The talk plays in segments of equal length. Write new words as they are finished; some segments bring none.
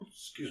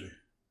Excuse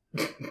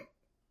me.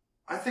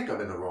 I think I'm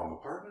in the wrong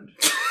apartment.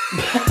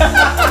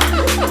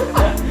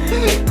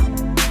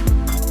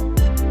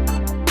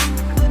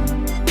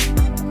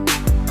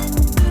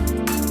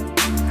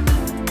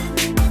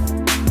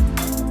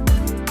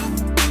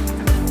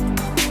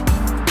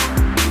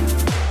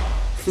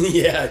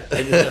 Yeah, I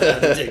didn't know how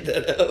to take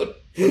that out.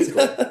 That's cool.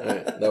 All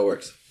right, that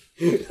works.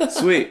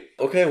 Sweet.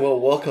 Okay,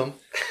 well, welcome.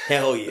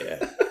 Hell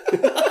yeah.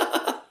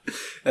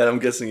 And I'm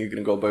guessing you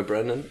can go by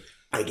Brendan?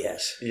 I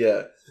guess.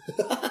 Yeah.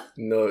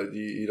 No,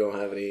 you don't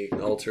have any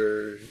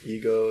alter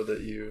ego that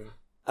you...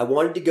 I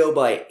wanted to go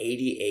by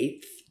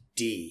 88th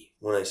D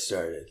when I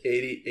started.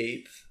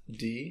 88th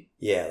D?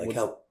 Yeah, like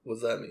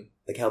what's that mean?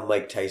 Like how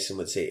Mike Tyson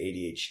would say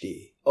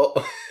ADHD. Oh.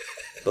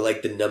 But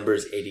like the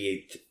number's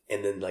 88th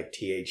and then like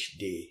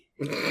THD.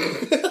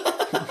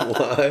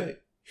 Why?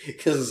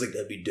 Because I was like,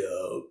 that'd be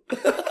dope.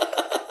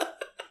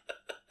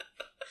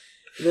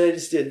 And then I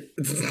just did.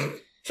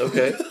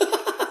 Okay.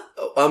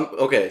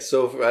 Okay,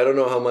 so I don't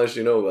know how much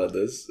you know about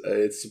this.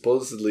 It's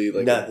supposedly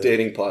like Nothing. a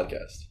dating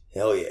podcast.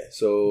 Hell yeah.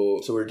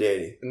 So we're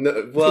dating.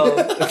 No, well,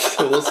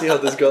 we'll see how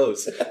this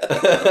goes.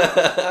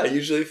 I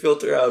usually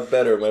filter out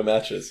better my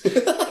matches.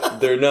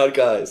 They're not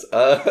guys.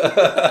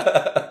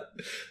 I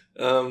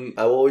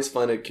always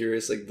find it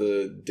curious, like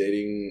the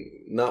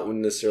dating, not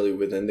necessarily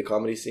within the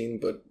comedy scene,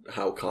 but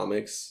how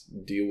comics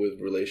deal with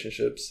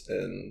relationships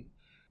and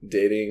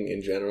dating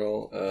in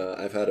general.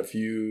 I've had a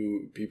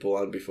few people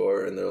on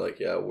before and they're like,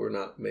 yeah, we're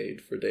not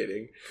made for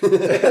dating. and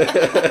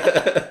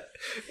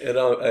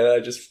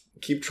I just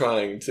keep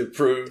trying to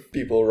prove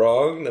people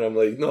wrong. And I'm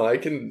like, no, I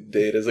can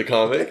date as a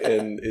comic.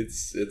 And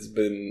it's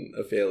been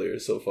a failure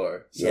so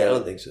far. So, yeah, I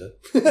don't think so.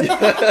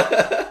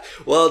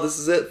 Well, this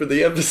is it for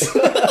the episode.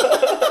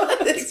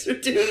 Thanks for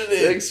tuning in.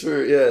 Thanks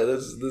for,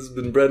 this has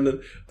been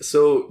Brendan.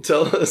 So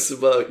tell us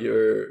about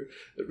your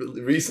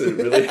recent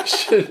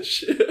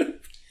relationship.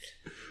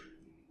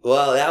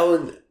 Well, that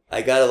one,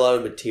 I got a lot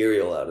of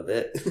material out of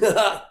it.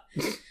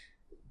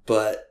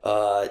 But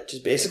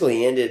just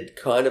basically ended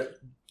kind of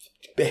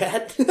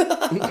bad.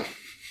 It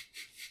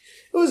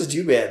wasn't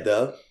too bad,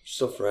 though.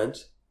 Still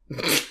friends.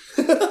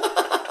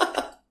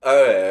 All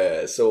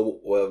right. So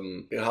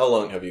how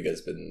long have you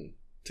guys been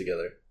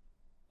together?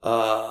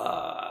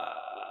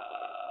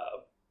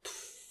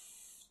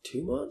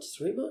 2 months?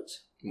 3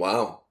 months?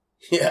 Wow.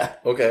 Yeah.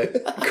 Okay,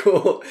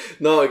 cool.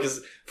 No,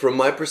 because from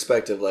my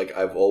perspective, like,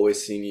 I've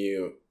always seen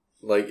you,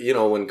 like, you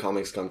know, when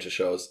comics come to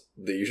shows,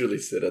 they usually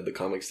sit at the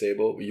comics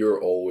table.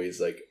 You're always,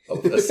 like,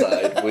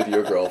 aside with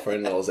your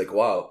girlfriend. And I was like,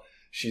 wow,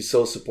 she's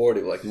so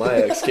supportive. Like, my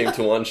ex came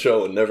to one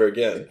show and never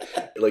again.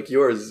 Like,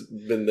 yours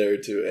been there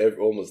to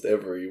almost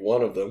every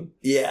one of them.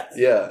 Yeah.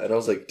 Yeah, and I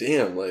was like,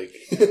 damn, like,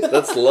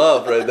 that's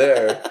love right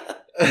there.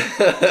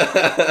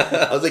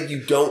 I was like,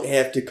 you don't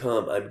have to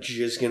come. I'm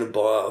just going to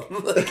bomb.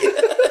 Like,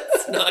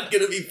 it's not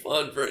going to be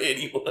fun for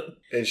anyone.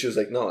 And she was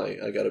like, no,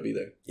 I got to be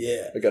there.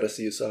 Yeah. I got to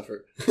see you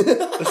suffer.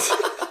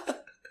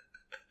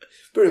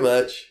 Pretty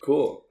much.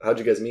 Cool. How'd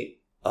you guys meet?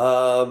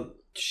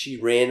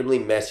 She randomly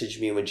messaged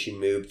me when she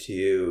moved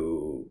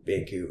to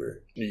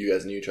Vancouver. You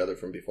guys knew each other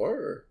from before?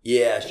 Or?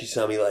 Yeah, she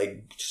saw me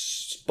like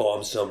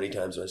bomb so many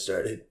times when I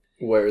started.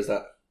 Where is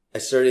that? I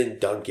started in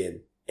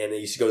Duncan. And I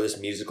used to go to this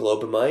musical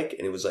open mic,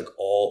 and it was like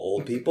all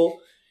old people.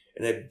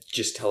 And I'd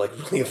just tell like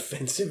really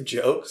offensive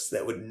jokes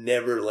that would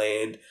never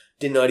land.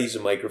 Did not use a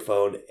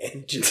microphone,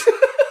 and just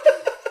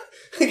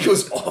it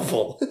was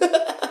awful.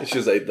 And she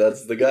was like,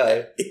 "That's the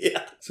guy."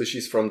 Yeah. So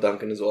she's from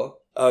Duncan as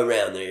well.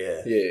 Around there,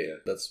 yeah. Yeah.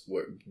 That's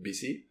where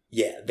BC.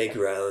 Yeah,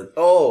 Vancouver Island.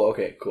 Oh,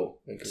 okay,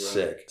 cool.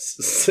 Sick.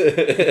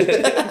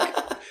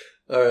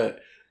 All right.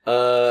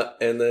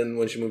 And then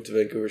when she moved to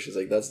Vancouver, she's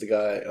like, "That's the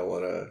guy I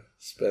want to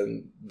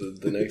spend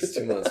the next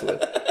 2 months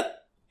with."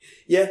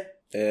 Yeah.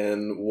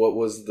 And what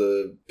was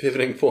the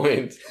pivoting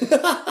point?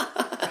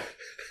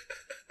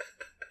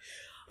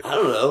 I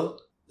don't know.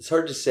 It's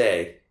hard to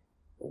say.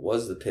 What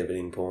was the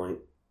pivoting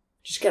point?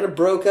 Just kind of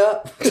broke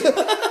up.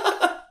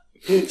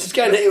 Just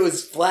kind of, it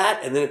was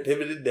flat and then it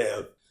pivoted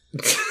down.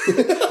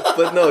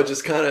 But no,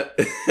 just kind of,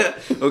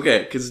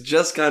 okay, because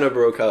just kind of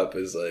broke up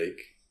is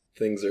like,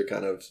 things are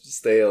kind of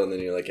stale and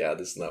then you're like, yeah,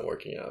 this is not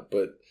working out.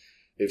 But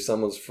if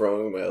someone's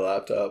throwing my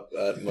laptop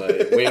at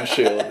my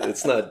windshield,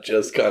 it's not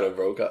just kind of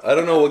broke up. I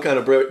don't know what kind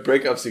of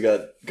breakups you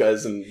got,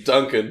 guys, in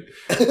Duncan.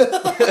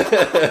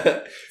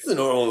 It's a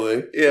normal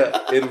thing.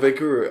 Yeah, in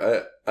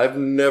Vancouver, I've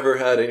never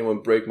had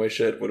anyone break my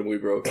shit when we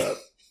broke up.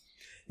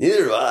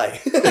 Neither have I.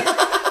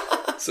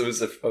 So it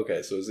was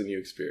a new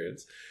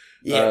experience.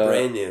 Yeah,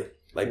 brand new.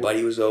 My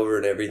buddy was over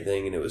and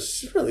everything, and it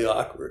was really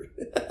awkward.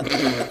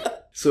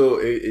 So,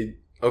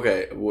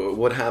 okay,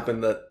 what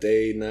happened that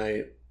day,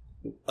 night?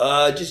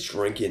 Just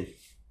drinking.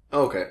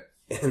 Okay.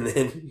 And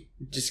then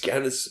just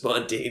kind of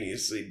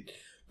spontaneously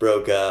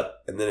broke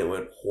up, and then it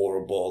went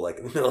horrible, like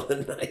in the middle of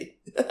the night.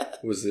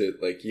 Was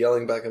it like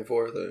yelling back and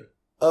forth? Or?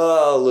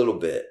 A little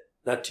bit.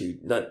 Not too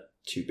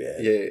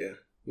bad. Yeah.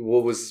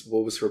 What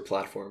was her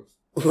platform?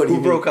 What do you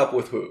Who broke up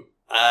with who?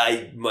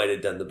 I might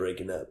have done the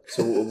breaking up.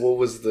 So what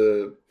was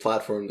the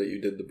platform that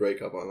you did the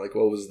breakup on? Like,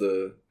 what was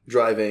the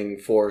driving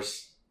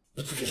force?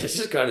 It's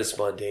just kind of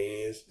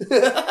spontaneous.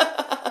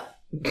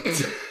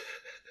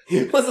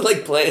 It wasn't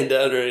like planned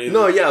out or anything.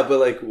 No, yeah, but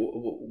like,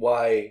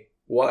 why?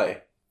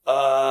 Why?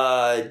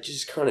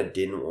 Just kind of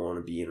didn't want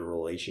to be in a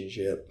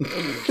relationship.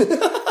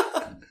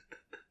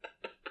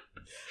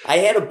 I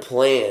had a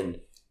plan.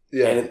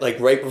 Yeah. And like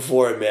right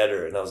before I met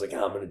her, and I was like,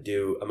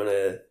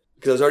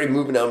 because I was already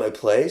moving out of my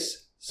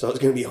place, so I was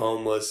going to be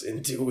homeless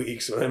in 2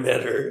 weeks when I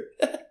met her.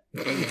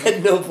 I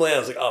had no plan. I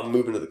was like, oh, I'm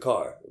moving to the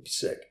car. I'd be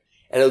sick.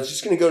 And I was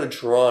just going to go to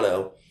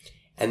Toronto,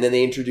 and then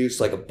they introduced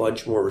like a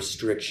bunch more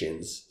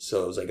restrictions.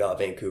 So I was like, oh,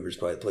 Vancouver's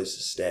probably the place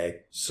to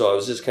stay. So I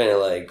was just kind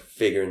of like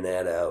figuring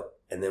that out.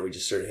 And then we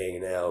just started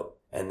hanging out,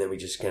 and then we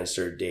just kind of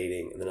started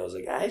dating. And then I was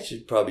like, I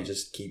should probably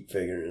just keep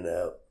figuring it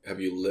out.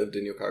 Have you lived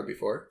in your car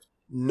before?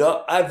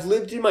 No, I've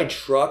lived in my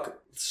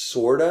truck,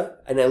 sorta,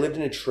 and I lived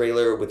in a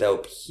trailer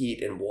without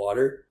heat and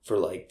water for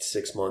like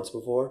 6 months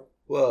before.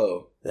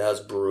 Whoa. That was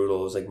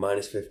brutal. It was like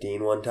minus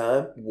 15 one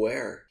time.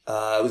 Where?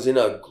 I was in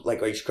I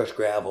used to crush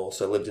gravel,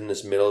 so I lived in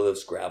this middle of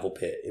this gravel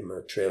pit in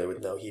my trailer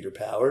with no heat or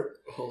power.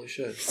 Holy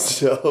shit.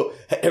 So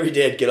every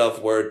day I'd get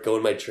off work, go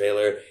in my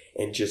trailer,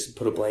 and just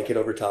put a blanket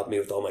over top of me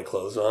with all my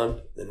clothes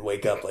on, then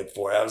wake up like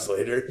 4 hours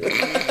later.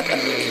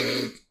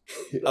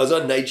 I was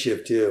on night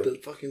shift too.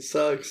 That fucking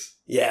sucks.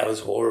 Yeah, it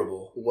was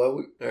horrible.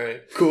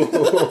 Alright,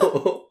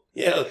 cool.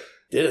 Yeah,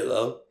 did it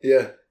though.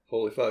 Yeah,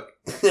 holy fuck.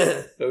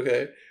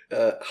 Okay.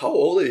 How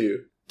old are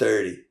you?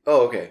 30.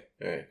 Oh, okay.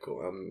 Alright,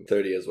 cool. I'm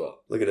 30 as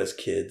well. Look at us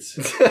kids.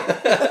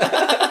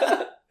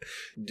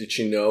 Did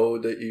she know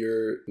that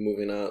you're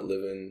moving out,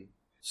 living?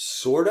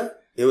 Sorta.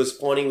 It was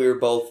funny. We were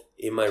both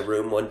in my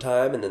room one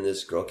time, and then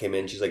this girl came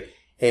in. She's like,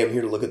 hey, I'm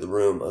here to look at the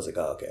room. I was like,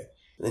 oh, okay.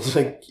 And then she's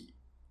like,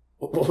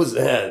 what was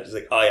that? She's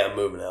like, oh, yeah, I'm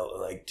moving out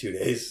in like 2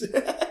 days.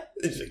 And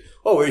she's like,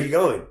 oh, where are you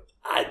going?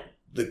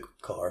 The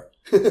car.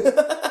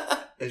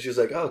 And she was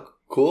like, oh,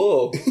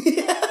 cool.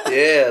 Yeah.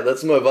 Yeah,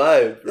 that's my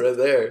vibe right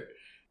there.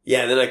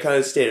 Yeah, and then I kind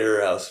of stayed at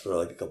her house for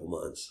like a couple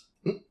months.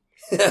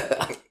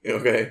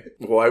 Okay.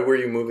 Why were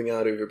you moving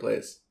out of your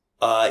place?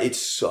 It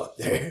sucked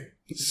there.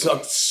 It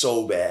sucked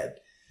so bad.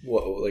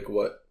 What? Like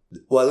what?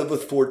 Well, I lived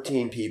with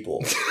 14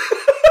 people.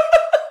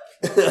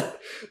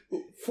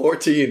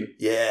 14?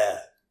 Yeah.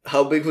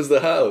 How big was the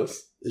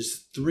house?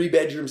 There's 3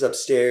 bedrooms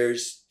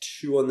upstairs,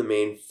 2 on the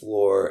main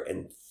floor,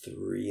 and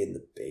 3 in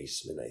the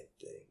basement, I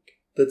think.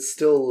 That's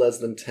still less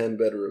than 10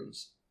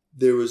 bedrooms.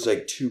 There was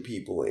like 2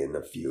 people in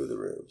a few of the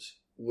rooms.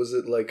 Was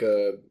it like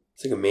a...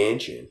 It's like a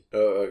mansion.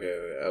 Oh,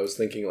 okay. I was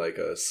thinking like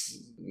a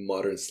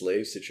modern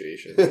slave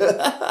situation.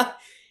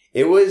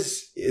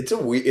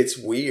 It's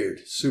weird.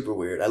 Super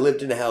weird. I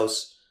lived in a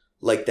house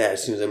like that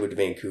as soon as I moved to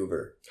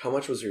Vancouver. How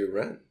much was your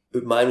rent?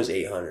 Mine was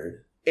 $800.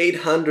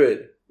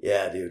 800?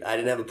 Yeah, dude. I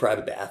didn't have a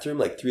private bathroom.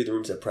 Like 3 of the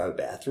rooms have private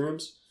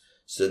bathrooms.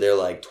 So they're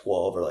like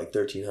 12 or like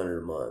 $1,300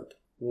 a month.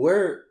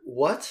 Where?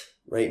 What?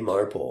 Right in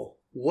Marpole.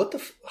 What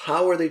the...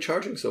 How are they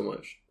charging so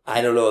much?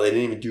 I don't know. They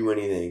didn't even do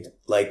anything.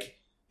 Like,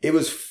 it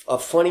was a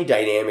funny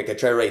dynamic. I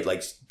tried to write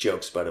like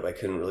jokes about it, but I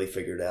couldn't really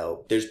figure it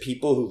out. There's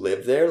people who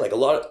live there. Like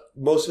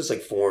most of it's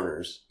like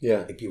foreigners.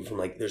 Yeah. Like people from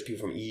there's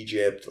people from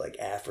Egypt, like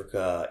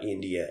Africa,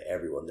 India,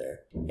 everyone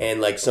there. And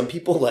like some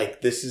people,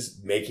 like this is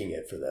making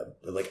it for them.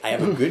 They're like, I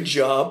have a good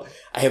job.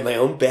 I have my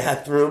own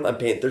bathroom. I'm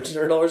paying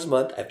 $1,300 a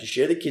month. I have to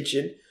share the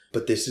kitchen.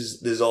 But this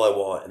is all I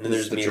want. And then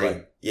there's me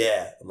like,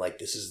 yeah. I'm like,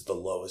 this is the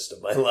lowest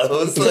of my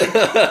lows. Like,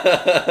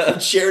 I'm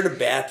sharing a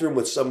bathroom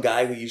with some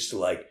guy who used to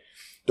like,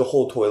 the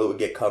whole toilet would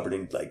get covered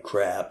in like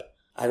crap.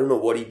 I don't know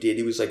what he did.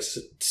 He was like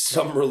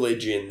some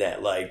religion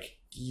that like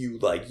you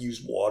like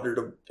use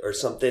water or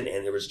something.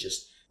 And there was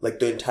just like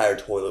the entire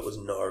toilet was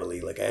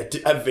gnarly. Like I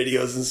have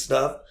videos and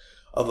stuff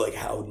of like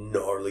how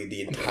gnarly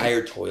the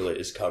entire toilet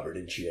is covered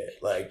in shit.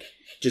 Like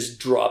just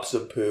drops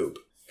of poop.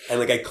 And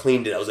like I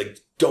cleaned it. I was like,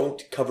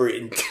 don't cover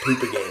it in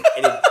poop again.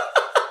 And it,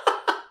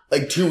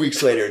 like 2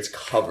 weeks later, it's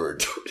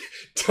covered.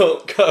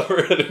 Don't cover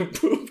it in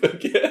poop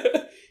again.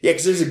 Yeah,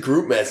 because there's a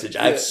group message.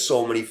 I have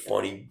so many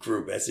funny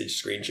group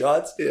message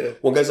screenshots. Yeah.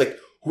 One guy's like,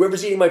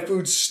 whoever's eating my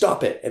food,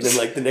 stop it. And then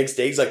like the next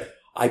day, he's like,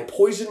 I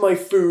poisoned my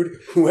food.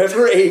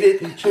 Whoever ate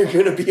it, you're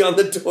going to be on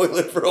the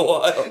toilet for a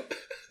while.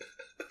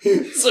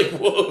 It's like,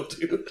 whoa,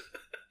 dude.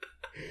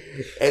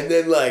 And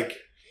then like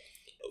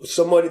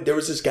there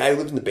was this guy who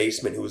lived in the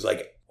basement who was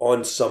like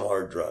on some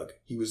hard drug.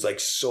 He was like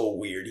so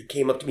weird. He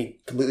came up to me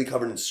completely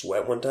covered in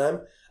sweat one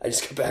time. I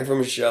just got back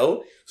from a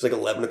show. It was like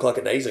 11 o'clock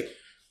at night. He's like,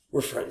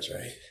 we're friends,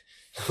 right?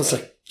 I was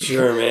like,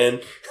 sure, man.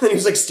 And then he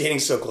was like standing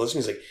so close to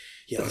me. He's like,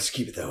 yeah, let's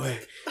keep it that way.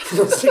 And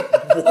I was like,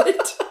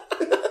 what?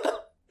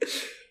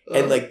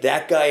 And like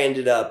that guy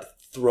ended up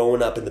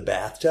throwing up in the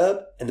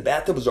bathtub, and the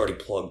bathtub was already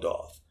plugged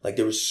off. Like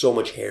there was so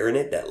much hair in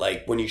it that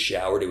like when you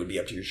showered, it would be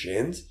up to your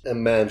shins. A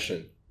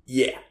mansion.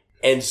 Yeah.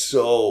 And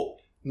so...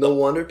 No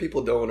wonder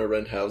people don't want to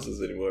rent houses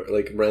anymore.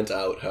 Like rent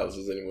out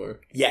houses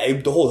anymore. Yeah,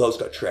 the whole house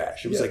got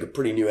trashed. It was like a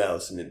pretty new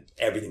house, and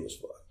everything was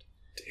fucked.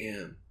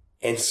 Damn.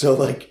 And so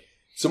like...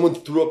 Someone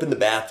threw up in the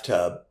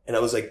bathtub, and I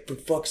was like, for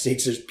fuck's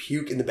sakes, there's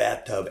puke in the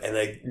bathtub. And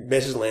I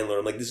messaged the landlord.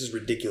 I'm like, this is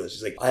ridiculous.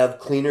 She's like, I have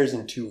cleaners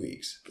in 2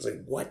 weeks. I was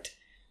like, what?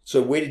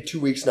 So I waited 2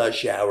 weeks not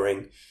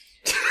showering.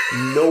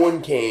 No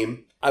one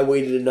came. I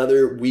waited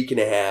another week and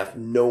a half.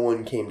 No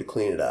one came to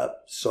clean it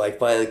up. So I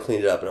finally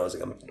cleaned it up and I was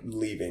like, I'm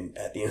leaving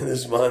at the end of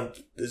this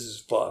month. This is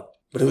fucked.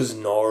 But it was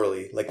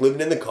gnarly. Like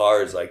living in the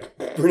car is like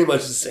pretty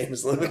much the same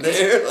as living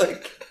there.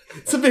 Like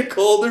it's a bit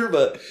colder,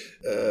 but.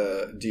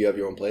 Do you have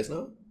your own place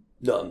now?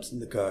 No, I'm just in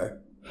the car.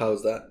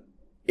 How's that?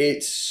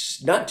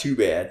 It's not too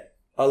bad.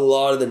 A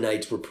lot of the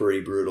nights were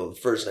pretty brutal. The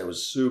first night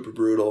was super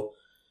brutal.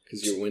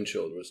 Because your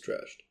windshield was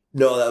trashed.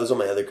 No, that was on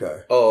my other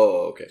car.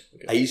 Oh, okay.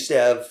 I used to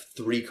have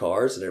 3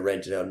 cars that I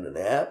rented out on an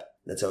app.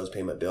 That's how I was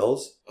paying my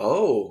bills.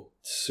 Oh.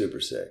 Super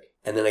sick.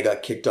 And then I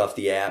got kicked off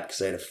the app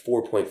because I had a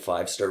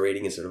 4.5 star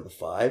rating instead of a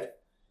 5.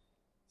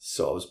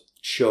 So I was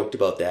choked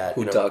about that.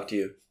 Who talked to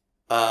you?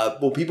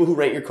 Well, people who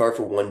rent your car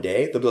for one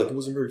day, they'll be like, it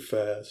wasn't very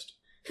fast.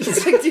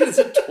 It's like, dude, it's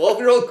a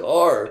 12-year-old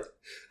car.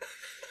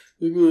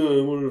 Like,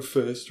 I wanted a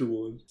faster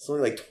one. It's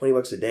only like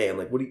 $20 a day. I'm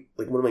like, what am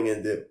I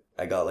going to do?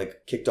 I got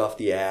like kicked off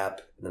the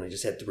app, and then I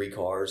just had 3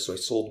 cars. So I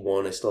sold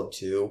one. I still have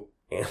 2.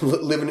 And I'm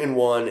living in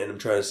one, and I'm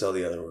trying to sell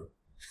the other one.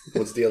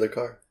 What's the other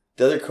car?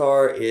 The other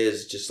car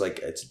is just like,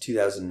 it's a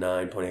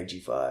 2009 Pontiac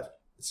G5.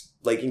 It's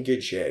like in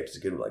good shape. It's a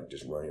good, like,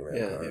 just running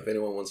around car. If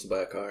anyone wants to buy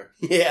a car.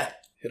 Yeah.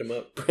 Hit him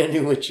up. Brand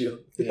new windshield.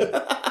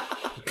 Yeah.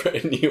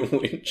 Brand new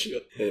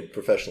windshield. And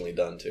professionally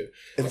done, too.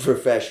 And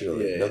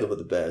professionally. Yeah. Nothing but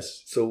the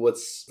best. So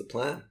what's the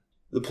plan?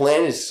 The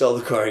plan is to sell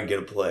the car and get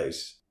a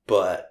place.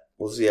 But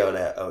we'll see how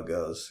it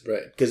goes.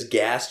 Right. Because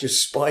gas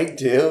just spiked,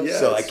 too. Yes.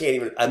 So I can't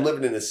even... I'm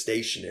living in a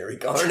stationary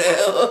car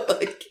now.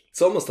 Like,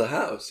 it's almost a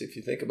house, if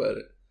you think about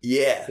it.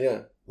 yeah.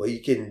 Yeah. Well,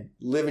 you can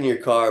live in your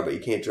car, but you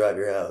can't drive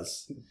your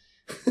house.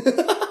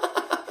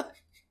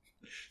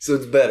 So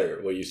it's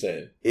better, what you're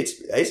saying.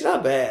 It's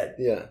not bad.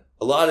 Yeah.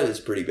 A lot of it's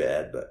pretty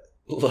bad, but...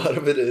 A lot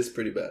of it is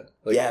pretty bad.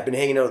 Like, yeah, I've been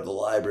hanging out at the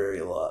library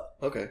a lot.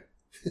 Okay.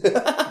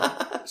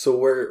 I So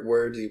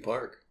where do you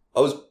park?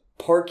 was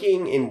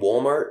parking in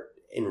Walmart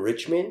in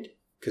Richmond,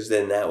 because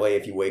then that way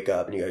if you wake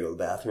up and you gotta go to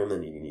the bathroom,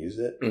 then you can use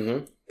it.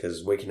 Mm-hmm.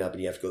 Because waking up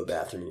and you have to go to the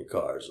bathroom in your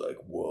car is like,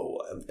 whoa.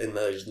 And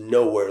there's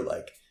nowhere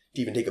like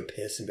to even take a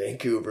piss in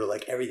Vancouver.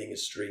 Like everything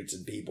is streets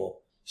and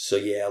people. So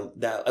yeah,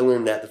 I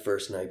learned that the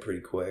first night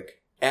pretty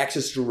quick.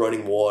 Access to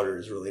running water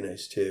is really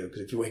nice too.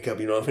 Because if you wake up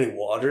and you don't have any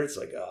water, it's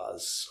like, oh,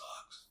 this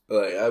sucks.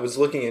 Like, I was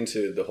looking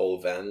into the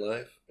whole van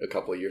life a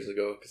couple of years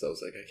ago because I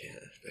was like, I can't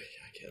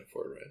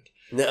afford rent.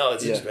 No,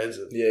 it's Yeah.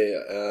 expensive.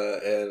 Yeah.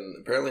 And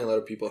apparently a lot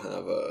of people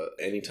have a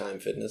Anytime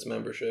Fitness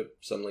membership,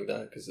 something like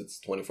that, because it's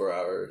 24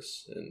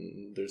 hours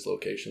and there's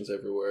locations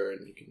everywhere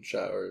and you can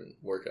shower and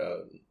work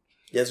out.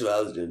 That's what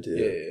I was doing too.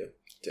 Yeah.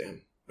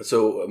 Damn.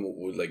 So,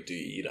 do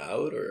you eat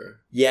out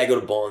or Yeah, I go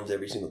to Bonds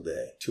every single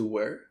day. to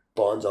where?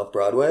 Bonds off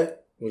Broadway.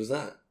 What is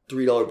that?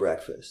 $3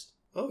 breakfast.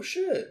 Oh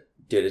shit!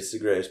 Dude, it's the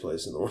greatest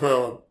place in the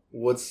world.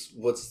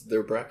 What's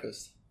their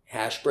breakfast?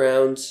 Hash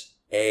browns,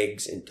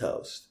 eggs, and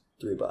toast.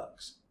 $3.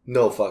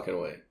 No fucking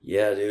way.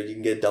 Yeah, dude, you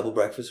can get double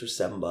breakfast for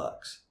 $7.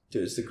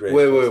 Dude, it's the greatest.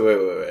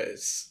 Wait.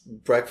 It's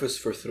breakfast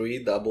for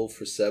 3, double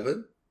for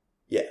 7?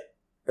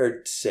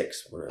 Or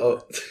 6, whatever.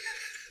 Oh.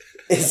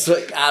 It's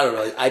like, I don't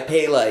know. I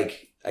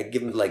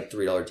give them like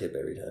 $3 tip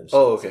every time. So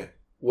Oh, okay.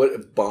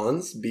 What,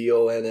 Bonds?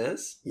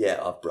 B-O-N-S? yeah,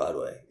 off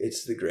Broadway.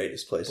 It's the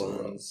greatest place in the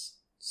world. Bonds.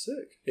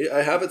 Sick. Yeah,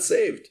 I have it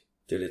saved.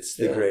 Dude, it's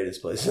the Yeah.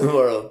 greatest place in the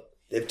world.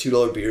 They have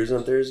 $2 beers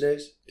on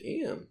Thursdays.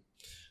 Damn.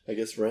 I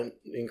guess rent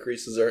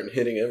increases aren't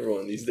hitting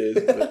everyone these days.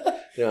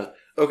 But yeah.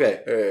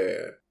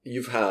 Okay.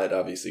 You've had,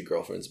 obviously,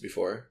 girlfriends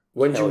before.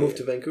 When did you Hell move yeah.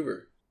 to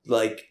Vancouver?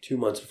 Like 2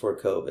 months before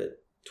COVID.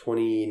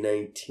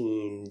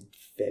 2019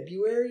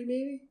 February,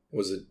 maybe?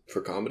 Was it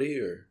for comedy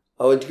or?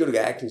 I went to go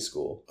to acting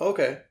school.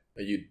 Okay.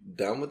 Are you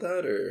down with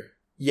that or?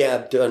 Yeah,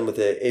 I'm done with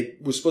it.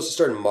 It was supposed to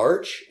start in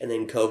March, and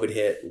then COVID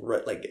hit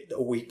right like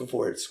a week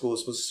before school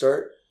was supposed to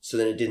start. So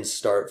then it didn't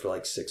start for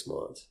like 6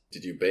 months.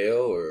 Did you bail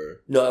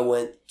or? No, I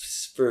went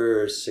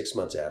for 6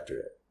 months after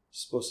it.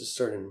 It's supposed to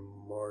start in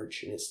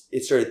March, and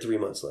it started 3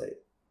 months late.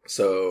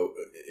 So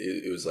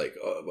it was like,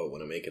 oh, I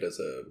want to make it as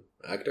a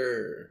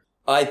actor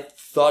or? I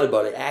thought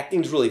about it.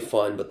 Acting's really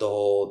fun, but the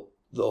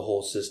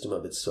whole system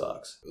of it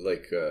sucks.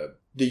 Like,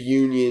 The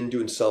union,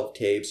 doing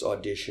self-tapes,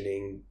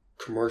 auditioning,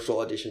 commercial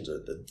auditions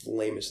are the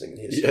lamest thing in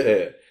history.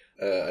 yeah.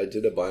 I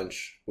did a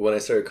bunch. When I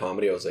started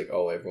comedy, I was like,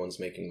 oh, everyone's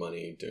making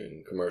money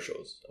doing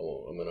commercials.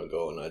 Oh, I'm going to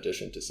go and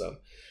audition to some.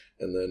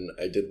 And then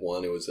I did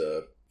one. It was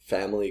a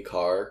family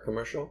car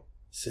commercial.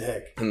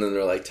 Sick. And then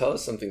they're like, tell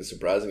us something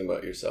surprising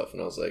about yourself.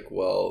 And I was like,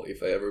 well,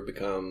 if I ever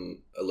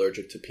become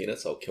allergic to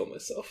peanuts, I'll kill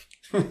myself.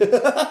 And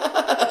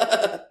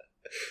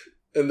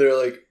they're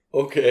like,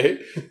 okay,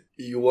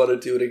 you want to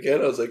do it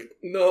again? I was like,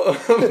 no,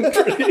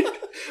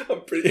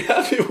 I'm pretty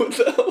happy with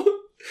that one.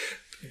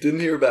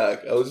 Didn't hear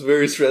back. I was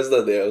very stressed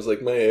that day. I was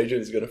like, my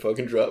agent's going to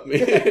fucking drop me.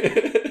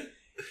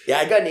 Yeah,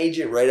 I got an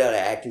agent right out of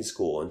acting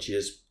school, and she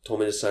just told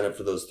me to sign up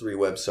for those 3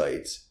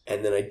 websites.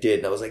 And then I did,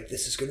 and I was like,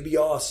 this is going to be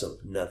awesome.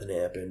 Nothing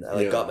happened.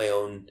 I got my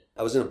own,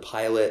 I was in a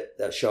pilot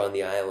that shot on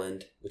the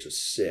island, which was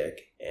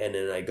sick. And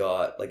then I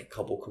got like a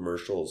couple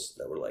commercials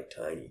that were like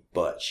tiny.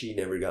 But she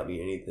never got me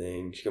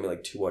anything. She got me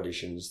like 2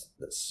 auditions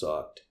that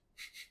sucked.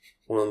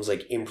 One of them was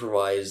like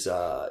improvise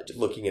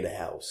looking at a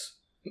house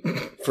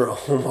for a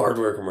home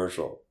hardware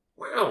commercial.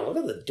 Wow, look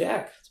at the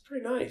deck. It's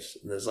pretty nice.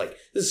 And it's like,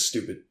 this is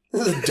stupid.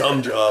 This is a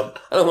dumb job.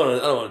 I don't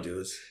want to do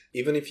this.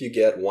 Even if you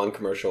get 1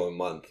 commercial a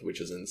month,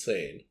 which is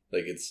insane,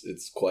 like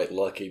it's quite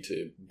lucky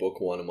to book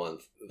 1 a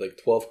month. Like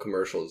 12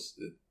 commercials,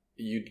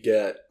 you'd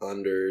get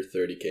under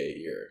 30K a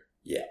year.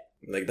 Yeah.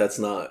 Like that's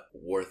not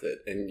worth it.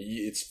 And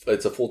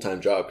it's a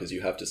full-time job because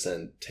you have to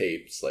send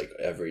tapes like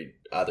every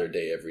other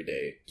day, every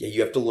day. Yeah,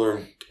 you have to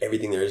learn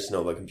everything there is to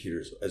know about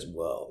computers as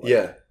well.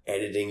 Like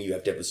editing, you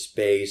have to have a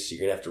space. You're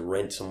going to have to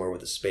rent somewhere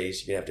with a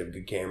space. You're going to have to have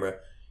a good camera.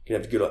 You're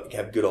going to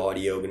have good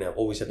audio. You're going to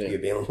always have to be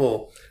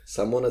available.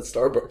 Someone at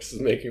Starbucks is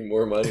making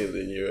more money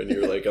than you, and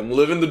you're like, I'm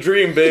living the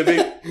dream,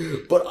 baby.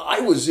 But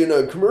I was in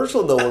a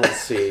commercial no one will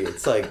see.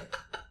 It's like,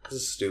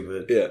 this is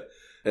stupid. Yeah.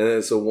 And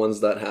then so once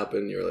that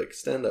happened, you're like,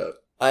 stand up.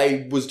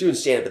 I was doing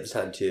stand-up at the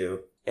time,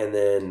 too. And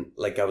then,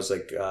 like, I was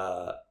like,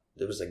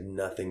 there was, like,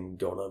 nothing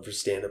going on for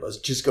stand-up. I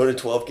was just going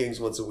to 12 gigs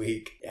once a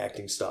week.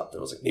 Acting stopped. And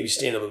I was like, maybe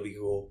stand-up would be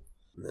cool.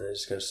 And then I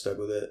just kind of stuck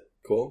with it.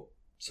 Cool.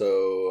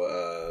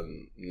 So,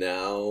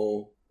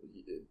 now,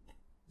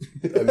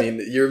 I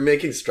mean, you're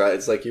making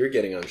strides. Like, you're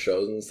getting on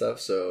shows and stuff.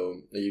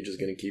 So, are you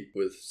just going to keep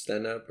with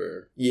stand-up,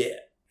 or? Yeah.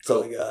 That's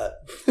all I got.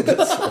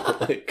 That's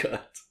all I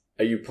got.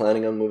 Are you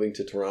planning on moving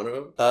to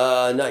Toronto?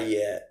 Not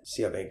yet.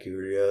 See how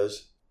Vancouver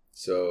goes.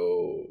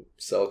 So,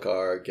 sell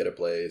car, get a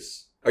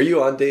place. Are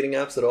you on dating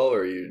apps at all, or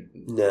are you?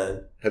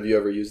 None. Have you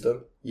ever used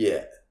them?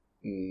 Yeah.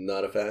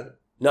 Not a fan?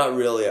 Not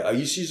really. I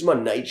used to use them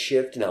on night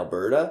shift in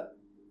Alberta.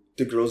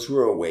 The girls who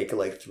were awake at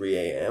like 3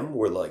 a.m.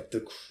 were like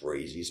the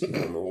craziest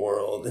people in the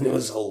world, and it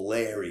was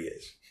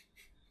hilarious.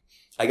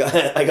 I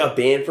got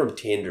banned from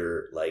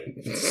Tinder like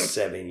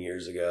 7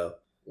 years ago.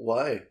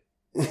 Why?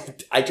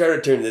 I tried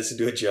to turn this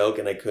into a joke,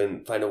 and I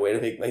couldn't find a way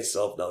to make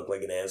myself not look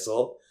like an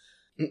asshole.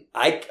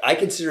 I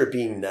consider it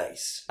being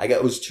nice.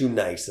 It was too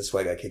nice. That's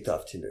why I got kicked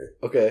off Tinder.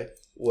 Okay.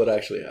 What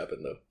actually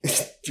happened, though?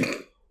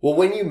 Well,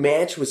 when you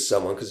match with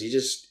someone, because you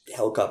just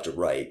helicopter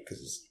right,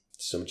 because it's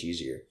so much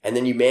easier. And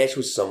then you match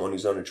with someone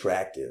who's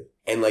unattractive.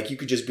 And like you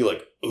could just be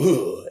like,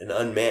 ugh, and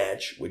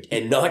unmatch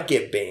and not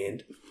get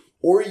banned.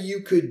 Or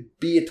you could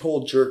be a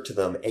total jerk to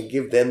them and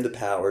give them the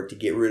power to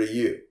get rid of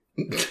you.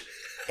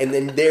 And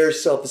then their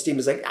self-esteem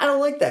is like, I don't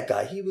like that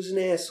guy. He was an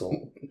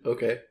asshole.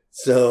 Okay.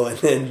 So, and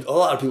then a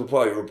lot of people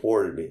probably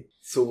reported me.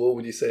 So what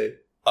would you say?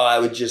 I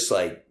would just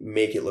like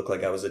make it look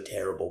like I was a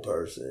terrible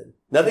person.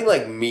 Nothing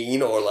like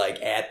mean or like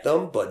at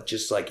them, but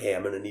just like, hey,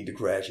 I'm going to need to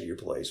crash at your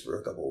place for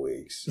a couple of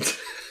weeks.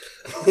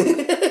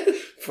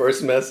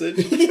 First message?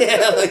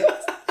 Yeah. Like,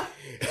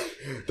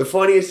 the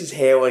funniest is,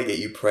 hey, I want to get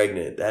you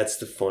pregnant. That's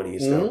the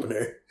funniest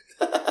opener.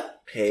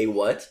 Hey,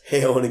 what?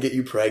 Hey, I want to get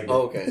you pregnant.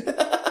 Oh, okay.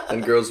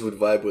 And girls would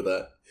vibe with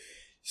that.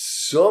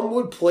 Some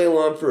would play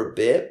along for a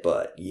bit,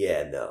 but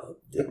yeah, no,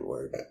 didn't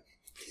work.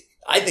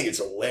 I think it's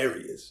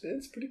hilarious.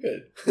 It's pretty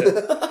good.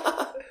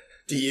 Yeah.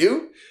 Do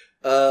you?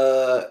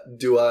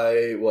 Do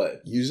I what?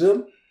 Use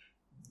them?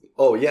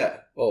 Oh yeah.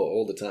 Oh,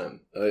 all the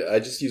time. I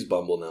just use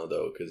Bumble now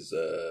though, because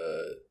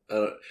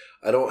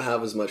I don't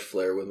have as much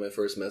flair with my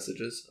first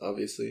messages,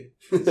 obviously.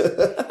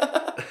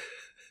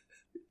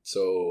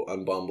 So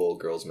on Bumble,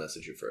 girls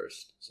message you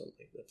first.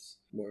 Something that's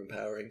more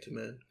empowering to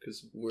men,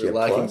 because we're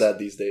lacking that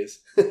these days.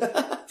 Do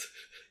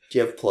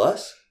you have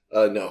Plus?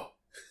 No.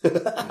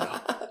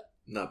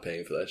 Not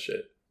paying for that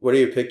shit. What are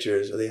your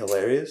pictures? Are they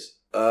hilarious?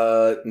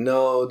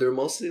 No, they're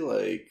mostly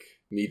like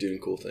me doing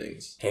cool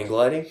things. Hang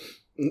gliding?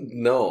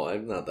 No,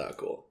 I'm not that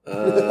cool.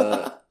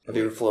 Have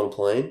you ever flown a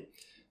plane?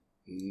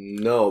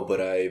 No,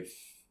 but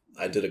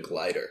I did a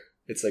glider.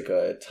 It's like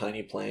a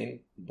tiny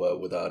plane,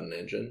 but without an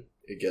engine.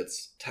 It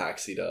gets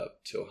taxied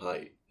up to a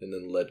height and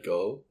then let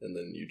go, and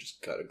then you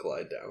just kind of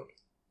glide down.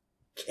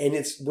 And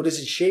what is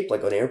it shaped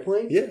like, an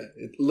airplane? Yeah,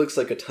 it looks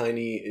like a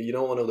tiny,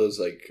 one of those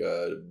like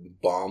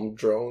bomb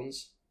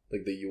drones,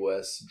 like the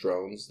U.S.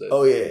 drones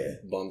that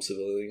bomb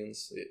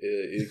civilians.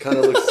 It kind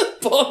of looks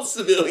bomb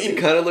civilians.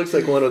 It kind of looks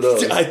like one of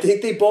those. I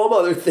think they bomb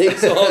other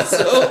things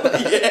also.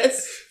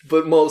 Yes,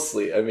 but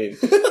mostly, I mean,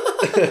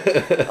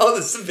 oh,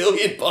 the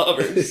civilian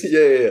bombers.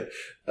 Yeah.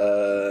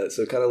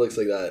 So it kind of looks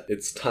like that.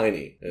 It's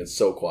tiny and it's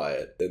so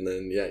quiet, and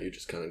then you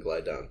just kind of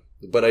glide down.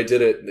 But I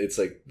did it. It's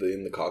like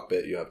in the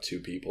cockpit, you have 2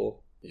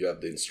 people. You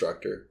have the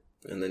instructor,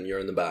 and then you're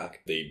in the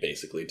back. They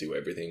basically do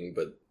everything,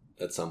 but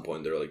at some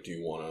point they're like, "Do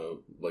you want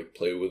to like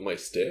play with my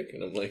stick?"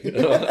 And I'm like,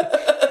 "No."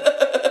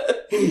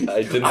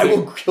 I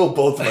will kill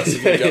both of us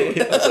if you don't.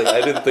 I was like,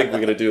 I didn't think we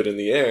were gonna do it in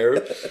the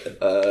air,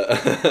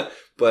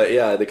 but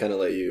yeah, they kind of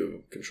let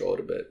you control it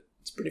a bit.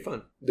 It's pretty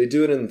fun. They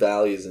do it in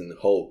valleys in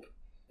Hope,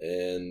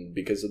 And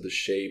because of the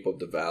shape of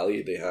the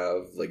valley, they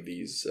have like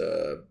these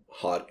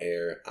hot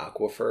air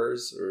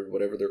aquifers or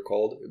whatever they're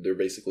called. They're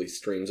basically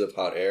streams of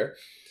hot air.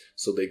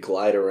 So they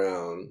glide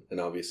around,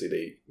 and obviously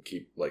they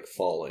keep like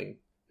falling.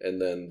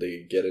 And then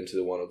they get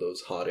into one of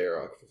those hot air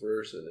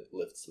aquifers, and it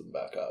lifts them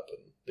back up,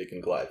 and they can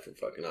glide for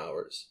fucking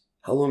hours.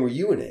 How long were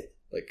you in it?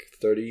 Like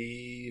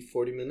 30,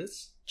 40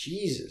 minutes.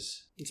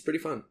 Jesus. It's pretty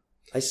fun.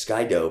 I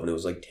skydove and it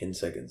was like 10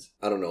 seconds.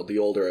 I don't know. The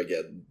older I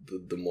get,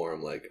 the more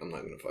I'm like, I'm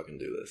not going to fucking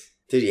do this.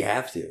 Did you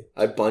have to?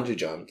 I bungee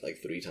jumped like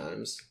 3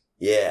 times.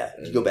 Yeah.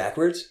 Did you go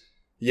backwards?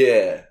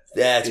 Yeah.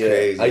 That's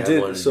crazy. I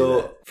did. wanted to do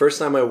So that. first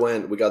time I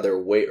went, we got there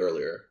way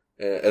earlier.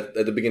 At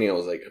the beginning, I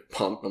was like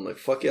pumped. I'm like,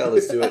 fuck yeah,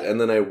 let's do it. And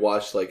then I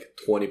watched like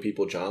 20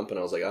 people jump, and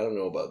I was like, I don't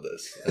know about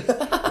this.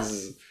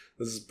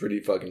 This is pretty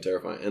fucking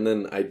terrifying. And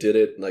then I did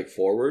it like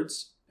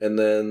forwards. And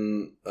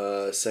then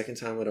second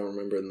time, I don't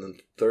remember. And then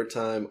third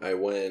time I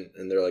went,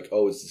 and they're like,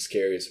 oh, it's the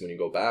scariest when you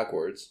go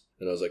backwards.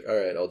 And I was like, all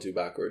right, I'll do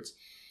backwards.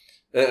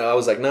 And I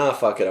was like, nah,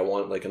 fuck it. I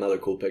want like another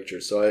cool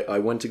picture. So I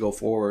went to go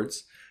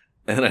forwards,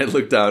 and I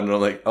looked down, and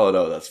I'm like, oh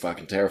no, that's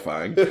fucking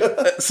terrifying.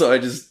 So I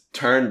just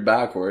turned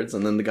backwards,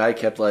 and then the guy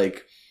kept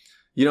like,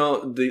 you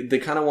know, they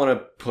kind of want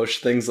to push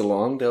things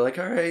along. They're like,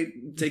 all right,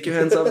 take your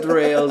hands off the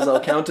rails.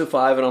 I'll count to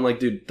 5. And I'm like,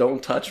 dude,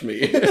 don't touch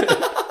me.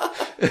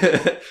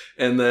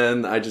 And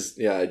then I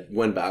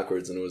went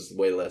backwards, and it was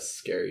way less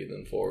scary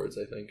than forwards,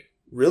 I think.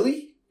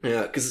 Really?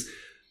 Yeah, because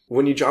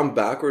when you jump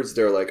backwards,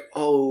 they're like,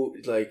 oh,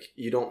 like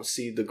you don't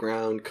see the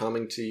ground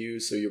coming to you,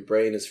 so your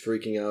brain is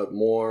freaking out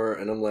more.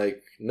 And I'm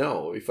like,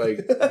 no, if I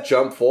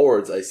jump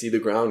forwards, I see the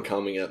ground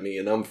coming at me,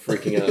 and I'm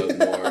freaking out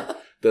more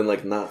than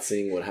like not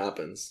seeing what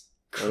happens.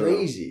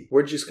 Crazy.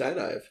 Where'd you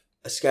skydive?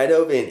 A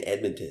skydove in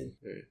Edmonton.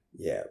 Right.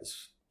 Yeah, it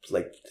was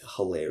like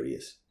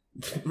hilarious.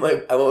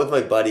 I went with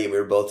my buddy, and we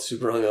were both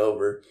super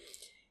hungover.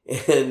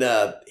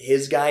 And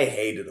his guy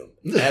hated him.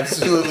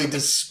 Absolutely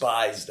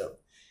despised him.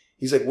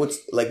 He's like,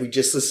 we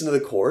just listened to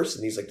the course,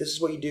 and he's like, this is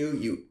what you do.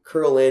 You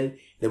curl in, and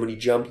then when you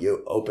jump,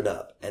 you open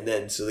up. And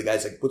then, so the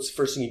guy's like, what's the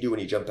first thing you do when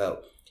you jump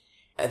out?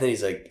 And then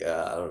he's like,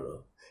 I don't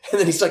know. And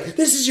then he's like,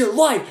 this is your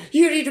life.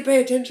 You need to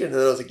pay attention. And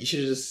then I was like, you should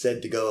have just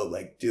said to go,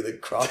 like, do the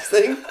cross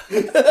thing.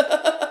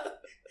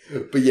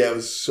 But yeah, it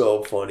was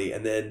so funny.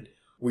 And then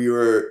we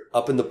were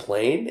up in the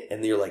plane,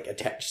 and you're like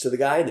attached to the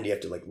guy, and then you have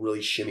to like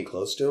really shimmy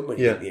close to him when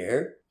you're in the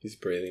air. He's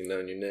breathing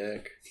down your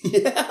neck.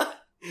 Yeah.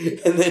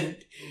 And then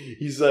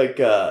he's like,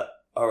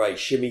 all right,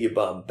 shimmy your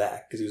bum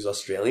back, because he was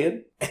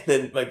Australian. And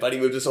then my buddy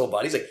moved his whole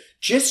body. He's like,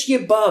 just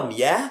your bum,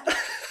 yeah?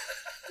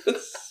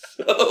 It's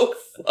so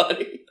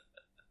funny.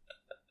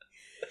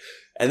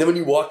 And then when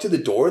you walk to the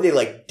door, they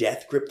like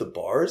death grip the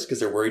bars because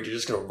they're worried you're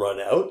just going to run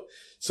out.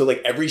 So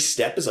like every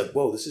step is like,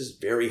 whoa, this is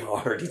very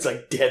hard. It's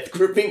like death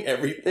gripping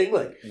everything.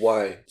 Like,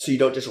 why? So you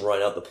don't just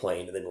run out the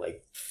plane and then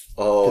like,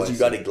 because you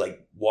got to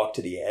like walk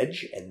to the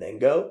edge and then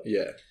go.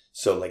 Yeah.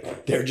 So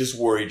like they're just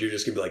worried you're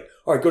just gonna be like,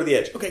 all right, go to the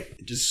edge. Okay,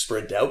 just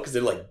sprint out because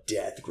they're like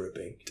death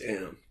gripping.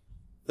 Damn.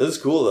 That was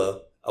cool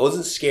though. I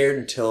wasn't scared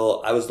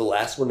until I was the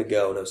last one to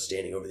go and I was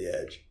standing over the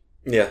edge.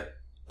 Yeah.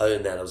 Other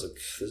than that, I was like,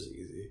 this is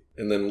easy.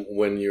 And then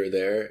when you're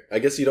there, I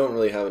guess you don't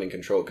really have any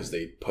control because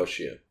they push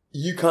you.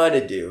 You kind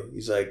of do.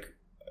 He's like,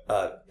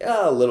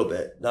 yeah, a little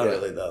bit. Not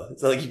really, though.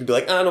 It's not like you can be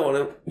like, I don't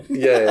want to.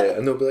 Yeah.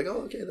 And they'll be like,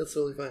 oh, okay, that's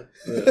totally fine.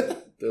 Yeah.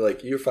 They're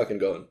like, you're fucking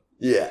going.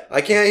 Yeah. I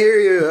can't hear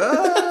you.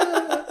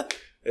 Ah!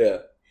 Yeah.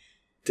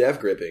 Death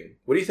gripping.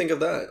 What do you think of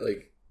that?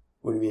 Like,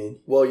 what do you mean?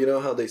 Well, you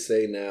know how they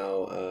say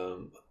now,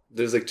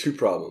 there's like 2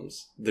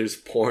 problems. There's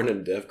porn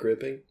and death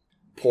gripping.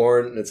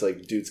 Porn, it's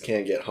like dudes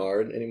can't get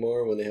hard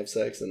anymore when they have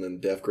sex, and then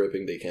death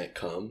gripping, they can't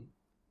come.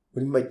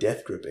 What do you mean by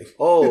death gripping?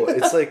 Oh,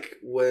 it's like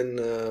when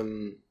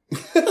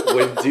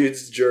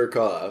dudes jerk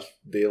off,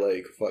 they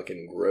like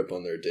fucking grip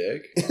on their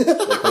dick,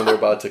 like when they're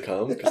about to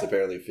come, because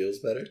apparently it feels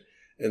better.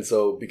 And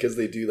so because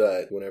they do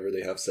that whenever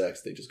they have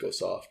sex, they just go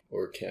soft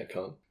or can't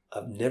come.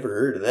 I've never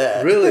heard of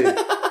that. Really?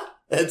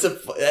 That's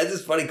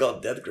just funny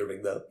called death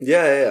gripping though.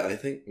 Yeah. I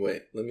think,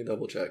 wait, let me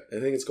double check. I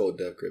think it's called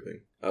death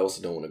gripping. I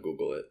also don't want to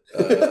Google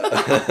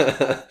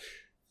it.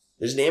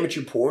 There's an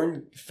amateur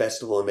porn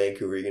festival in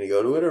Vancouver. Are you going to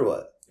go to it or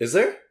what? Is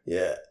there?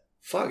 Yeah.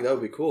 Fuck, that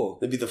would be cool.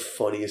 That'd be the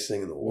funniest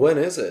thing in the world. When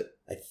is it?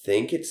 I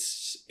think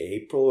it's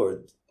April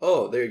or...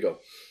 Oh, there you go.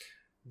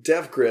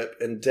 Death grip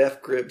and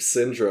death grip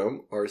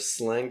syndrome are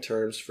slang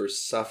terms for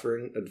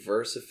suffering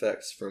adverse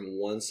effects from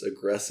one's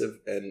aggressive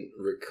and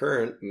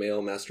recurrent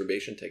male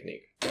masturbation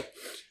technique,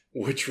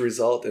 which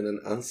result in an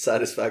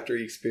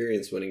unsatisfactory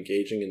experience when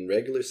engaging in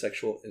regular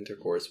sexual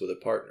intercourse with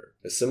a partner.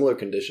 A similar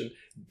condition,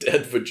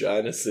 dead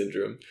vagina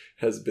syndrome,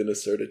 has been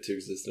asserted to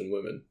exist in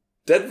women.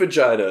 Dead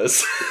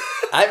vaginas.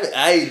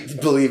 I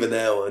believe in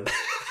that one.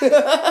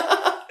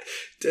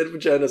 Dead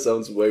vagina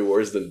sounds way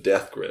worse than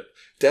death grip.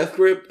 Death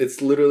grip,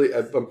 it's literally,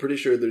 I'm pretty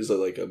sure there's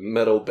a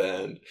metal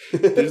band.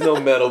 There's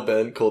no metal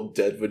band called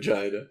Dead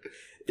Vagina.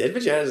 Dead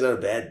Vagina is not a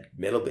bad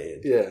metal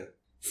band. Yeah.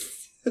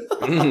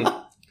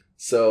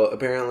 So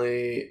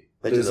apparently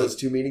Imagine those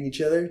two meeting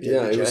each other.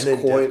 Yeah,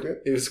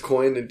 it was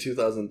coined in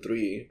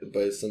 2003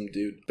 by some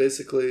dude.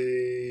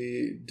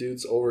 Basically,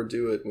 dudes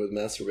overdo it with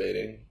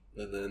masturbating,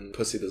 and then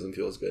pussy doesn't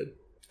feel as good.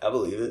 I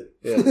believe it.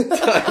 Yeah,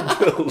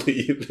 I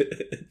believe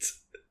it.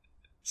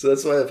 So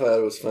that's why I thought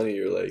it was funny.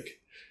 You're like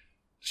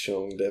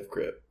showing dev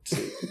grip to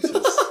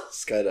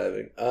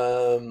skydiving.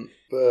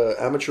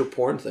 Amateur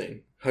porn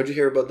thing. How'd you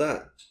hear about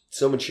that?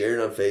 Someone shared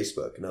it on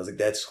Facebook, and I was like,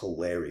 that's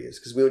hilarious.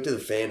 Because we went to the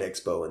Fan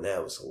Expo, and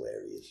that was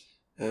hilarious.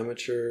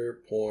 Amateur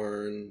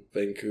Porn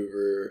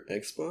Vancouver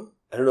Expo?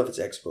 I don't know if it's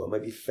Expo. It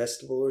might be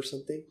festival or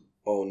something.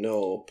 Oh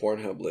no,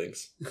 Pornhub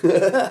links.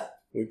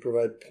 We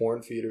provide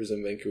porn feeders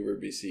in Vancouver,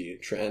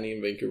 BC. Tranny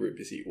in Vancouver,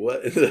 BC.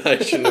 What? I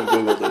shouldn't have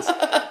Googled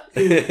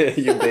this.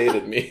 You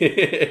baited me.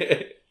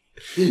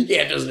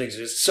 Yeah, it doesn't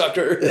exist,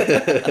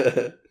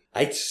 sucker.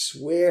 I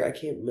swear I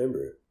can't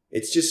remember.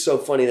 It's just so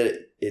funny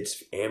that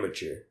it's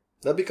amateur.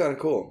 That'd be kind of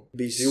cool.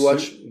 Do you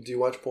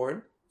watch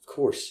porn? Of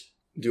course.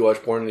 Do you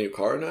watch porn in your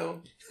car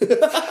now?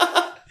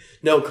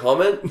 No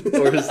comment?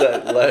 Or is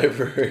that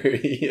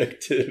library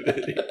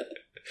activity?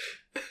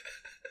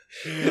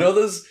 You know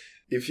those...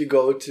 If you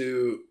go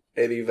to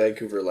any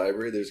Vancouver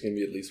library, there's going to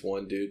be at least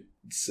one dude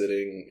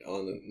sitting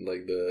on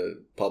like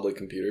the public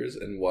computers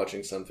and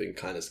watching something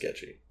kind of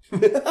sketchy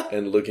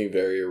and looking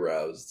very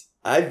aroused.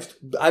 I've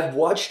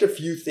watched a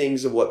few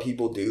things of what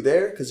people do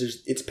there because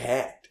it's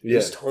packed. Yeah.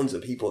 There's tons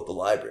of people at the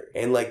library.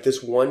 And like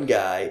this one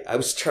guy, I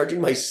was charging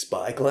my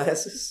spy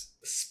glasses.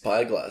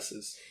 Spy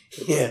glasses?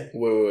 Yeah.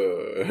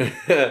 Whoa.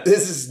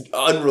 This is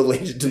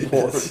unrelated to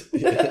porn.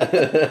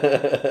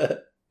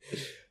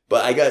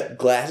 But I got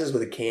glasses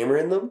with a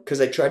camera in them because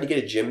I tried to get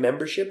a gym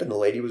membership and the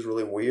lady was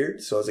really weird.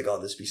 So I was like,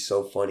 oh, this would be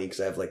so funny because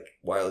I have like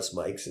wireless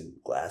mics and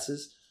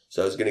glasses.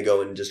 So I was going to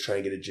go and just try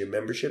and get a gym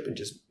membership and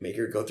just make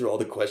her go through all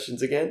the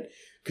questions again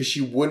because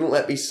she wouldn't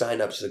let me sign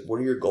up. She's like, what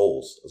are your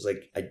goals? I was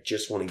like, I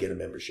just want to get a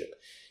membership.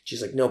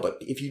 She's like, no, but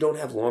if you don't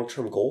have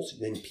long-term goals,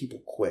 then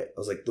people quit. I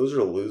was like, those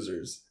are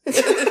losers.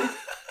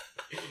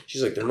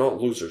 She's like, they're not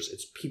losers.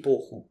 It's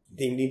people who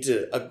they need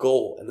a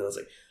goal. And then I was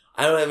like,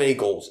 I don't have any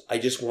goals. I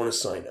just want to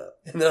sign up.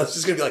 And then I was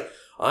just going to be like,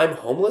 I'm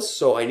homeless,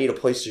 so I need a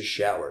place to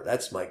shower.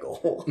 That's my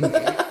goal.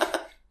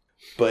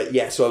 But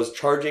yeah, so I was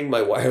charging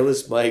my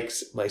wireless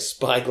mics, my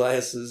spy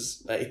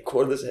glasses, my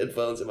cordless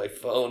headphones, and my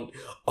phone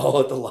all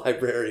at the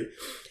library.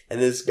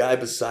 And this guy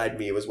beside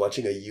me was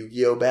watching a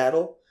Yu-Gi-Oh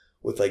battle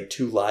with like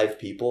two live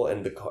people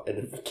and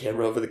a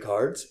camera over the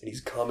cards. And he's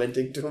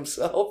commenting to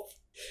himself.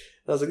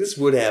 And I was like, this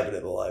would happen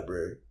at the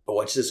library. I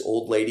watched this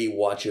old lady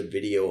watch a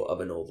video of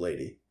an old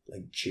lady.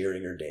 Like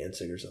cheering or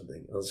dancing or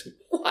something. I was like,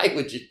 why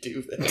would you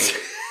do that?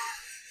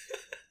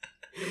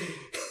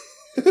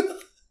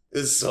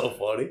 It's so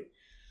funny.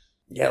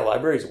 Yeah,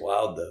 library's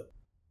wild though.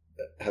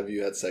 Have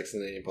you had sex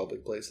in any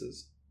public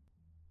places?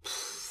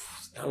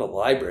 Not a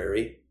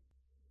library.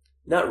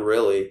 Not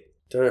really.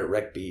 Done it at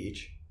Wreck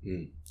Beach.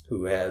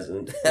 Who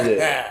hasn't?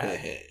 Yeah.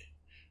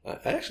 I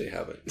actually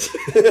haven't.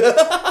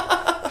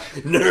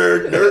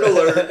 Nerd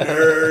alert,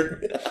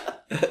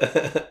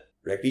 nerd.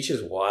 Wreck Beach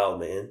is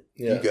wild, man.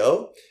 Yeah. You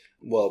go?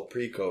 Well,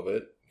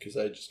 pre-COVID, because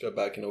I just got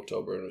back in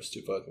October and it was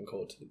too fucking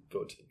cold to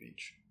go to the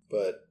beach.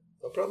 But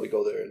I'll probably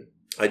go there. And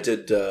I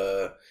did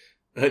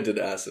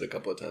acid a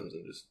couple of times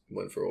and just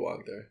went for a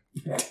walk there.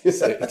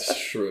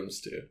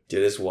 Shrooms too.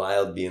 Dude, it's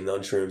wild being on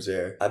shrooms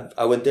there.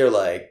 I went there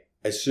like,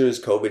 as soon as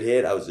COVID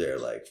hit, I was there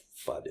like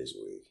 5 days a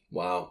week.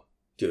 Wow.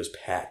 Dude, it was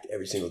packed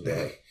every single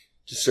day.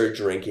 Just started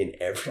drinking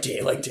every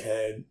day like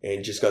 10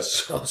 and just got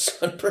so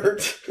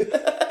sunburned.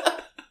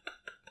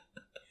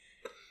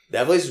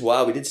 That place is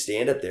wild. We did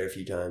stand up there a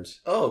few times.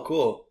 Oh,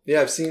 cool.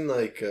 Yeah, I've seen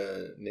like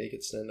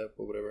naked stand up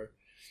or whatever.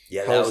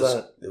 Yeah,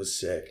 it was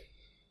sick.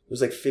 It was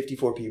like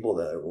 54 people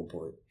there at one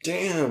point.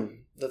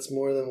 Damn. That's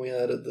more than we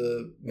had at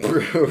the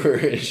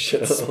brewery show.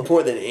 It's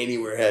more than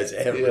anywhere has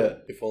ever. Yeah.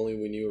 If only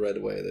we knew right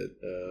away that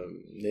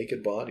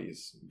naked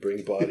bodies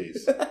bring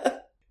bodies.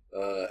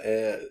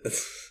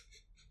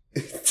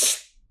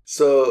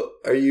 So,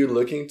 are you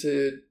looking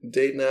to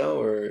date now,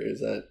 or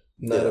is that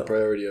not a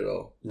priority at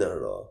all? Not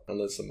at all.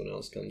 Unless someone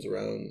else comes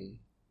around and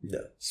No.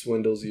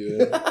 swindles you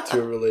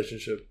into a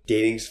relationship.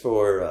 Dating's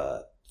for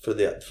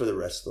the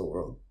rest of the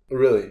world.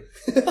 Really?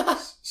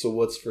 So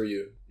what's for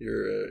you?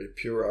 You're a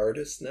pure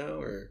artist now,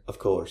 or? Of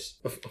course.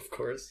 Of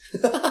course.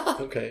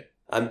 Okay.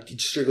 I'm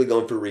strictly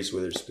going for Reese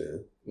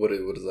Witherspoon. What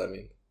does that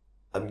mean?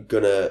 I'm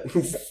gonna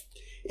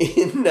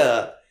in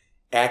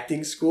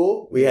acting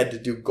school. We had to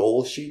do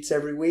goal sheets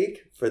every week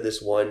for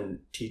this one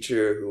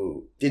teacher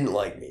who didn't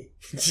like me.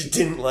 She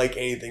didn't like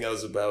anything I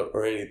was about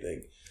or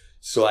anything.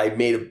 So I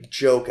made a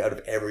joke out of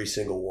every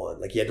single one.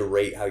 Like you had to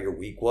rate how your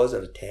week was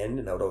out of 10,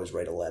 and I would always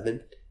rate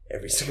 11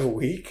 every single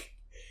week.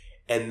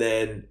 And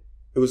then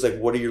it was like,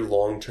 what are your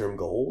long-term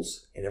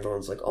goals? And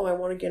everyone's like, oh, I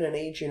want to get an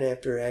agent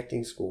after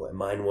acting school. And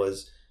mine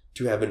was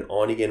to have an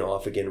on-again,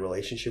 off-again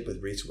relationship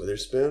with Reese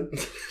Witherspoon.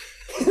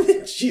 And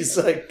then she's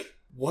like,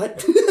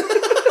 what?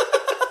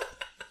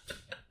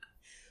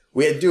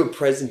 We had to do a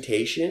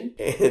presentation,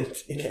 and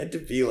it had to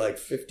be like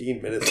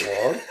 15 minutes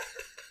long.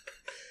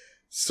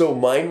 So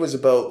mine was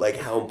about like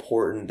how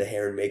important the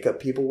hair and makeup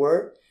people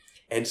were.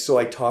 And so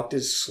I talked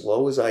as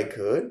slow as I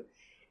could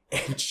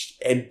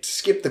and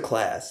skipped the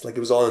class. Like it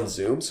was all on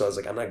Zoom. So I was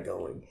like, I'm not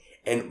going.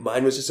 And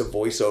mine was just a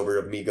voiceover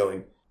of me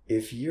going,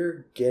 if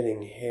you're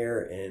getting hair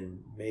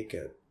and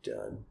makeup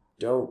done,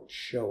 don't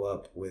show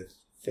up with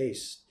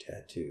face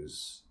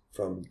tattoos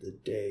from the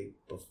day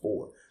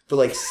before. For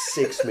like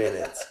 6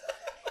 minutes.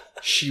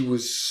 She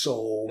was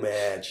so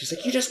mad. She's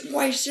like, you just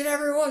wasted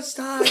everyone's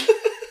time.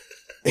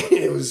 And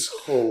it was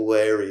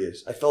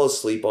hilarious. I fell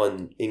asleep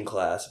in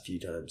class a few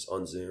times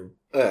on Zoom.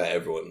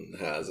 Everyone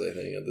has, I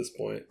think, at this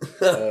point.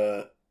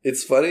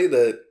 It's funny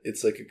that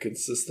it's like a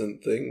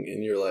consistent thing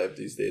in your life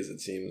these days.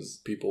 It seems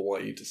people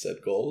want you to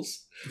set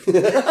goals. That's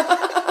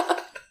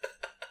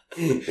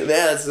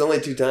the only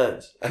 2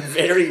 times. I'm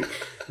very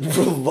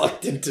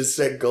reluctant to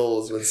set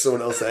goals when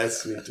someone else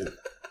asks me to.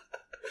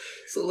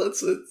 So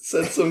let's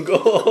set some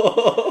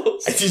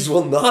goals. These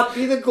will not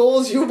be the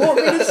goals you want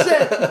me to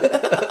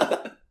set.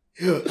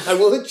 I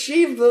will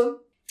achieve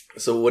them.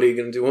 So what are you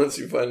going to do once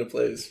you find a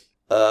place?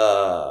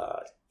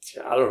 I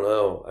don't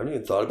know. I haven't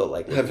even thought about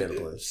like living in a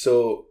place.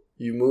 So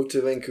you moved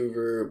to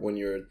Vancouver when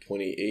you were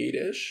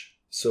 28-ish.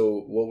 So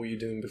what were you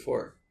doing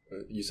before?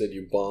 You said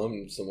you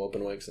bombed some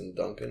open mics in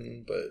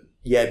Duncan, but...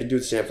 Yeah, I've been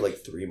doing stand for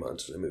like 3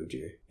 months when I moved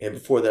here. And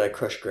before that, I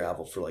crushed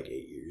gravel for like 8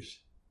 years.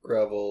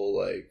 Gravel,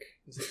 like...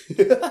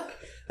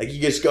 Like you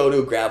just go to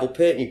a gravel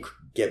pit and you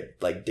get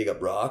like dig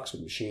up rocks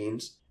with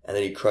machines. And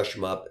then you crush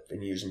them up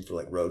and use them for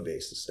like road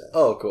base and stuff.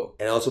 Oh, cool.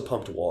 And I also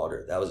pumped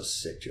water. That was a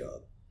sick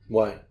job.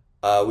 Why?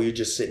 We would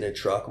just sit in a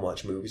truck and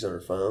watch movies on our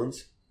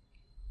phones.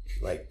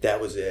 Like, that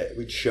was it.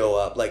 We'd show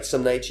up. Like,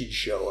 some nights you'd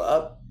show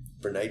up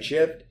for night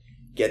shift,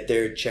 get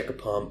there, check a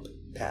pump,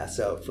 pass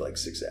out for like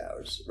 6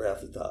 hours right off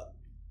the top.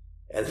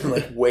 And then,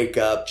 like, wake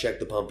up, check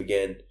the pump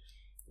again,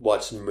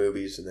 watch some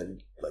movies, and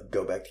then, like,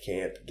 go back to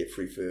camp, get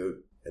free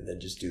food, and then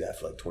just do that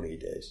for like 28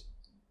 days.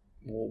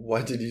 Well,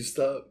 why did you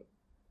stop?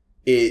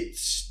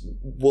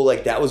 Well,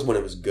 like, that was when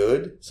it was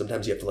good.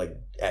 Sometimes you have to, like,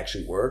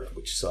 actually work,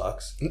 which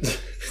sucks.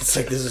 It's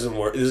like, this isn't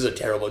work. This is a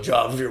terrible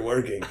job if you're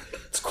working.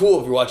 It's cool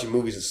if you're watching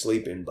movies and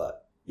sleeping,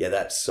 but yeah,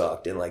 that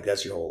sucked. And, like,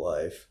 that's your whole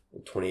life.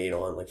 28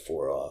 on, like,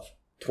 4 off.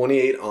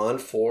 28 on,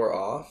 4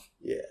 off?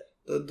 Yeah.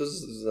 This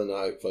is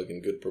not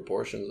fucking good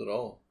proportions at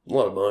all. A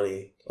lot of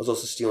money. I was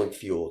also stealing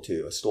fuel,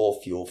 too. I stole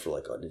fuel for,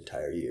 like, an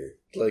entire year.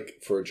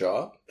 Like, for a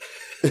job?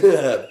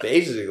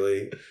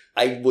 Basically.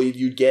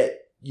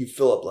 You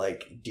fill up,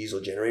 like, diesel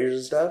generators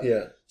and stuff.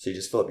 Yeah. So you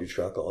just fill up your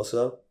truck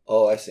also.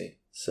 Oh, I see.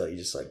 So you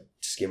just, like,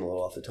 skim a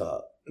little off the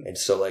top. And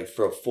so, like,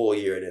 for a full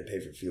year, I didn't pay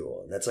for fuel.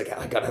 And that's, like, how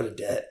I got out of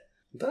debt.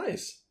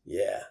 Nice.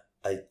 Yeah.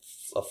 A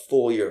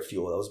full year of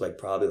fuel, that was, like,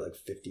 probably, like,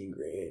 15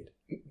 grand.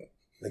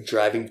 Like,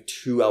 driving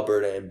to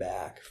Alberta and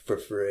back for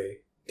free.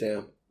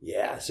 Damn.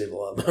 Yeah, I saved a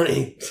lot of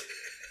money.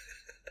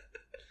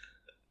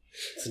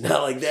 It's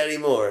not like that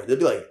anymore. They'd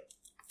be,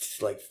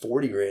 like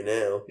 40 grand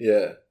now.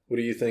 Yeah. What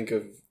do you think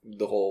of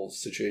the whole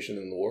situation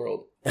in the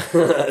world?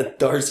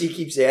 Darcy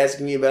keeps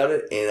asking me about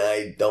it, and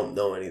I don't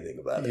know anything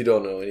about it. You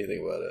don't know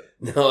anything about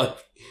it? No, I'm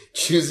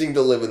choosing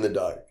to live in the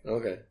dark.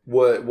 Okay.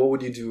 What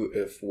would you do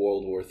if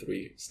World War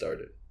III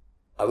started?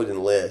 I would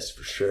enlist,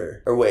 for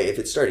sure. Or wait, if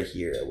it started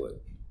here, I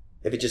would.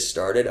 If it just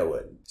started, I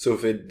wouldn't. So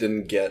if it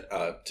didn't get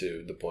up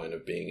to the point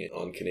of being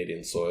on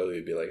Canadian soil,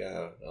 you'd be like,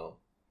 no.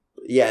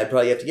 Yeah, I'd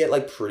probably have to get,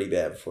 like, pretty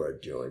bad before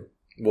I'd join.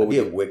 I'd be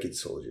a wicked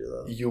soldier,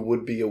 though. You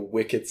would be a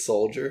wicked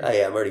soldier? Oh,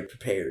 yeah, I'm already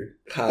prepared.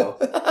 How?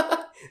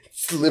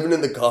 Just living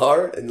in the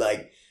car, and,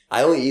 like,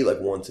 I only eat,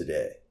 like, once a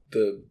day.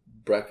 The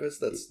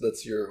breakfast?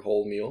 That's your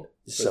whole meal?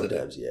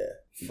 Sometimes,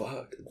 yeah.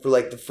 Fuck. For,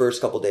 like, the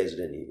first couple days, I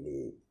didn't even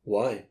eat.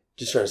 Why?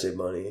 Just trying to save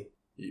money.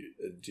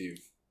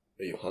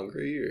 Are you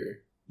hungry,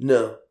 or?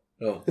 No.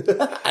 Oh.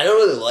 I don't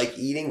really like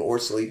eating or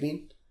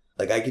sleeping.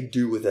 Like, I could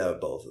do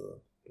without both of them.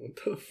 What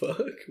the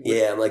fuck?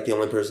 Yeah, I'm like the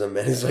only person I've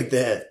met who's like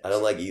that. I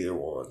don't like either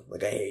one.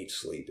 Like, I hate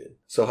sleeping.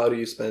 So how do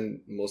you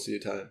spend most of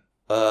your time?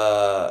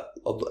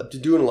 I'm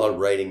doing a lot of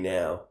writing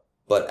now,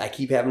 but I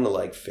keep having to,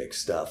 like,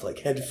 fix stuff. Like,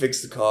 had to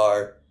fix the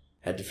car,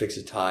 had to fix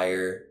a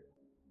tire.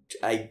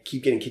 I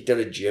keep getting kicked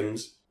out of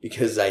gyms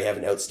because I have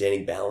an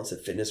outstanding balance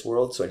at Fitness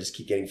World, so I just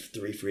keep getting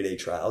 3 free-day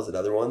trials at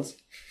other ones.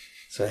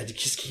 So I had to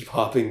just keep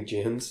hopping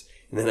gyms,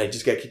 and then I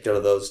just got kicked out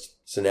of those.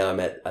 So now I'm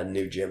at a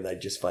new gym that I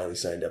just finally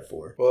signed up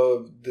for.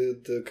 Well,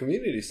 the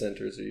community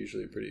centers are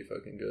usually pretty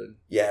fucking good.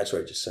 Yeah, that's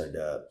where I just signed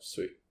up.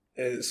 Sweet.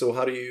 And so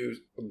how do you,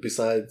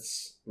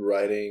 besides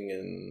writing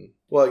and,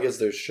 well, I guess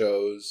there's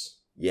shows.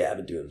 Yeah, I've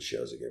been doing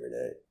shows like every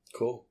night.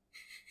 Cool.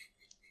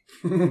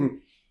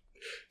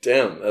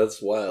 Damn,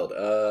 that's wild.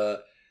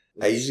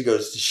 I usually go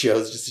to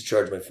shows just to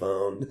charge my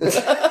phone.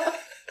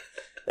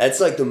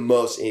 That's like the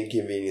most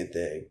inconvenient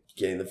thing,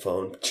 getting the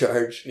phone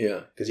charged.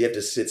 Yeah. Because you have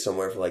to sit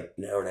somewhere for like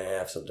an hour and a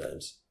half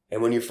sometimes.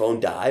 And when your phone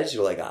dies,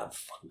 you're like, I'm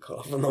fucking cut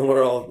off from the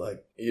world.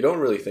 Like, you don't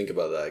really think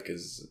about that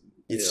because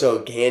it's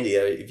so handy.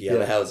 If you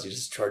have a house, you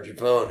just charge your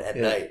phone at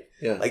night.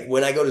 Yeah. Like,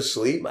 when I go to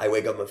sleep, I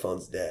wake up, my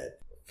phone's dead.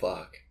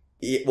 Fuck.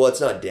 Well,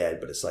 it's not dead,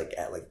 but it's like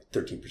at like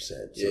 13%.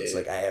 So it's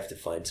like I have to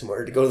find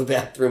somewhere to go to the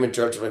bathroom and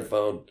charge my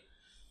phone.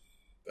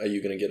 are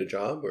you gonna get a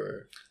job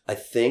or? I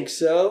think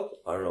so.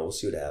 I don't know. We'll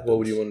see what happens. What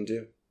would you want to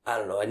do? I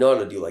don't know. I know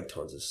how to do like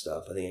tons of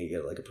stuff. I think I can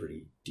get like a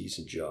pretty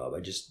decent job. I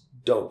just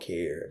don't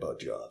care about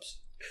jobs.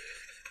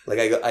 Like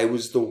I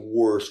was the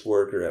worst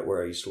worker at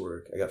where I used to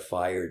work. I got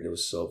fired and it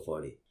was so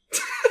funny.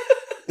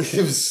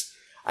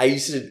 I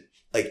used to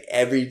like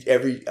every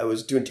I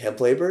was doing temp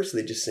labor, so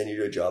they just send you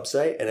to a job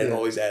site and I'd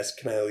always ask,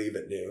 can I leave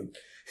at noon?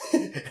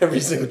 Every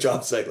single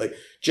job site, like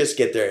just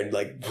get there and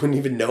like wouldn't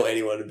even know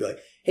anyone and be like,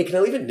 hey, can I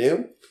leave at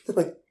noon? I'm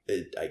like,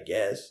 I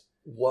guess.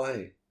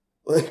 Why?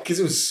 Because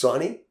it was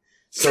sunny.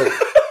 So I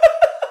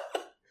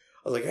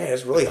was like, hey,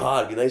 it's really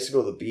hot. It'd be nice to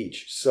go to the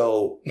beach.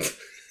 So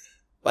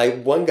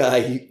one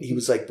guy, he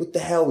was like, what the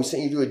hell? We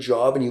sent you to a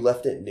job and you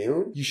left at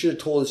noon? You should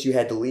have told us you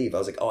had to leave. I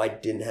was like, oh, I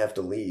didn't have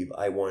to leave.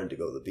 I wanted to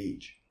go to the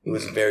beach. It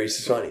was very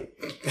sunny.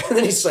 And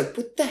then he's like,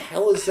 what the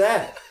hell is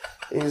that?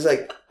 And he's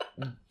like,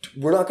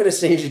 we're not going to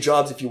send you to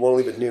jobs if you want to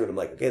leave at noon. I'm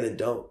like, okay, then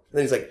don't. And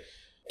then he's like,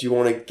 do you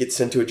want to get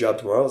sent to a job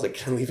tomorrow? I was like,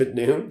 can I leave at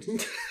noon?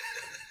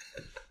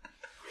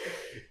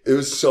 It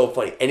was so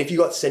funny. And if you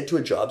got sent to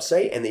a job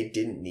site and they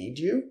didn't need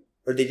you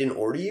or they didn't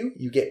order you,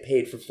 you get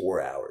paid for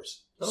 4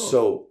 hours. Oh.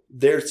 So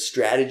their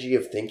strategy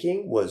of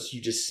thinking was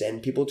you just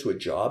send people to a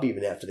job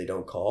even after they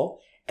don't call.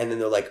 And then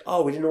they're like,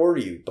 oh, we didn't order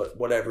you, but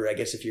whatever. I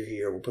guess if you're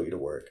here, we'll put you to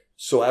work.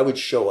 So I would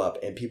show up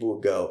and people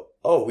would go,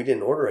 oh, we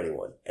didn't order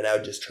anyone. And I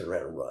would just turn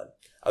around and run.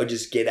 I would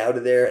just get out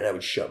of there and I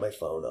would shut my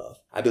phone off.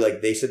 I'd be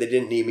like, they said they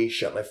didn't need me,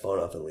 shut my phone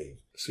off and leave.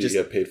 So you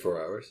get paid 4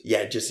 hours?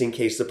 Yeah, just in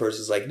case the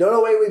person's like,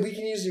 no, wait, we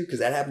can use you. Because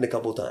that happened a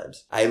couple of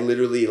times. I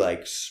literally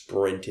like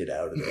sprinted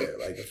out of there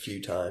like a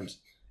few times.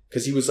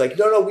 Because he was like,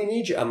 no, we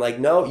need you. I'm like,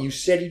 no, you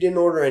said you didn't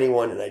order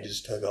anyone. And I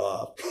just took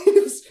off.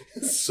 It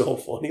was so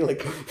funny.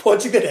 Like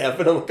watching that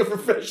happen on like a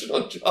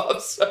professional job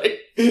site.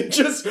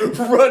 Just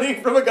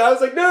running from a guy. I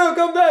was like, no,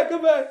 come back.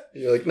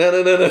 You're like, no.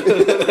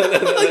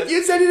 Like,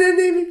 you said you didn't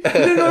need me.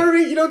 You didn't order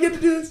me. You don't get to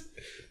do this.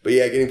 But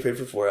yeah, getting paid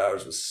for 4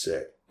 hours was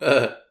sick.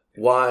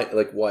 Why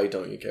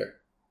don't you care?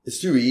 It's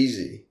too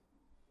easy.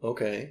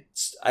 Okay.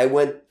 I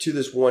went to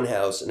this one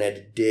house and I had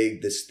to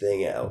dig this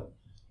thing out.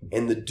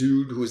 And the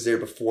dude who was there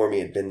before me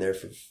had been there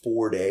for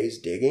 4 days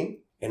digging.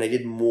 And I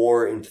did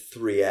more in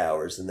 3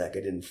 hours than that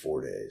guy did in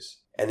 4 days.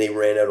 And they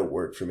ran out of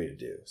work for me to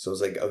do. So I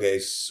was like, okay,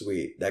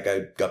 sweet. That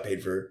guy got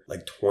paid for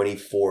like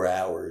 24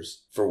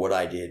 hours for what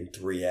I did in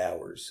 3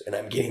 hours. And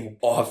I'm getting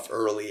off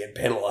early and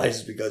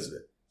penalized because of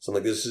it. So I'm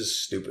like, this is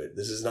stupid.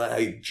 This is not how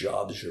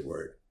jobs should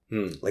work.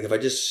 Like if I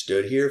just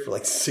stood here for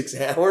like 6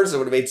 hours, I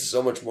would have made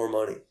so much more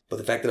money. But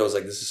the fact that I was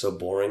like, this is so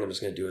boring, I'm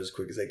just going to do it as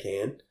quick as I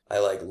can. I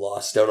like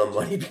lost out on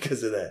money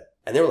because of that.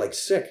 And they were like,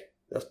 sick.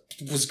 That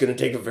was going to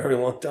take a very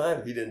long time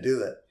if you didn't do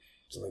that.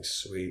 So I'm like,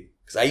 sweet.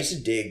 Because I used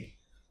to dig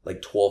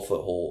like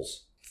 12-foot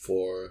holes.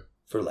 For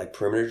like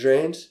perimeter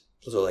drains.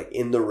 So like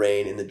in the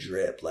rain, in the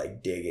drip,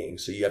 like digging.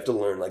 So you have to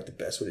learn like the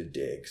best way to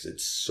dig because it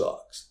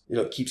sucks. You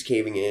know, it keeps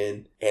caving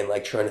in and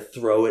like trying to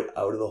throw it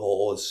out of the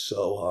hole is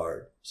so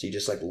hard. So you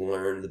just like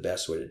learn the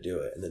best way to do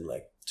it. And then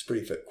like it's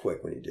pretty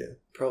quick when you do.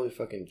 Probably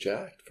fucking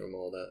jacked from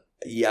all that.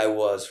 Yeah, I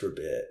was for a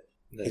bit.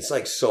 Nice. It's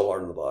like so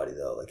hard on the body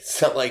though. Like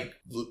it's not like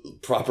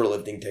proper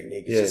lifting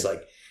technique. It's just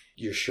like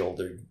your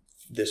shoulder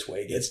this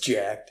way gets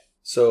jacked.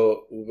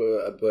 So,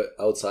 but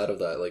outside of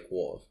that, like,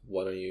 well,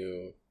 why don't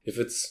you,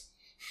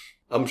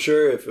 I'm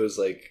sure if it was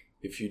like,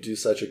 if you do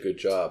such a good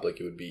job, like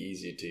it would be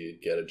easy to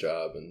get a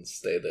job and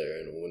stay there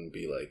and it wouldn't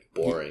be like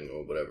boring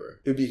or whatever.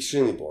 It would be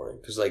extremely boring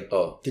because like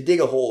to dig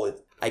a hole,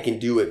 I can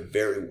do it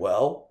very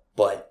well,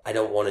 but I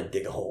don't want to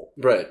dig a hole.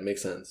 Right,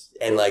 makes sense.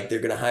 And like they're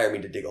going to hire me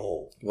to dig a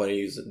hole. Why don't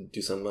you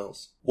do something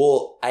else?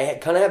 Well, I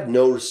kind of have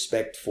no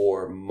respect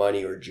for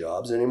money or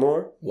jobs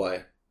anymore.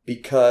 Why?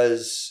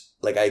 Because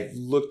like I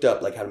looked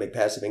up like how to make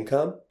passive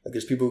income. Like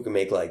there's people who can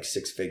make like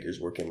 6 figures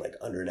working like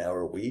under an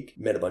hour a week.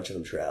 Met a bunch of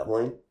them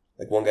traveling.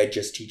 Like one guy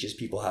just teaches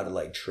people how to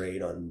like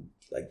trade on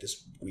like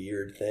this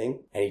weird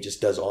thing. And he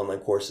just does online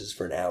courses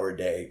for an hour a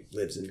day,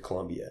 lives in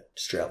Colombia,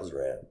 just travels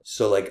around.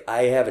 So like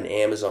I have an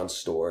Amazon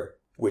store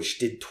which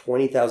did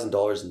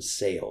 $20,000 in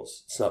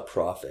sales. It's not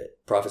profit.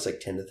 Profit's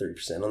like 10 to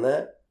 30% on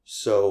that.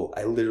 So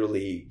I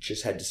literally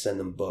just had to send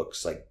them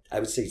books. Like I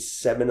would say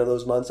 7 of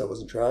those months I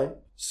wasn't trying.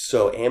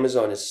 So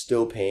Amazon is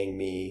still paying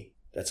me.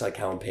 That's like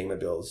how I'm paying my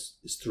bills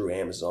is through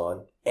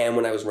Amazon. And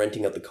when I was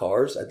renting out the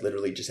cars, I'd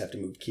literally just have to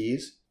move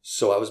keys.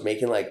 So I was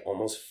making like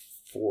almost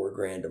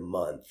 $4,000 a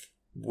month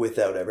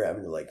without ever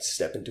having to like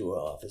step into an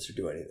office or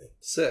do anything.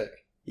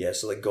 Sick. Yeah.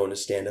 So like going to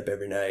stand up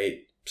every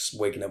night, just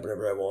waking up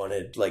whenever I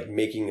wanted, like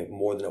making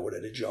more than I would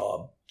at a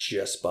job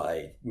just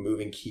by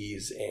moving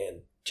keys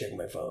and checking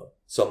my phone.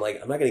 So I'm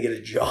like, I'm not going to get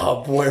a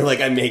job where like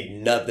I make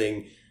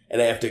nothing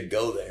and I have to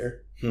go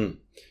there. You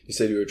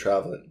said you were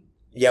traveling.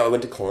 Yeah, I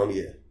went to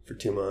Colombia for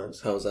 2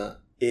 months. How was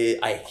that?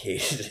 I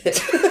hated it.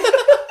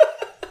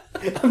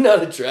 I'm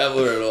not a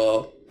traveler at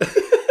all.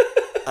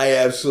 I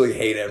absolutely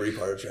hate every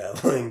part of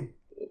traveling.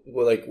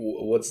 Well, like,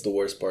 what's the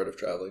worst part of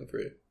traveling for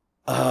you?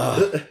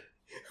 I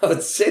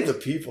would say the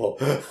people.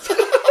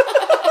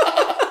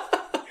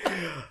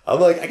 I'm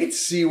like, I can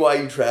see why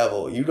you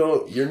travel.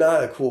 You're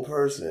not a cool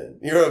person.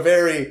 You're a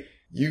very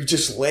You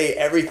just lay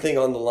everything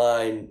on the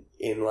line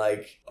in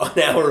like an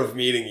hour of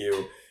meeting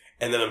you,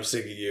 and then I'm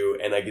sick of you,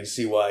 and I can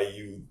see why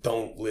you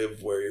don't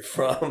live where you're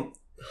from.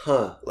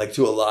 Huh. Like,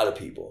 to a lot of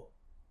people.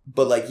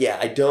 But, like, yeah,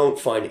 I don't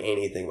find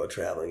anything about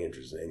traveling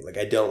interesting. Like,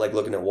 I don't like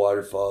looking at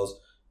waterfalls,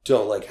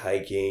 don't like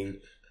hiking,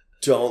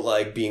 don't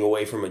like being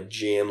away from a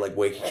gym, like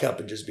waking up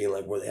and just being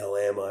like, where the hell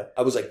am I?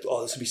 I was like,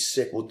 oh, this would be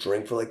sick. We'll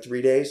drink for like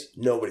 3 days.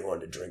 Nobody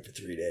wanted to drink for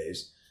 3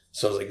 days.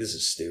 So I was like, this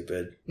is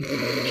stupid.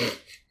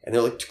 And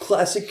they're like,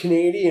 classic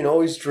Canadian,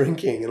 always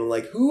drinking. And I'm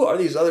like, who are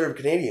these other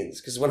Canadians?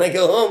 Because when I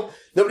go home,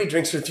 nobody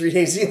drinks for 3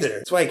 days either.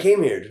 That's why I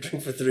came here, to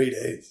drink for 3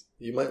 days.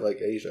 You might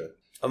like Asia.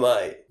 I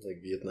might.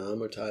 Like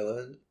Vietnam or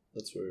Thailand.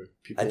 That's where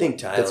people... I think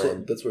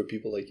Thailand. That's where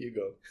people like you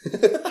go.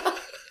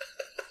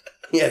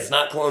 Yeah, it's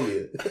not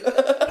Colombia.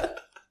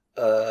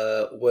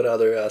 What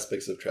other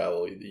aspects of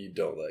travel you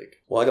don't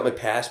like? Well, I got my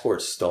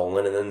passport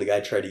stolen, and then the guy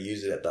tried to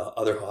use it at the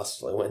other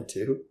hostel I went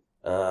to.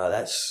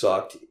 That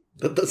sucked.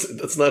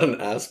 That's not an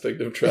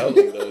aspect of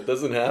traveling, though. It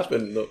doesn't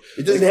happen. No.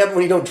 It doesn't happen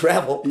when you don't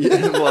travel.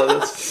 Yeah, well,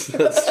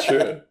 that's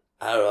true.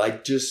 I don't know. I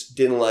just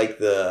didn't like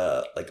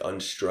the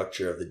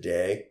unstructure of the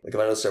day. Like, if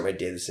I don't start my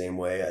day the same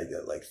way, I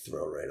get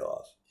thrown right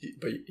off.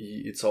 But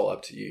it's all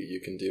up to you. You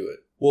can do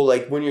it. Well,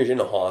 like, when you're in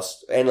a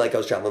hostel, and like I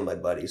was traveling with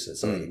my buddies, so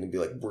it's not like you can be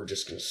like, we're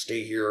just gonna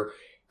stay here,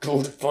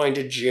 go find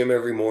a gym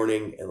every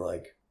morning, and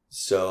like,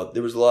 so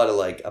there was a lot of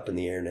like up in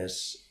the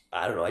airness.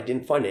 I don't know. I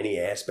didn't find any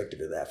aspect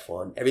of it that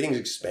fun. Everything's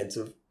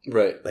expensive.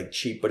 Right. Like,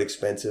 cheap but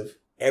expensive.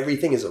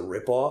 Everything is a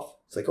ripoff.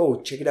 It's like, oh,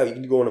 check it out. You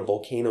can go on a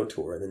volcano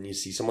tour, and then you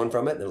see someone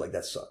from it, and they're like,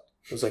 that sucked.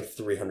 It was like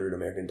 $300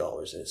 American,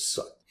 and it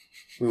sucked.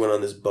 We went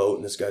on this boat,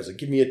 and this guy's like,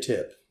 give me a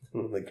tip.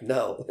 And I'm like,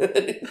 no.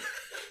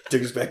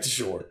 Took us back to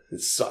shore.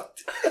 It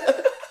sucked.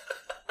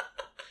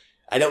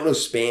 I don't know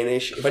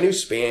Spanish. If I knew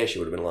Spanish, it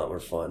would have been a lot more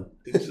fun.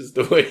 It's just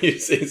the way you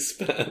say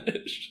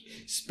Spanish.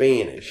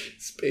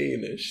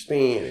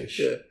 Spanish.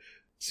 Yeah.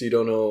 So you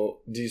don't know...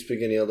 Do you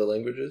speak any other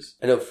languages?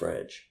 I know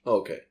French. Oh,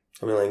 okay.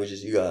 How many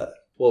languages you got?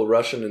 Well,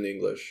 Russian and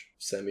English.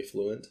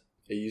 Semi-fluent.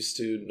 I used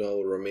to know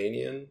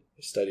Romanian.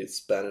 I studied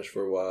Spanish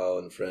for a while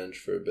and French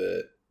for a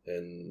bit.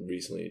 And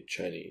recently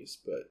Chinese,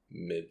 but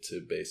mid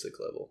to basic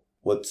level.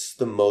 What's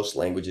the most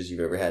languages you've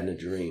ever had in a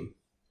dream?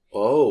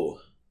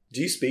 Oh... Do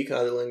you speak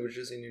other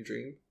languages in your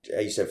dream? I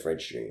used to have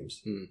French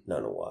dreams. Not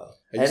in a while.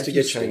 I used to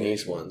get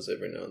Chinese ones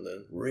every now and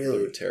then. Really?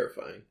 They were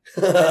terrifying.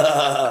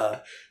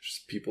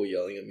 Just people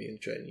yelling at me in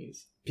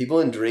Chinese.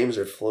 People in dreams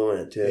are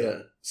fluent, too. Yeah.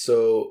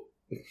 So,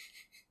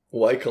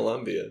 why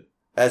Colombia?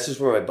 That's just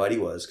where my buddy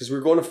was. Because we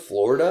were going to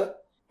Florida,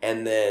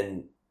 and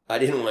then I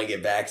didn't want to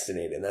get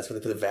vaccinated. And that's when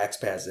they put the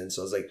Vax Pass in.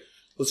 So I was like,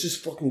 let's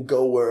just fucking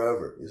go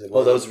wherever. He's like,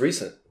 well, that was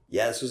recent.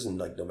 Yeah, this was in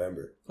like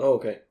November. Oh,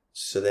 okay.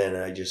 So then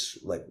I just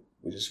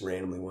we just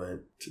randomly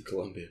went to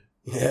Colombia.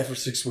 Yeah, for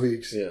 6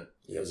 weeks. Yeah.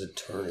 Yeah, it was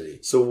eternity.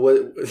 So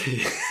what?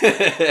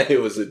 It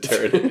was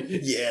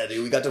eternity. Yeah,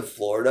 dude. We got to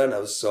Florida and I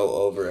was so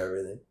over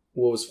everything.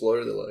 What was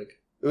Florida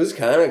like? It was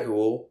kind of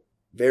cool.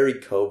 Very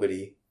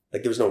COVID-y.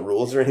 Like, there was no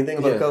rules or anything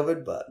about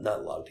COVID, but not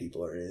a lot of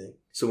people or anything.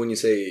 So when you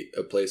say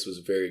a place was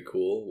very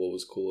cool, what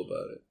was cool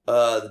about it?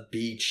 The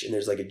beach, and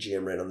there's like a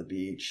gym right on the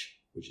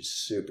beach, which is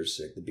super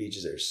sick. The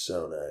beaches there are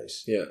so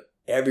nice. Yeah.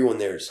 Everyone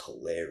there is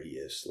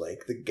hilarious.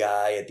 Like, the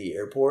guy at the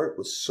airport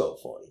was so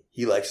funny.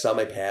 He, like, saw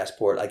my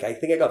passport. Like, I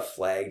think I got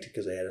flagged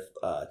because I had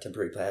a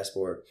temporary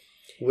passport.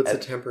 What's a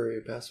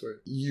temporary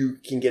passport? You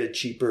can get it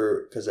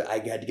cheaper because I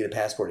had to get a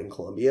passport in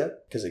Colombia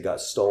because it got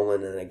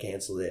stolen and I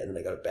canceled it and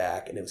then I got it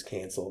back and it was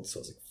canceled. So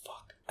I was like,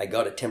 fuck. I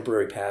got a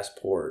temporary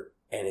passport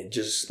and it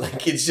just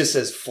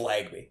says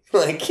flag me.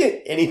 Like,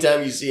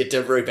 anytime you see a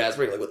temporary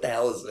passport, you're like, what the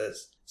hell is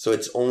this? So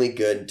it's only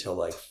good until,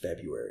 like,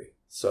 February.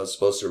 So I was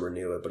supposed to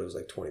renew it, but it was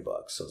like $20.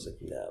 So I was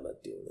like, nah, I'm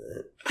not doing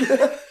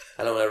that.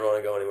 I don't ever want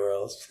to go anywhere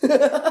else.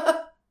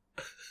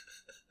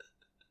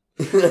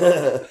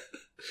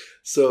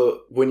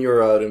 So when you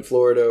were out in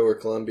Florida or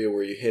Colombia,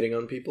 were you hitting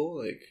on people?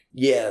 Like,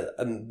 yeah,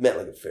 I met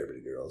like a fair bit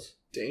of girls.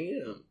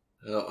 Damn.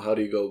 How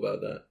do you go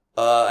about that?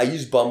 I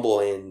use Bumble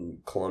in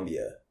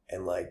Colombia,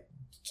 and like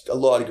a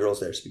lot of girls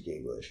there speak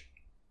English.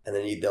 And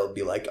then they'll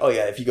be like, oh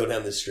yeah, if you go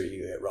down the street,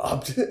 you get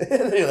robbed. And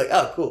then you're like,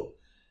 oh, cool.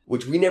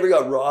 Which we never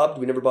got robbed.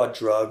 We never bought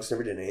drugs.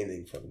 Never did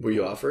anything from them. Were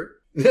you offered?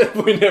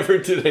 We never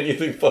did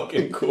anything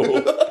fucking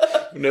cool.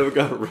 We never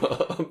got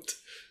robbed.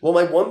 Well,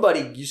 my one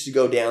buddy used to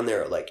go down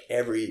there like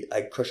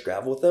I crushed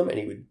gravel with him, and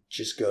he would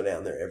just go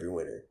down there every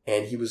winter.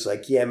 And he was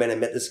like, yeah, man, I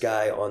met this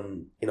guy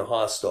in a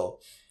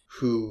hostel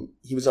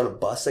he was on a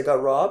bus that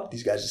got robbed.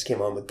 These guys just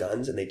came on with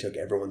guns, and they took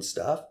everyone's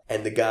stuff.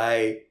 And the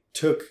guy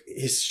took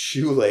his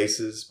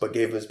shoelaces, but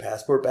gave him his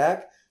passport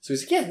back. So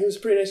he's like, yeah, he was a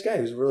pretty nice guy.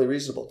 He was really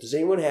reasonable. Does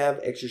anyone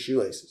have extra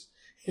shoelaces?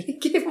 And he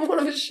gave him one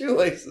of his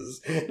shoelaces.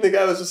 And the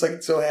guy was just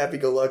like so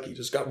happy-go-lucky.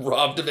 Just got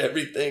robbed of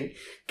everything.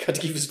 Got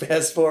to keep his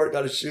passport,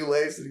 got a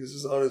shoelace, and he was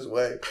just on his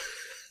way.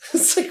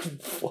 It's like,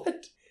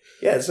 what?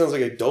 Yeah, it sounds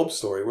like a dope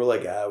story. We're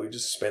like, we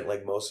just spent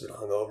like most of it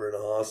hungover in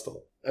a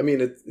hostel. I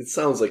mean, it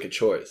sounds like a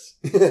choice.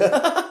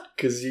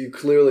 Because you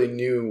clearly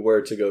knew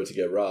where to go to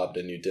get robbed,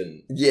 and you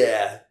didn't.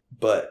 Yeah,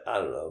 but I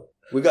don't know.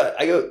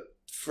 I go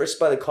frisked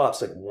by the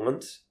cops like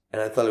once,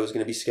 and I thought it was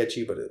going to be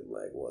sketchy, but it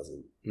like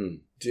wasn't.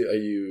 Are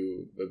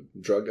you a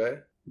drug guy?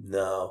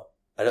 No.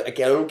 I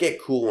don't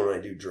get cool when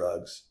I do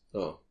drugs.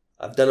 Oh.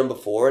 I've done them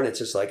before, and it's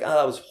just like,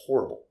 that was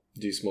horrible.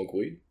 Do you smoke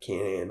weed?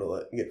 Can't handle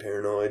it. You get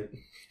paranoid.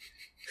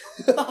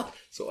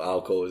 So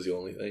alcohol is the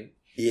only thing?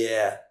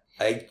 Yeah.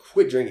 I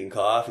quit drinking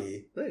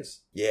coffee.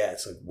 Nice. Yeah,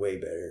 it's like way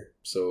better.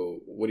 So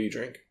what do you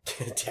drink?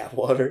 Tap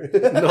water.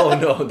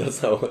 No,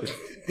 that's not what.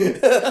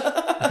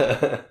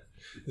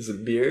 Is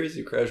it beers?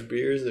 You crash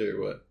beers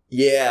or what?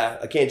 Yeah,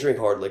 I can't drink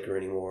hard liquor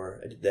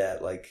anymore. I did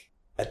that like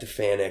at the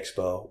Fan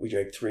Expo. We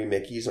drank 3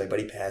 Mickeys. My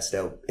buddy passed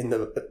out in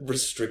the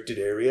restricted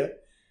area,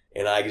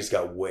 and I just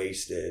got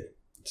wasted.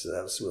 So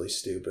that was really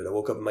stupid. I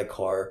woke up in my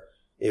car.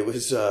 It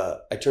was,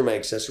 I turned my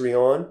accessory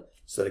on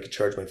so that I could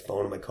charge my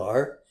phone in my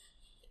car.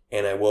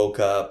 And I woke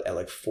up at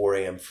like 4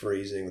 a.m.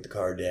 freezing with the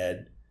car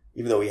dead,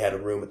 even though we had a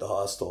room at the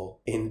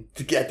hostel at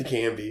the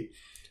Canby.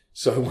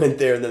 So I went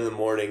there, and then in the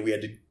morning we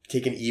had to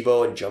take an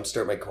Evo and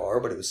jumpstart my car,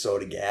 but it was so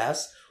out of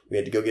gas. We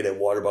had to go get a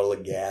water bottle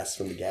of gas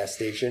from the gas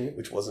station,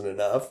 which wasn't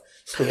enough.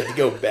 So we had to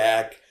go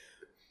back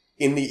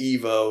in the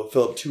Evo,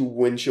 fill up 2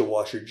 windshield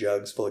washer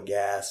jugs full of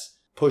gas,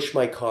 push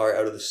my car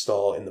out of the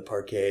stall in the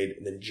parkade,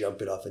 and then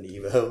jump it off an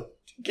Evo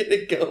to get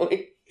it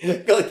going.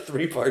 Got like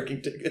 3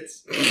 parking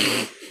tickets.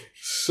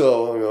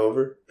 So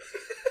hungover.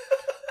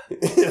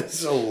 It was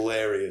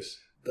hilarious.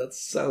 That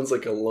sounds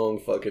like a long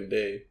fucking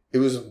day. It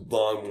was a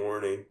long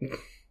morning.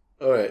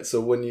 All right, so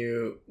when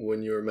you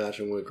were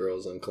matching with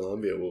girls on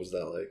Columbia, what was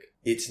that like?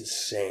 It's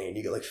insane.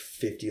 You get like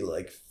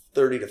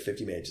 30 to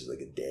 50 matches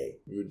like a day.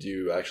 Would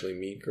you actually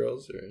meet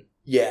girls or?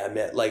 Yeah, I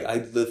met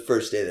the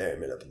first day there I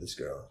met up with this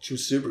girl. She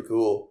was super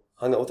cool.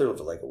 Hung out with her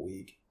for like a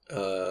week.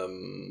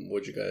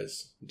 What'd you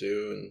guys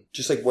do? And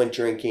just like went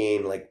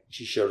drinking, like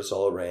she showed us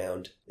all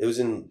around. It was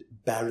in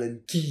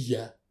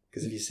Barranquilla.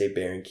 Because if you say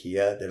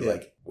Barranquilla, they're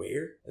like,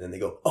 where? And then they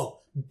go,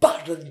 oh,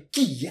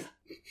 Barranquilla.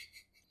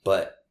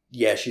 But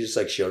yeah, she just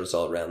like showed us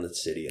all around the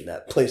city, and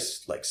that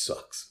place like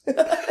sucks.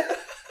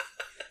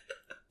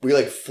 We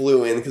like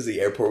flew in because the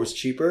airport was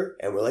cheaper,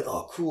 and we're like,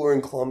 oh, cool, we're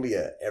in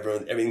Colombia.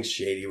 Everything's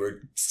shady.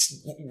 We're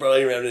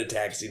running around in a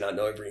taxi, not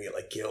knowing if we're gonna get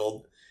like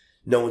killed.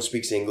 No one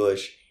speaks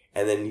English.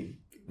 And then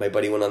my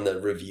buddy went on the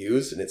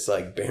reviews, and it's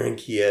like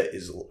Barranquilla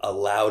is a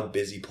loud,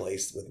 busy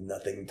place with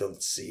nothing to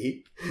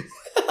see.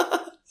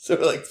 So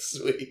we're like,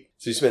 sweet.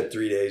 So we spent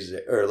 3 days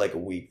there, or like a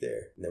week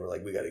there, and then we're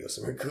like, we got to go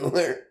somewhere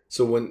cooler.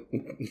 So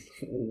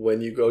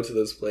when you go to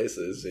those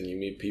places and you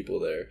meet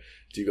people there,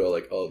 do you go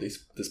like, oh, this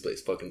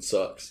place fucking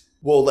sucks?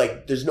 Well,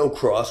 like, there's no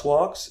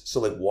crosswalks, so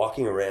like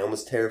walking around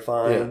was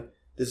terrifying. Yeah.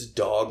 This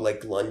dog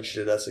like lunged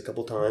at us a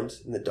couple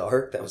times in the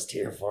dark. That was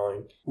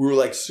terrifying. We were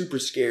like super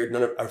scared.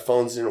 None of our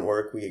phones didn't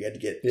work. We had to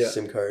get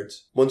SIM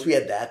cards. Once we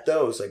had that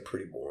though, it was like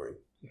pretty boring.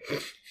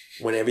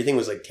 When everything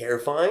was like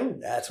terrifying,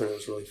 that's when it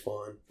was really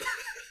fun.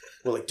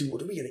 We're like, dude,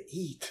 what are we gonna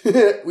eat?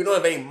 We don't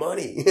have any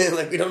money.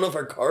 Like, we don't know if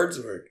our cards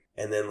work.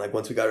 And then like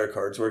once we got our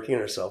cards working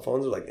and our cell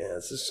phones, we're like, yeah,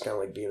 this is kind of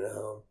like being at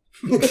home.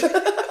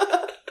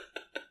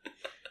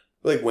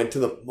 We like went to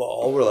the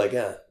mall. We're like,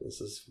 yeah, we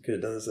could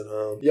have done this at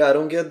home. Yeah, I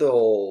don't get the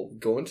whole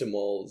going to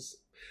malls.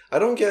 I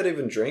don't get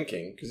even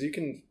drinking, because you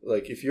can,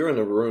 like, if you're in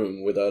a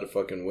room without a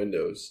fucking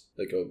windows,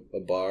 like a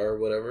bar or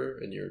whatever,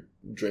 and you're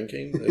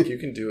drinking, like, you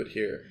can do it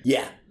here.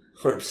 Yeah,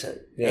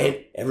 100%. Yeah.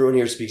 And everyone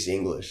here speaks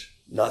English.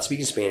 Not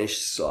speaking Spanish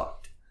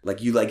sucked.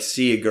 Like, you like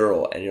see a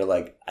girl and you're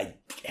like, I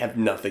have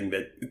nothing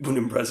that would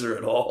impress her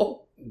at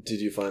all. Did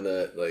you find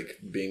that, like,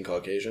 being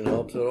Caucasian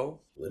helped at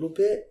all? A little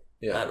bit.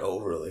 Yeah. Not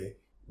overly.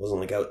 Wasn't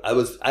like I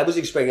was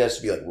expecting us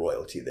to be like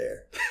royalty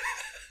there.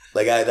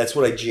 Like that's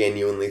what I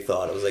genuinely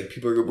thought. I was like,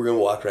 we're gonna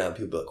walk around,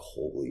 people be like,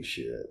 holy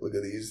shit, look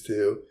at these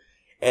two.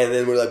 And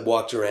then we like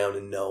walked around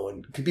and no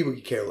one, people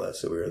could care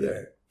less that we were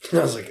there. And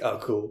I was like, oh,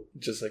 cool.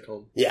 Just like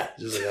home. Yeah,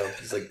 just like home.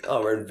 It's like,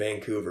 oh, we're in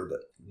Vancouver, but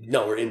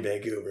no, we're in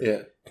Vancouver.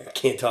 Yeah.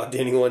 Can't talk to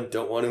anyone,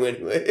 don't want to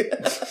anyway.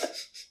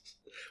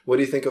 What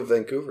do you think of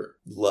Vancouver?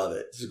 Love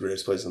it. It's the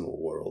greatest place in the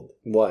world.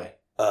 Why?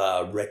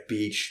 Wreck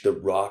Beach, the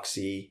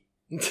Roxy.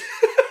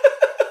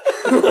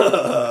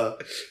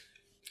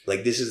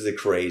 Like, this is the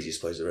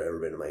craziest place I've ever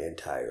been in my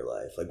entire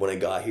life. Like, when I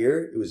got here,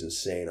 it was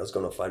insane. I was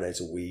going 5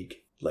 nights a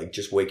week, like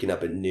just waking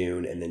up at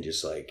noon and then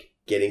just like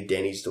getting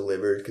Denny's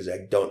delivered because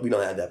we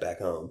don't have that back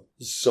home.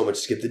 So much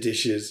skip the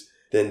dishes.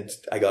 Then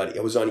I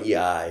was on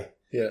EI.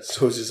 Yeah.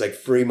 So it was just like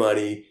free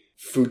money,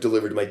 food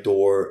delivered to my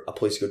door, a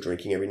place to go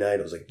drinking every night.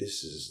 I was like,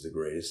 this is the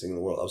greatest thing in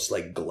the world. I was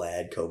like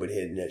glad COVID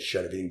hit and it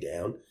shut everything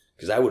down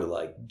because I would have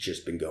like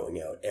just been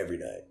going out every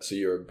night. So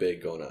you're a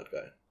big going out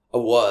guy. I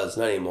was,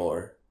 not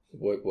anymore.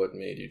 What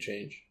made you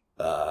change?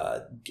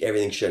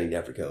 Everything's shutting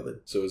down for COVID.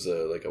 So it was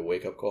like a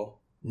wake up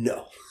call?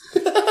 No.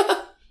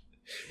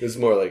 It was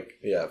more like,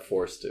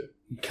 forced to.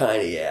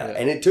 Kind of, yeah.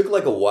 And it took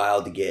like a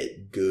while to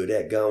get good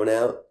at going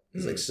out.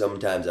 It's like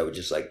sometimes I would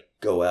just like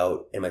go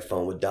out and my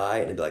phone would die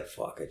and I'd be like,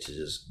 fuck, I should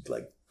just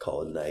like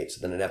call it a night. So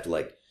then I'd have to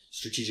like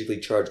strategically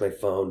charge my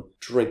phone,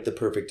 drink the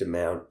perfect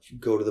amount,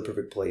 go to the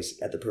perfect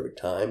place at the perfect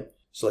time.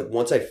 So like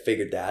once I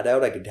figured that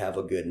out, I could have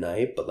a good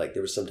night. But like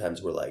there were some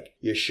times where like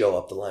you show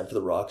up the line for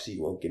the Roxy,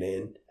 you won't get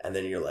in, and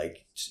then you're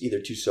like either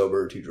too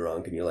sober or too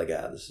drunk, and you're like,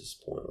 this is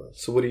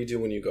pointless. So what do you do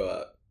when you go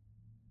out?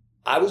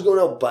 I was going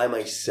out by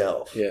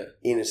myself, Yeah.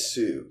 in a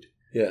suit,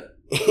 Yeah.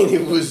 and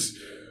there was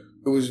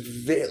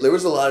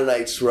a lot of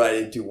nights where I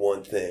didn't do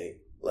one thing.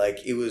 Like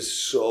it was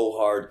so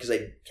hard because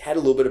I had a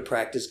little bit of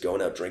practice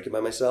going out drinking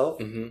by myself,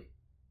 Mm-hmm.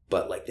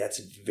 but like that's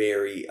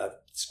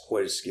it's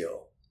quite a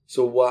skill.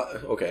 So why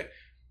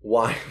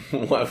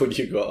would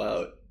you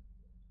go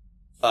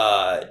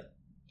out?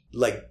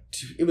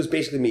 It was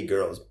basically meet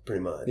girls,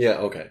 pretty much. Yeah,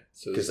 okay.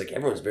 So Because like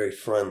everyone's very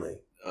friendly.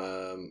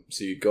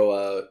 so you go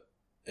out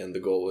and the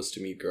goal was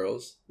to meet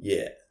girls,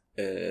 Yeah.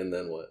 and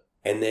then what?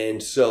 And then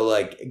so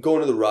like going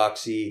to the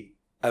Roxy,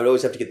 I would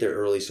always have to get there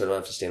early so I don't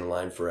have to stand in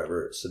line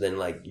forever. So then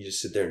like you just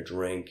sit there and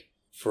drink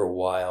for a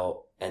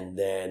while, and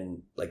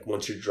then like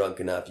once you're drunk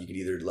enough, you could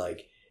either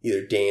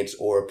dance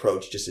or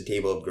approach just a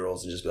table of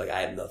girls and just be like, I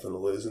have nothing to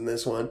lose in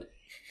this one.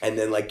 And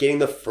then like getting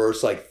the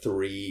first like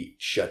 3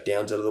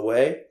 shutdowns out of the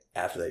way.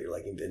 After that, you're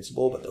like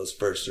invincible, but those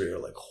first 3 are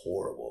like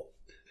horrible.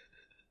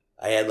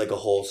 I had like a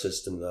whole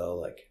system though.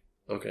 Like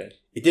Okay.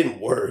 it didn't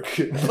work,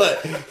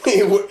 but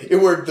it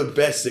worked the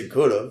best it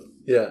could have.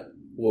 Yeah.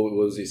 What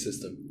was your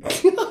system?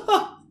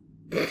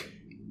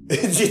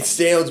 It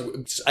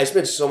sounds. I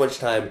spent so much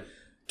time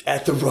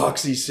at the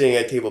Roxy sitting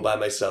at a table by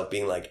myself,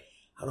 being like,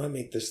 "How do I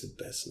make this the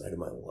best night of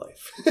my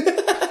life?"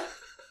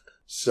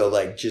 So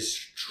like just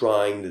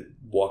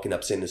walking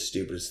up saying the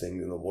stupidest thing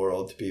in the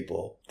world to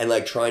people, and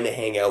like trying to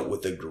hang out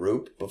with a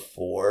group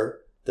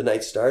before the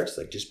night starts.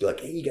 Like just be like,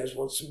 "Hey, you guys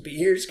want some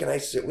beers? Can I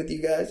sit with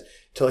you guys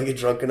till I get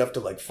drunk enough to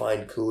like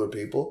find cooler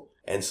people?"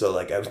 And so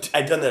like I've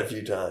done that a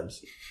few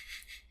times.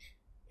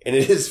 And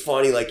it is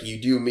funny, like,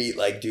 you do meet,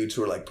 like, dudes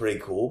who are, like, pretty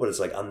cool, but it's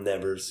like, I'll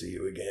never see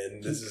you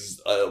again. This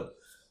is,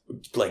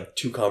 like,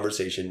 2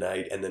 conversation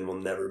night, and then we'll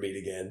never meet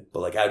again. But,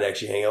 like, I'd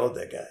actually hang out with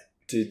that guy.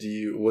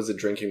 Was it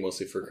drinking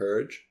mostly for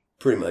courage?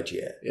 Pretty much,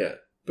 yeah. Yeah.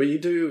 But you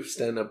do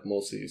stand up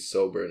mostly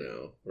sober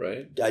now,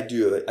 right? I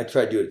do. I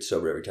try to do it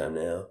sober every time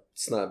now.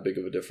 It's not big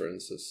of a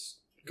difference as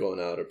going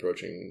out,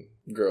 approaching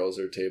girls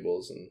or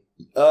tables, and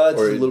Or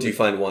do you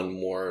find one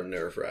more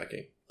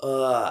nerve-wracking?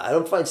 I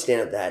don't find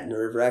stand-up that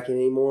nerve-wracking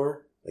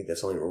anymore. Like,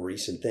 that's only a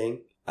recent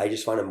thing. I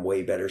just find I'm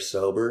way better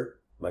sober.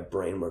 My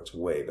brain works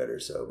way better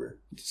sober.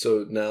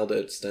 So now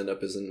that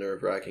stand-up isn't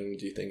nerve-wracking,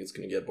 do you think it's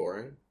going to get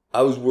boring?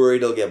 I was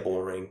worried it'll get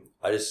boring.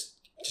 I just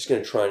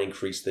going to try and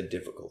increase the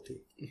difficulty.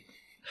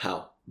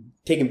 How?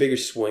 Taking bigger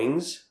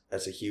swings,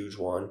 that's a huge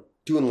one.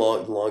 Doing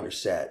longer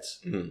sets,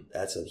 Mm-hmm.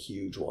 that's a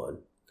huge one.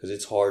 Because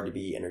it's hard to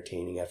be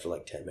entertaining after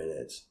like 10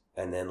 minutes.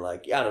 And then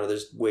like, I don't know,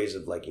 there's ways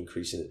of like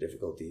increasing the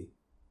difficulty.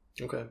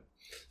 Okay.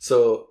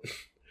 So,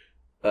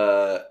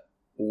 so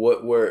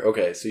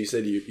you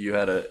said you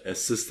had a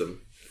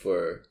system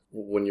for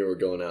when you were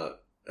going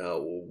out.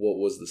 What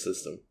was the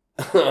system?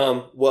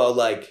 Well,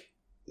 like,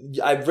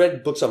 I've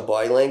read books on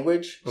body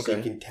language, so Okay.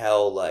 you can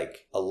tell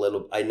like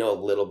I know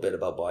a little bit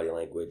about body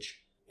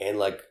language. And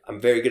like,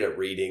 I'm very good at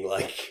reading.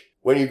 Like,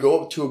 when you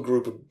go up to a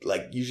group of,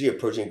 like, usually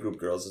approaching a group of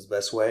girls is the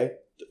best way.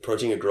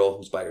 Approaching a girl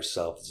who's by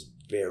herself is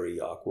very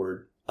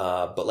awkward.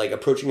 But like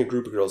approaching a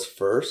group of girls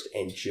first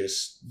and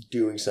just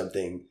doing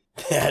something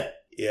that,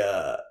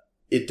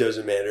 it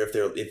doesn't matter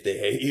if they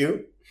hate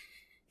you.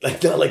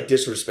 Like, not like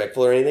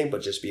disrespectful or anything,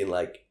 but just being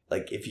like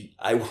I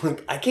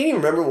can't even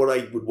remember when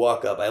I would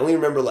walk up. I only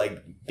remember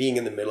like being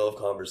in the middle of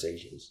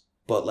conversations.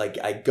 But like,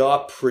 I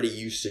got pretty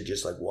used to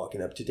just like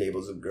walking up to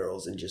tables of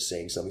girls and just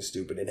saying something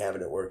stupid and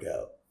having it work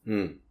out.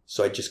 Mm.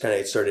 So I just kind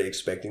of started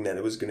expecting that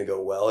it was going to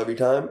go well every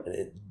time, and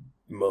it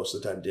most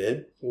of the time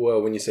did.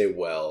 Well, when you say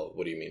well,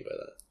 what do you mean by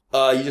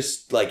that? You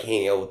just like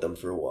hang out with them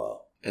for a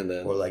while, And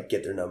then, or like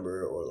get their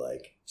number, or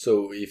like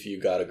so if you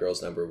got a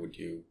girl's number, would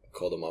you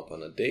call them up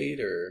on a date,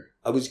 or?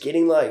 I was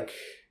getting like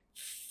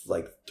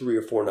 3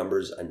 or 4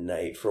 numbers a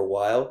night for a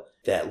while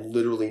that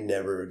literally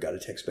never got a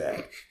text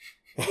back.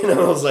 And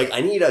I was like,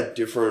 I need a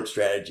different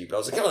strategy. But I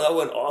was like, oh, that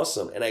went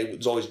awesome. And I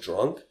was always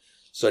drunk.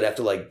 So I'd have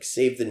to like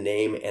save the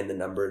name and the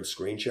number and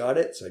screenshot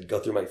it. So I'd go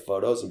through my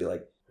photos and be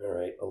like, all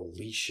right,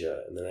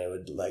 Alicia. And then I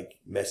would like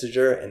message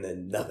her and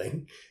then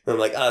nothing. And I'm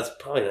like, it's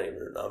probably not even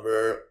her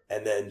number.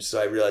 And then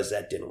so I realized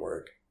that didn't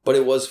work. But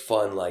it was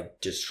fun,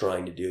 like just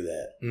trying to do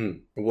that.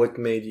 Mm. What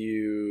made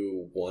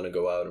you want to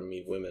go out and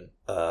meet women?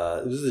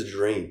 It was a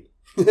dream.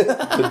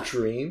 The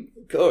dream?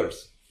 Of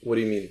course. What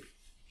do you mean?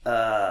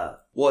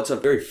 Well, it's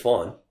very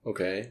fun.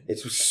 Okay.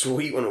 It's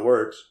sweet when it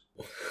works.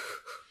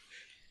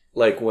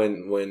 Like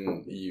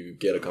when you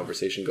get a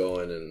conversation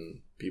going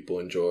and people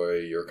enjoy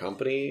your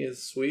company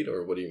is sweet,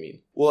 or what do you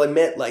mean? Well, I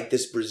met like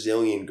this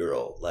Brazilian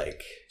girl,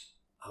 like,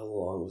 how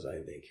long was I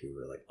in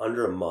Vancouver? Like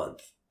under a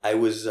month. I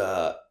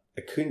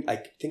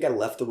think I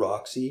left the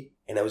Roxy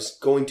and I was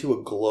going to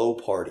a glow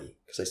party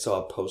because I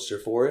saw a poster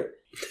for it.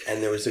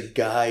 And there was a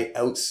guy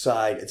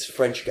outside, it's a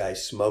French guy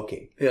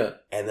smoking. Yeah.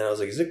 And then I was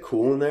like, is it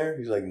cool in there?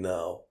 He's like,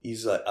 no. I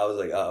was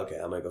like, oh, okay,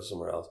 I'm going to go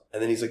somewhere else.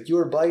 And then he's like, you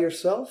were by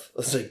yourself? I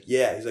was like,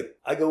 yeah. He's like,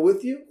 I go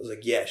with you? I was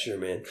like, yeah, sure,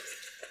 man.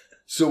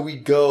 So we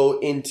go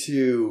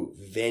into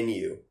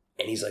venue,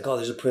 and he's like, "Oh,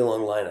 there's a pretty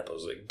long lineup." I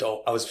was like,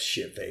 "Don't." I was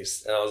shit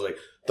faced, and I was like,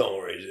 "Don't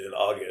worry, dude.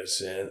 I'll get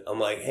us in." I'm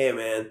like, "Hey,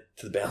 man,"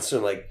 to the bouncer,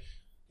 I'm like,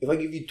 "If I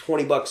give you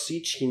 $20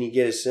 each, can you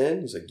get us in?"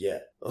 He's like,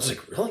 "Yeah." I was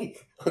like, "Really?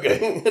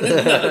 Okay." I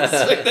did not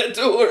expect that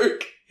to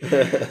work.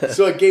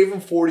 So I gave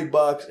him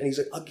 $40, and he's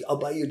like, I'll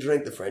buy you a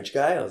drink, the French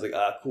guy. I was like,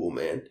 cool,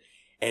 man.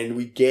 And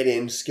we get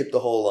in, skip the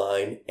whole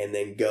line, and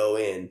then go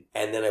in.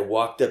 And then I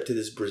walked up to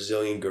this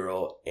Brazilian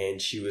girl, and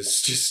she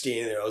was just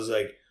standing there. I was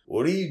like,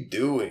 "What are you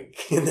doing?"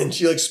 And then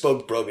she like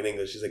spoke broken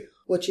English. She's like,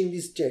 "Watching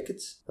these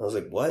jackets." I was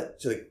like, "What?"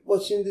 She's like,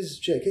 "Watching these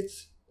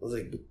jackets." I was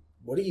like,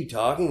 "What are you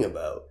talking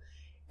about?"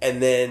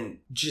 And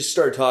then just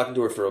started talking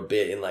to her for a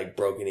bit in like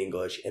broken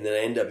English. And then I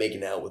ended up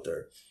making out with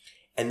her.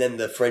 And then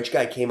the French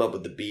guy came up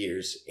with the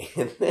beers,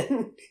 and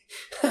then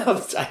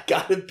I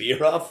got a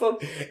beer off him,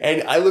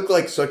 and I look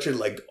like such a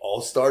like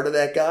all-star to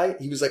that guy.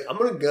 He was like, "I'm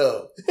gonna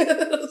go."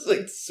 I was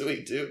like,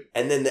 "Sweet, dude."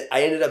 And then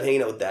I ended up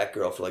hanging out with that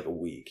girl for like a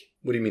week.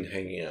 What do you mean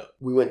hanging out?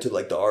 We went to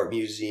like the art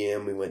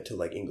museum, we went to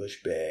like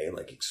English Bay, and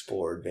like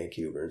explored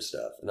Vancouver and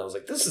stuff. And I was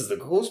like, "This is the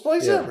coolest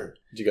place ever."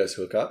 Did you guys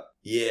hook up?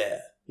 Yeah.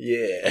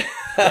 Yeah.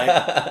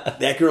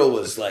 That girl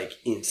was like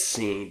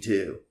insane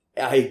too.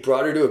 I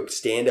brought her to a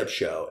stand-up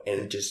show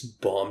and just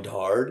bombed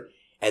hard.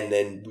 And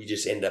then we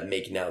just ended up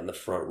making out in the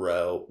front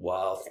row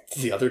while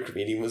the other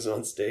comedian was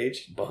on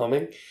stage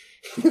bombing.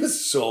 It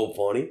was so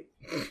funny.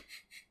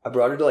 I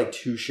brought her to like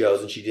 2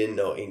 shows and she didn't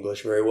know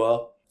English very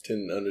well.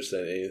 Didn't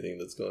understand anything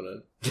that's going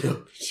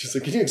on. She's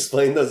like, "Can you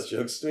explain those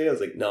jokes to me?" I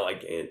was like, "No, I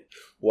can't."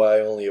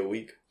 Why only a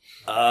week?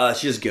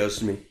 She just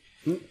ghosted me.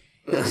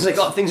 I was like,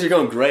 "Oh, things are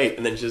going great."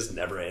 And then she just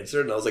never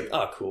answered. And I was like,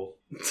 "Oh, cool."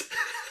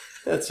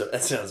 That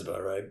sounds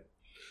about right.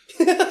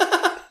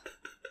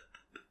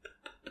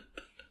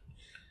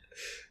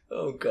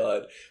 Oh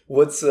God,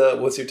 what's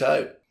your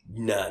type?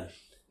 None.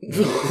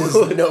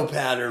 There's no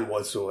pattern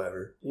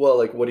whatsoever. Well,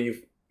 like, what do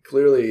you?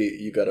 Clearly,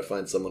 you got to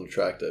find someone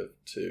attractive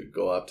to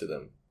go up to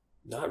them.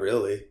 Not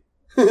really.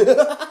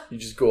 You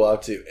just go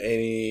up to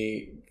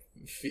any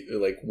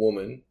like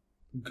woman.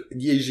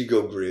 Usually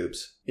go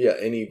groups. Yeah,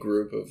 any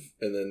group of,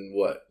 and then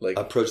what? Like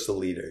approach the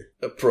leader.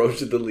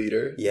 Approach the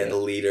leader. Yeah, the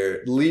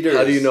leader. Leader.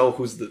 How do you know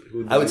who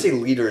I would say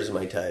leader is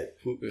my type.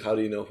 How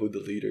do you know who the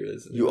leader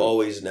is? You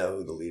always know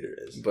who the leader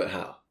is. But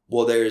how?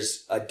 Well,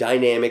 there's a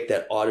dynamic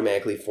that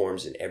automatically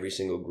forms in every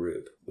single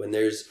group. When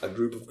there's a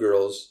group of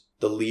girls,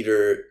 the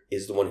leader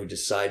is the one who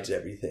decides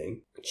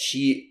everything.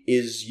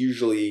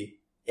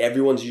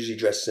 Everyone's usually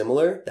dressed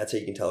similar. That's how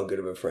you can tell how good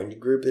of a friend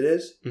group it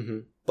is. Mm-hmm.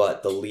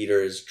 But the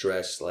leader is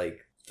dressed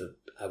like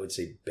I would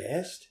say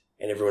best.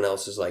 And everyone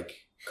else is like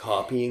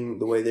copying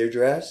the way they're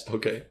dressed.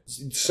 Okay.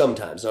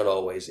 Sometimes, not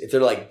always. If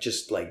they're like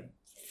just like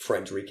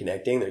friends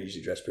reconnecting, they're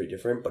usually dressed pretty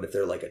different. But if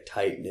they're like a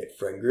tight-knit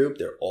friend group,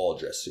 they're all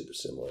dressed super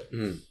similar.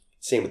 Mm.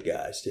 Same with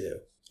guys too.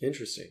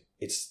 Interesting.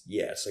 It's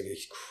like a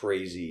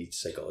crazy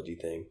psychology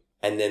thing.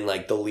 And then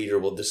like the leader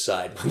will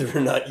decide whether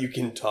or not you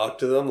can talk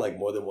to them like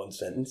more than one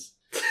sentence.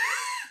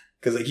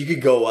 Because like you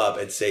could go up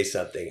and say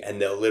something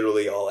and they'll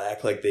literally all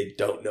act like they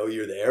don't know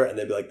you're there. And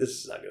they'll be like, "This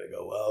is not going to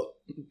go well."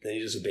 Then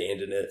you just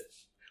abandon it.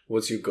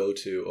 What's your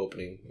go-to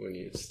opening when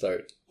you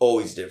start?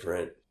 Always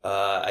different.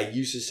 I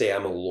used to say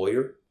I'm a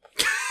lawyer.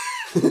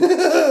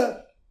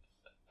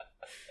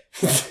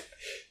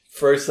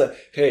 First,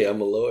 "Hey, I'm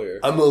a lawyer."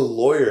 I'm a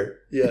lawyer.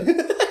 Yeah.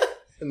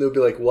 And they'll be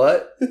like,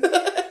 "What?"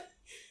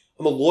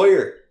 "I'm a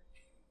lawyer."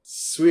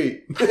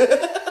 Sweet.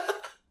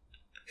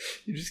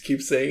 You just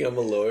keep saying, "I'm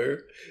a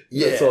lawyer."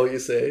 Yeah. That's all you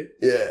say?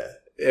 Yeah.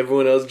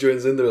 Everyone else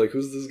joins in. They're like,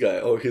 "Who's this guy?"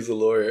 "Oh, he's a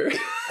lawyer."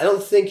 "I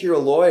don't think you're a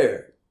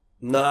lawyer."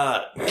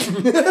 "Not."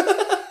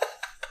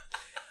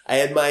 I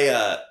had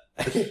my,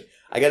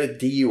 I got a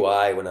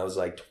DUI when I was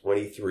like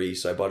 23,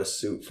 so I bought a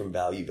suit from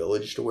Value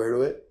Village to wear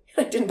to it.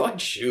 I didn't buy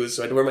shoes,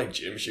 so I had to wear my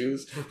gym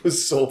shoes. It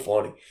was so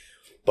funny.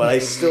 But I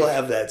still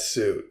have that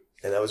suit,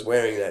 and I was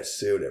wearing that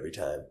suit every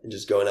time, and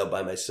just going out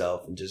by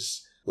myself, and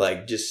just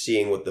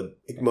seeing what the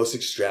most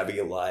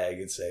extravagant lie I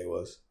could say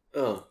was.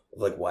 Oh.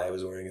 Like why I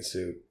was wearing a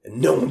suit.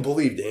 And no one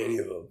believed any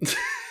of them.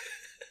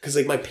 Because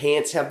like my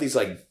pants have these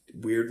like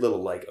weird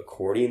little like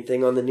accordion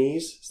thing on the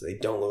knees, so they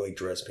don't look like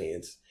dress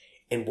pants.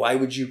 And why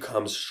would you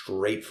come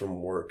straight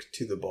from work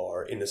to the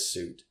bar in a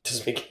suit?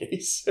 Doesn't make any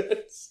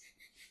sense.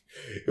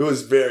 It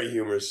was very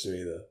humorous to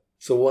me though.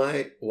 So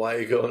why are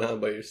you going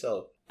out by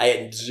yourself? I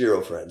had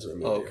 0 friends when I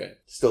moved here. Okay.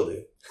 Still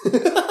do.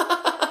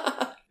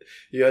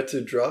 You had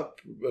to drop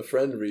a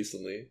friend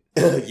recently.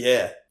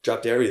 Yeah.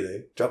 Dropped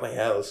everything. Dropped my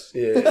house.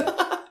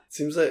 Yeah.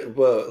 Seems like,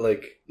 well,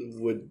 like,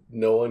 would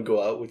no one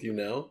go out with you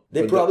now?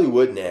 They probably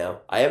would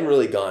now. I haven't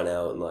really gone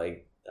out in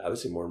like, I would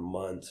say more than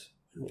months.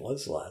 When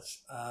was the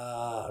last?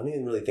 I don't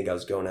even really think I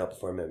was going out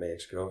before I met my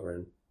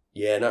ex-girlfriend.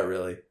 Yeah, not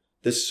really.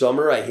 This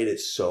summer I hit it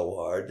so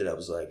hard that I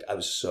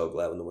was so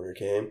glad when the winter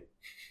came.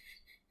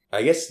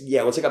 I guess,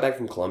 yeah, once I got back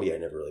from Colombia, I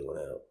never really went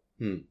out.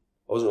 I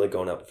wasn't really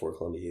going out before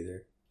Colombia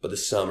either. But the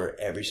summer,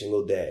 every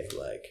single day,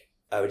 like,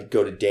 I would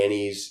go to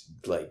Danny's,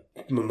 like,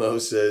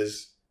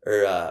 mimosas,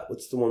 or,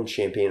 what's the one,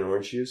 champagne and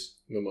orange juice?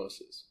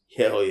 Mimosas.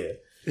 Hell yeah.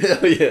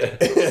 Hell yeah.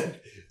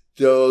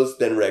 Those,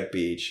 then Wreck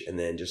Beach, and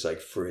then just like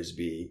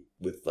frisbee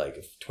with like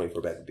a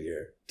 24 pack of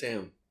beer,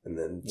 Damn. and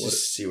then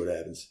just see what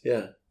happens.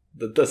 Yeah.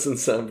 That doesn't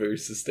sound very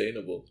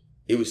sustainable.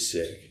 It was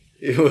sick.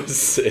 It was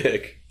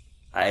sick.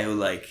 I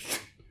like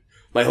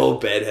my whole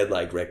bed had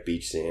like Wreck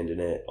Beach sand in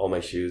it. All my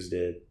shoes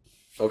did.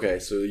 Okay,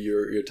 so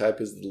your type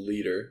is the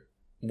leader.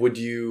 Would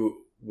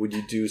you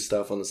do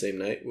stuff on the same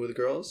night with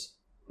girls?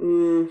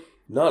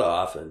 Not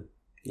often.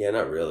 Yeah,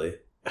 not really.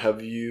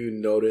 Have you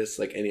noticed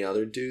like any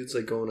other dudes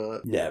like going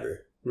out?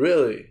 Never.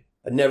 Really?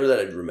 Never that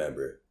I'd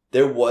remember.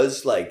 There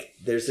was like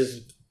there's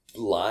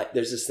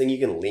this thing you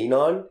can lean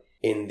on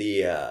in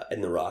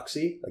the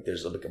Roxy. Like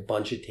there's like a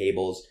bunch of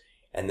tables,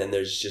 and then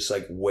there's just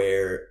like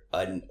where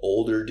an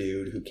older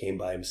dude who came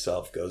by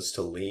himself goes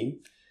to lean.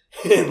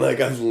 And like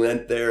I've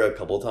leant there a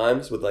couple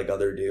times with like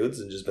other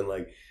dudes and just been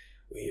like,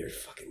 we are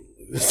fucking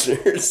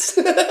losers.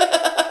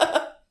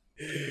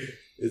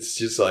 It's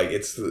just like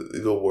it's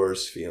the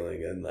worst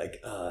feeling, and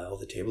like all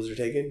the tables are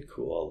taken.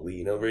 Cool, I'll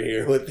lean over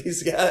here with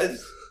these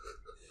guys.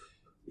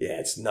 Yeah,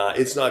 it's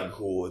not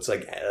cool. It's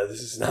like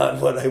this is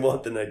not what I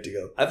want the night to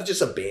go. I've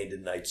just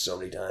abandoned nights so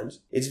many times.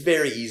 It's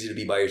very easy to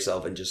be by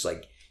yourself and just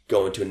like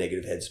go into a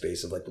negative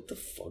headspace of like, what the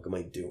fuck am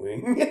I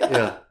doing?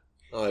 Yeah.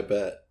 Oh, I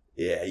bet.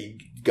 Yeah, you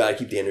gotta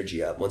keep the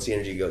energy up. Once the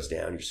energy goes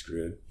down, you're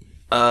screwed.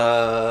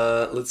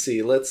 Let's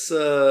see. Let's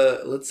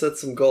set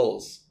some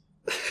goals.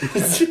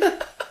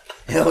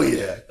 Hell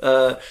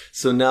yeah.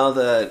 So now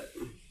that,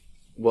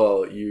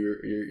 well,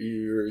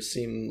 you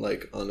seem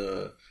like on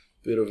a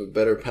bit of a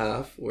better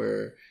path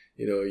where,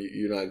 you know,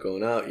 you're not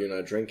going out, you're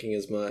not drinking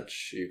as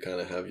much, you kind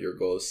of have your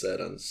goals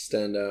set on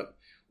stand up.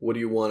 What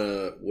do you want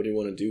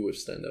to do with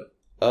stand up?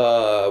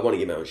 I want to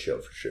get my own show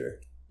for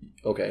sure.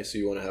 Okay, so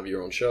you want to have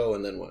your own show,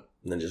 and then what?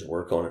 And then just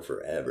work on it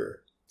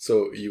forever.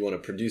 So you want to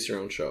produce your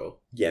own show?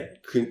 Yeah,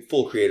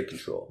 full creative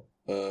control.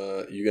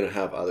 You're going to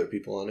have other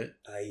people on it?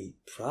 I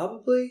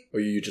probably. Or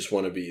you just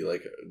want to be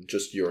like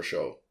just your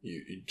show?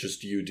 You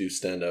do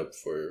stand up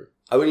for...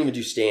 I wouldn't even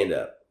do stand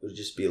up. It would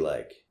just be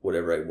like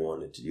whatever I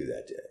wanted to do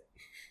that day.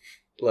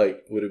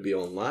 Like, would it be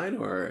online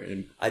or...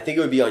 I think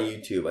it would be on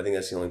YouTube. I think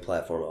that's the only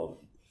platform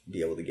I'll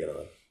be able to get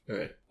on. All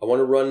right. I want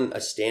to run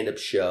a stand-up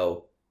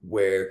show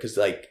where, because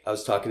like I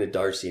was talking to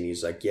Darcy and he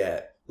was like,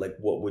 yeah, like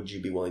what would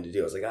you be willing to do?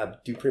 I was like,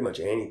 I'd do pretty much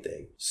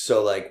anything.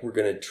 So like we're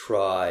going to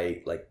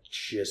try like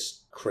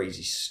just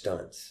crazy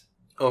stunts.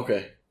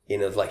 Okay.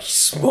 In a like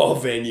small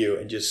venue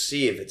and just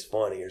see if it's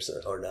funny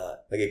or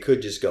not. Like it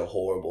could just go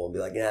horrible and be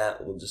like, nah,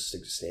 we'll just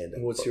stick to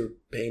stand-up. What's your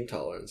pain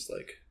tolerance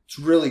like? It's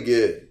really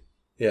good.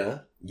 Yeah?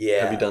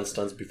 Yeah. Have you done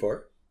stunts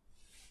before?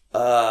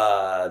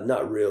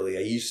 Not really.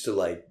 I used to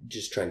like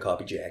just try and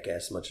copy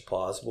Jackass as much as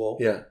possible.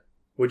 Yeah.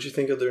 What'd you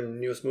think of their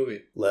newest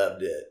movie?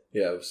 Loved it.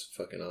 Yeah, it was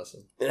fucking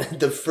awesome.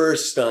 The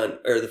first stunt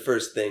or the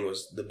first thing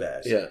was the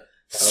best. Yeah.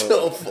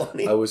 So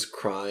funny. I was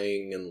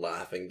crying and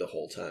laughing the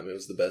whole time. It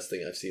was the best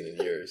thing I've seen in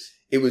years.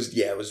 It was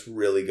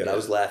really good. Yeah. I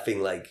was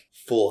laughing like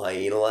full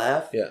hyena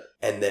laugh. Yeah.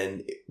 And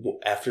then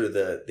after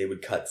they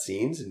would cut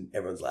scenes and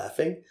everyone's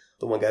laughing,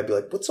 the one guy would be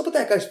like, what's up with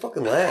that guy's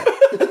fucking laugh?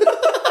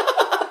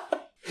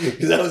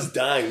 Because I was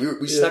dying.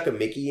 We snuck a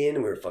Mickey in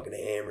and we were fucking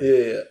hammered.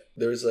 Yeah.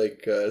 There was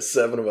like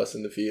 7 of us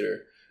in the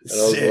theater. And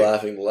I was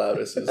laughing the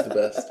loudest. It was the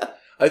best.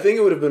 I think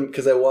it would have been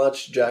because I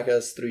watched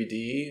Jackass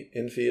 3D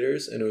in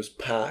theaters and it was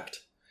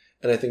packed.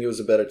 And I think it was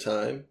a better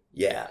time.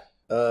 Yeah.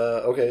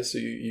 Okay, so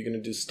you're going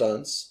to do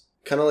stunts.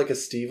 Kind of like a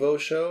Steve-O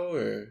show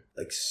or?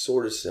 Like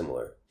sort of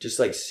similar. Just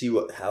like see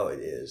how it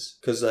is.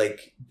 Because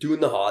like doing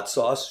the hot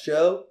sauce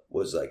show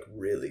was like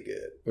really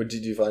good. Or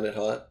did you find it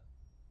hot?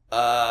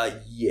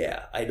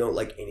 Yeah. I don't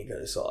like any kind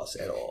of sauce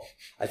at all.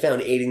 I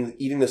found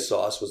eating the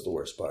sauce was the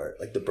worst part.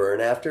 Like the burn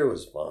after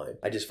was fine.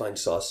 I just find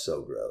sauce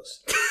so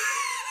gross.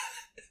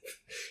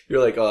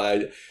 You're like,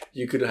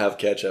 you could have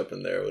ketchup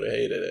in there. I would have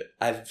hated it.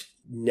 I've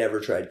never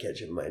tried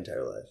ketchup in my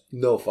entire life.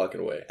 No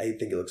fucking way. I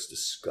think it looks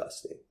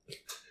disgusting.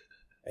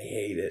 I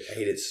hate it. I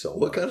hate it so much.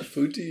 What kind of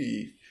food do you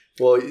eat?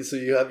 Well, so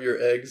you have your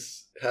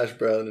eggs, hash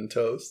brown, and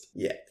toast?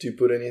 Yeah. Do you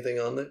put anything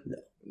on it? No.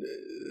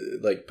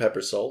 Like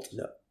pepper, salt?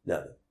 No.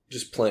 Nothing.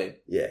 Just plain?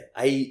 Yeah.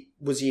 I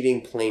was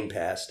eating plain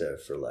pasta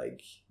for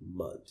like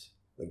months.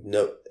 Like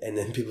no. And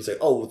then people say,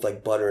 oh, with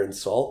like butter and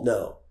salt?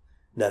 No.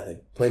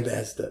 Nothing. Plain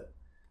pasta.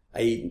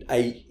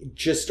 I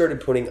just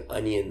started putting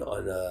onion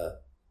on a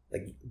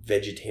like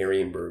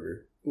vegetarian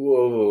burger.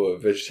 Whoa, a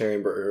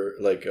vegetarian burger,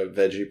 like a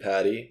veggie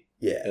patty?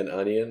 Yeah. And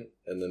onion,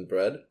 and then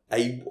bread?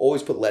 I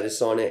always put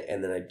lettuce on it,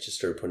 and then I just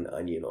started putting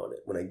onion on it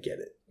when I get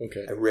it.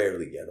 Okay. I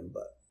rarely get them,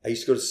 but I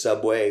used to go to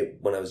Subway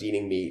when I was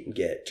eating meat and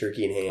get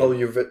turkey and ham. Oh,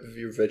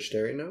 you're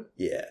vegetarian now?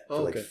 Yeah, for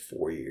Oh, like okay.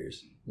 4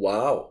 years.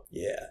 Wow.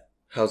 Yeah.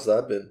 How's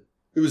that been?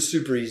 It was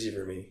super easy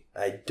for me.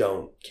 I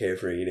don't care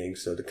for eating,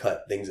 so to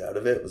cut things out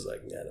of it was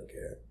like, nah, I don't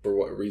care. For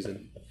what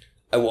reason?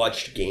 I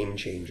watched Game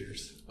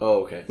Changers.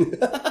 Oh, okay. So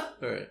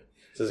All right.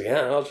 I was like,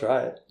 yeah, I'll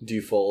try it. Do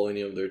you follow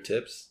any of their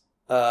tips?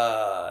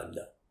 No.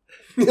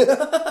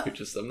 You're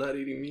just, I'm not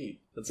eating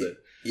meat. That's it.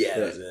 Yeah,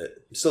 that's it.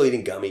 I'm still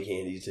eating gummy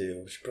candy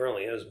too, which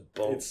apparently has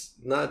bones.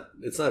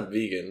 It's not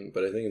vegan,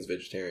 but I think it's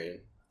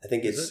vegetarian. I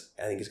think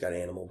it's got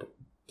animal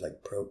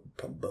like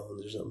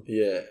bones or something.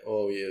 Yeah.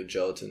 Oh, yeah.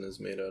 Gelatin is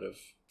made out of.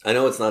 I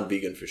know it's not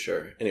vegan for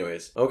sure.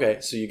 Anyways. Okay.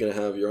 So you're going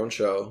to have your own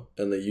show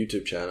and the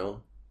YouTube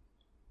channel.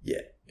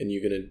 Yeah. And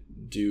you're going to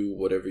do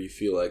whatever you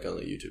feel like on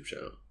the YouTube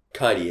channel.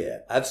 Kind of, yeah.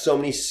 I have so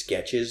many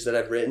sketches that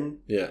I've written.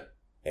 Yeah.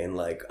 And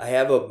like, I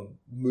have a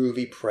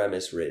movie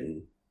premise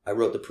written. I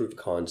wrote the proof of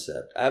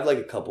concept. I have like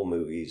a couple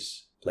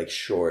movies, like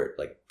short,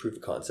 like proof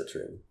of concepts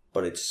written.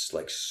 But it's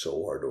like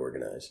so hard to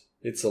organize.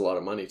 It's a lot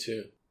of money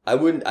too. I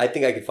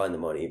think I could find the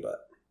money,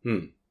 but.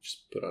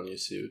 Just put on your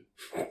suit.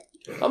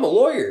 I'm a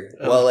lawyer.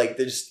 Well, like,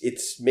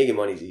 it's making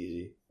money's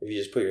easy. If you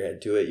just put your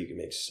head to it, you can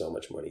make so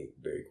much money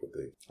very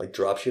quickly. Like,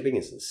 drop shipping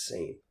is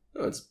insane.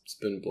 No, it's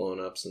been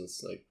blowing up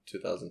since like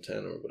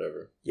 2010 or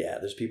whatever. Yeah,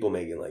 there's people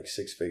making like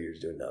 6 figures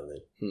doing nothing.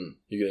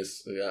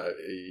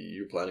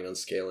 You're planning on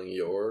scaling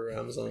your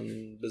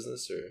Amazon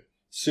business, or?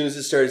 As soon as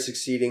it started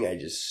succeeding, I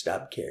just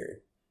stopped caring.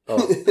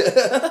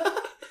 Oh.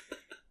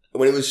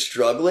 When it was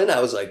struggling,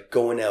 I was like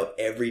going out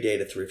every day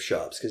to thrift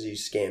shops because you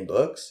scan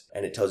books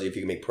and it tells you if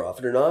you can make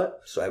profit or not.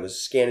 So I was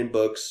scanning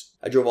books.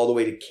 I drove all the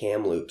way to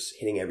Kamloops,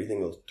 hitting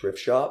everything with thrift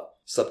shop.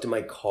 Slept in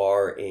my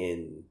car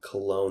in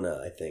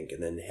Kelowna, I think,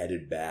 and then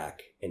headed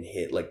back and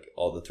hit like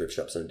all the thrift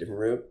shops on a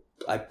different route.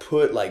 I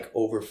put like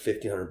over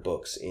 1,500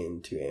 books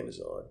into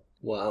Amazon.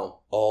 Wow.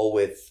 All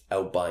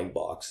without buying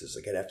boxes.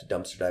 Like I'd have to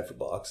dumpster dive for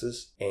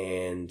boxes.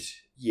 And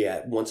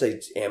yeah, once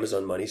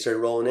Amazon money started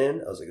rolling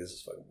in, I was like, this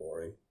is fucking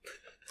boring.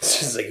 It's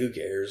just like, who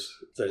cares?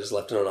 So I just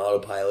left it on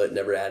autopilot,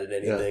 never added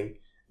anything.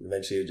 Yeah.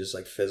 Eventually it just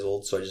like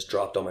fizzled. So I just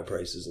dropped all my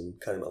prices and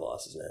cutting my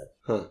losses now.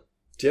 Huh.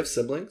 Do you have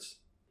siblings?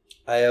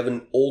 I have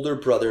an older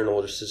brother and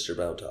older sister,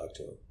 but I don't talk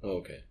to him. Oh,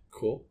 okay.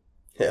 Cool.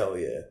 Hell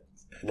yeah.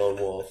 Lone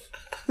wolf.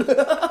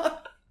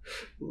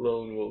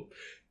 Lone wolf.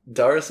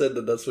 Dara said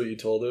that that's what you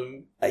told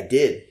him. I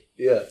did.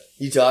 Yeah.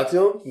 You talked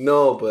to him?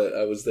 No, but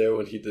I was there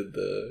when he did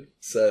the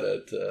set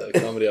at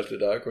Comedy After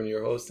Dark when you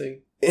were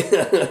hosting.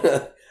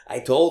 I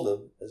told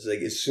him. I was like,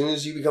 as soon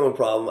as you become a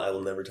problem, I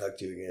will never talk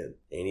to you again.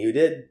 And you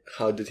did.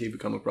 How did he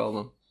become a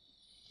problem?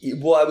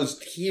 Well,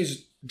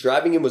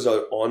 driving him was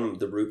on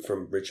the route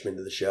from Richmond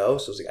to the show.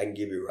 So I was like, I can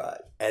give you a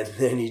ride. And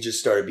then he just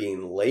started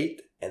being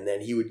late. And then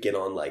he would get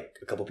on like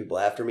a couple people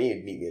after me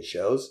and meet me at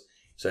shows.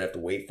 So I'd have to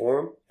wait for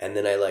him. And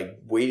then I like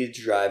waited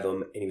to drive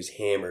him and he was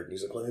hammered. And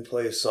he's like, let me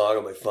play a song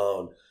on my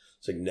phone.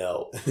 It's like,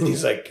 no. And then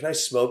he's like, can I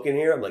smoke in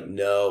here? I'm like,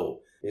 no.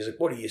 And he's like,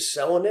 what, are you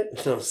selling it?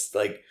 And I was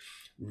like,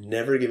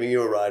 never giving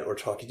you a ride or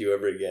talking to you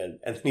ever again.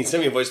 And then he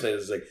sent me a voicemail. It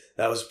was like,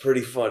 that was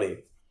pretty funny.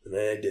 And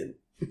then I didn't.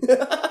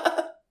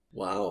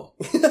 Wow.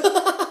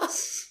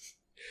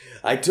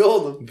 I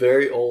told him.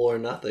 Very all or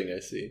nothing, I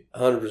see.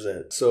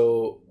 100%.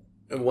 So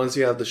once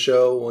you have the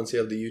show, once you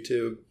have the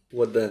YouTube,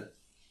 what then?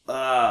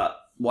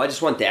 Well, I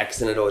just want that because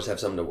then I'd always have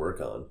something to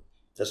work on.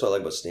 That's what I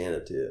like about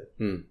stand-up too.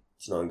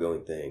 It's an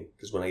ongoing thing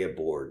because when I get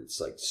bored,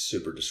 it's like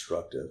super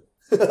destructive.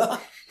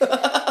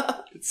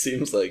 It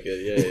seems like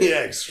it, yeah.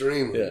 Yeah,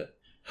 extremely. Yeah.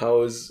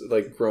 How is,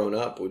 like, growing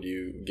up? Would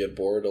you get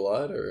bored a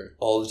lot, or?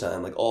 All the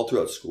time. Like, all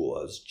throughout school,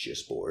 I was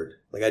just bored.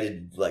 Like, I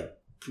did, like,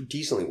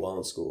 decently well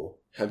in school.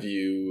 Have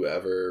you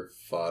ever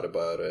thought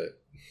about it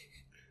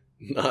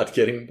not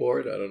getting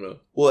bored? I don't know.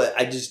 Well,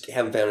 I just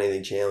haven't found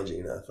anything challenging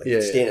enough.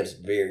 Like, stand-up's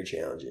very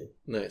challenging.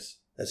 Nice.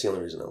 That's the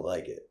only reason I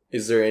like it.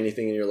 Is there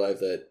anything in your life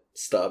that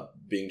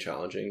stopped being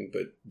challenging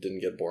but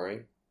didn't get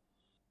boring?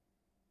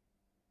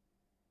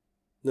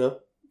 No.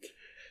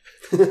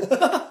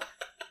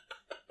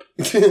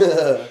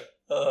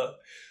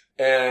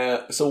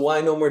 So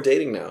why no more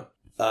dating now?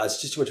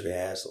 It's just too much of a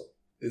hassle.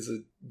 Is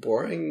it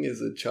boring?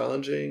 Is it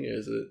challenging?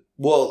 Is it?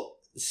 Well,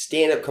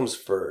 stand-up comes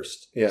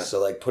first. Yeah.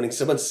 So, like, putting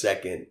someone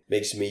second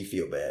makes me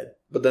feel bad.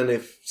 But then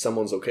if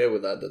someone's okay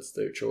with that, that's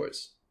their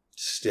choice.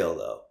 Still,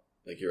 though.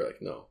 Like, you're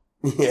like, no.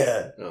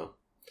 Yeah. No.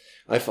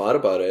 I thought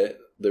about it.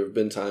 There have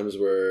been times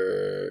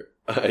where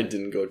I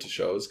didn't go to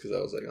shows because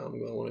I was like, oh,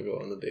 I want to go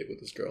on a date with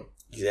this girl.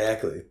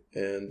 Exactly.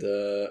 And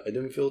I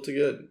didn't feel too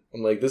good.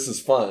 I'm like, this is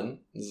fun.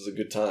 This is a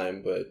good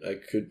time, but I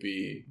could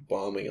be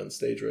bombing on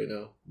stage right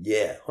now.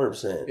 Yeah,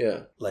 100%.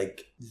 Yeah.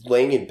 Like,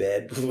 laying in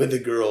bed with a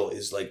girl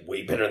is, like,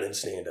 way better than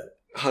stand-up.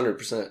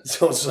 100%.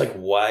 So it's like,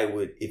 why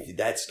would, if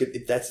that's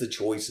the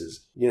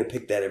choices, you're going to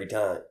pick that every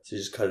time. So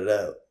just cut it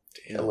out.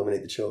 Damn.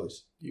 Eliminate the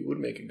choice. You would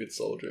make a good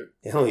soldier.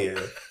 Hell yeah.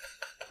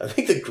 I'd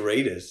make the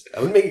greatest. I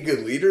wouldn't make a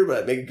good leader, but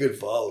I'd make a good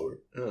follower.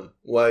 Oh.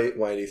 Why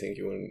do you think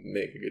you wouldn't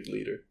make a good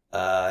leader?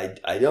 I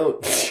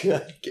don't.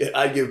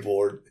 I get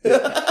bored.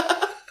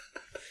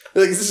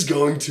 Like, this is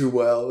going too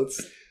well. Let's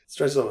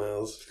try something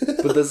else.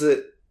 But does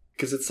it,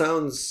 because it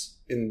sounds,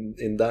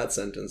 in that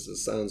sentence, it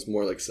sounds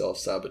more like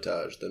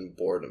self-sabotage than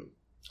boredom.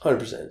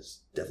 100%.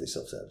 It's definitely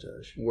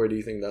self-sabotage. Where do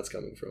you think that's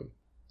coming from?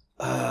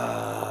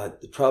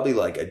 Probably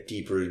like a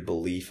deep-rooted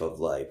belief of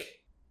like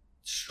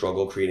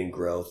struggle creating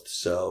growth.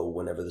 So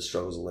whenever the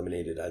struggle is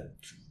eliminated, I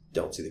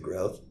don't see the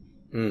growth.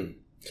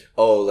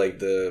 Oh, like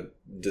the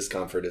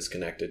discomfort is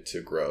connected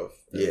to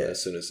growth. And yeah.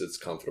 As soon as it's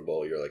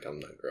comfortable, you're like, I'm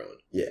not growing.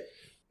 Yeah.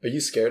 Are you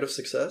scared of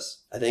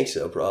success? I think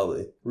so,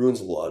 probably.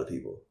 Ruins a lot of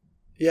people.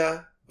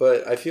 Yeah,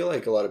 but I feel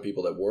like a lot of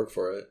people that work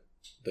for it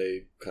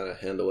they kind of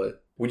handle it.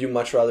 Would you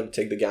much rather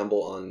take the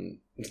gamble on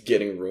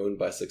getting ruined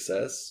by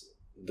success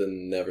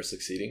than never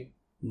succeeding?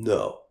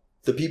 No.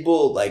 The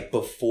people, like,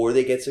 before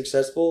they get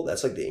successful,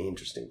 that's, like, the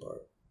interesting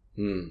part.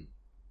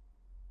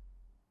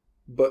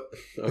 But,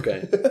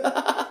 okay.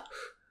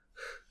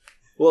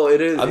 Well,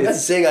 it is. I'm not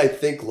saying I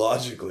think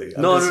logically.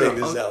 I'm just saying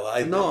this is how I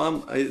think.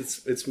 No,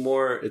 it's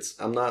more,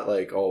 I'm not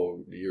like,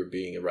 oh, you're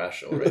being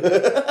irrational, right?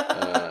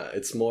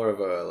 It's more of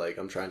a, like,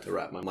 I'm trying to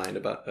wrap my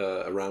mind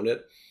around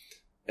it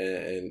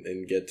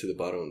and get to the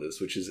bottom of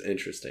this, which is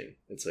interesting.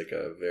 It's like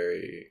a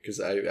very, because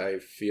I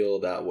feel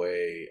that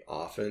way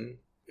often,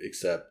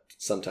 except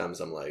sometimes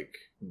I'm like,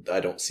 I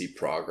don't see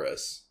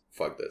progress.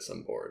 Fuck this,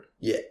 I'm bored.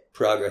 Yeah,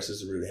 progress is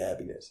the root of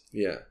happiness.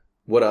 Yeah.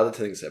 What other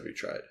things have you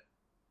tried?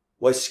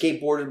 Well, I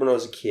skateboarded when I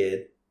was a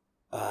kid.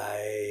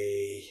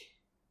 I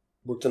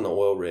worked on the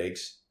oil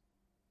rigs.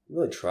 I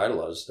really tried a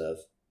lot of stuff.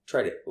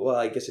 Tried it. Well,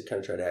 I guess I kind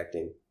of tried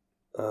acting.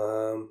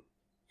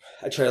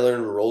 I tried to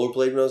learn to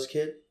rollerblade when I was a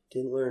kid.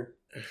 Didn't learn.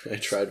 I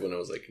tried when I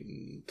was like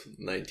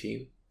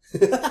 19.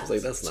 I was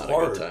like, that's not a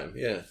good time.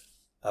 Yeah.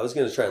 I was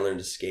going to try and learn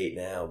to skate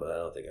now, but I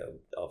don't think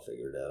I'll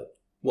figure it out.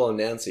 Well,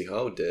 Nancy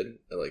Ho did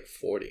at like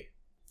 40.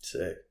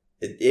 Sick.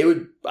 It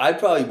would. I'd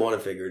probably want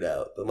to figure it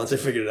out, but once I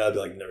figured it out, I'd be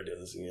like, never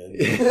doing this again.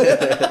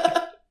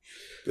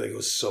 Be like, it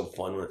was so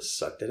fun when it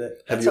sucked at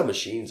it. That's how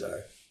machines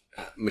are.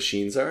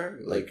 Machines are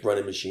like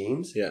running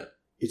machines. Yeah,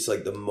 it's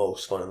like the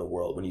most fun in the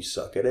world when you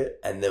suck at it,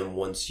 and then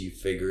once you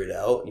figure it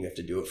out and you have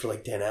to do it for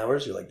like 10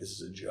 hours, you're like, this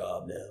is a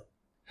job now.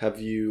 Have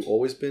you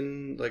always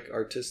been like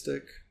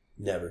artistic?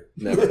 Never.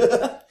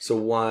 So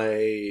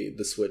why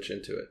the switch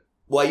into it?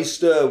 Well, I used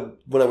to,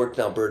 when I worked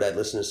in Alberta, I'd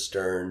listen to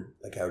Stern,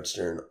 like Howard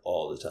Stern,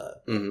 all the time.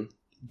 Mm-hmm.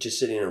 Just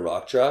sitting in a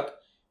rock truck,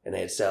 and I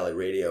had satellite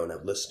radio, and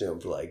I'd listen to him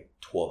for like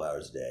 12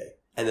 hours a day.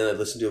 And then I'd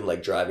listen to him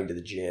like driving to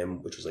the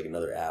gym, which was like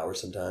another hour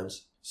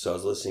sometimes. So I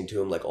was listening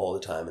to him like all the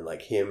time, and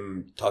like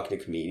him talking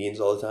to comedians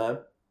all the time.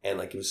 And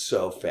like it was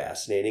so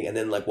fascinating. And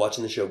then like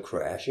watching the show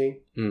Crashing,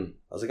 I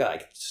was like, I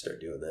could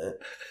start doing that.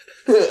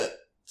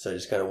 So I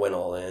just kind of went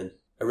all in.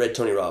 I read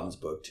Tony Robbins'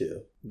 book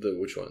too.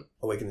 Which one?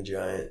 Awaken the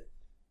Giant.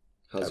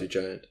 How's your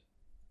giant?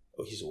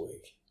 Oh, he's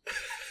awake.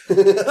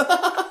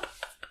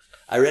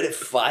 I read it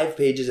 5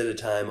 pages at a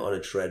time on a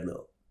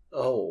treadmill.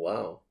 Oh,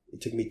 wow.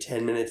 It took me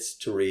 10 minutes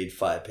to read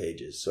 5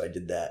 pages. So I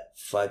did that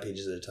 5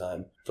 pages at a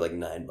time for like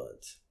 9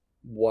 months.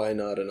 Why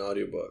not an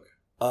audiobook?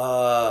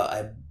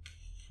 I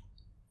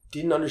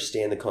didn't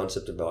understand the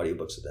concept of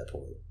audiobooks at that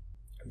point.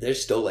 They're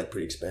still like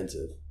pretty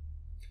expensive.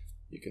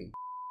 You can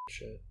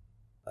shit.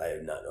 I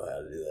do not know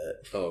how to do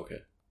that. Oh,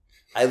 okay.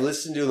 I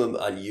listen to them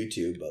on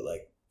YouTube, but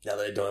like now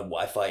that I don't have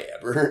Wi-Fi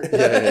ever, yeah.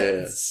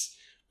 It's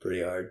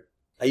pretty hard.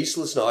 I used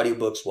to listen to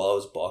audiobooks while I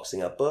was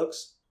boxing up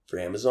books for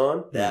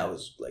Amazon. That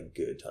was like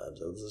good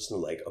times. I was listening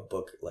to like a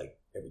book like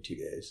every 2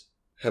 days.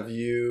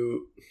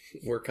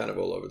 We're kind of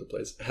all over the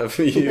place. Have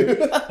you,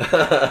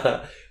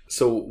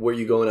 so were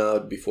you going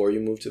out before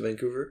you moved to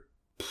Vancouver?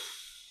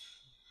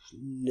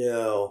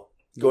 No.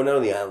 Going out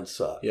on the island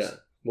sucks. Yeah.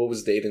 What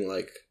was dating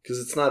like? Because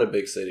it's not a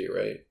big city,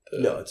 right?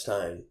 No, it's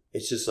tiny.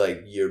 It's just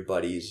like your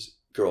buddy's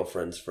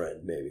girlfriend's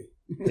friend, maybe.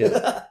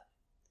 Yeah.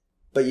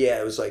 But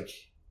yeah, it was like,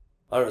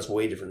 I don't know, it's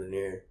way different than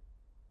here.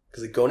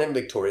 Because like going in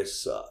Victoria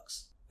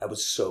sucks. I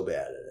was so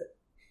bad at it.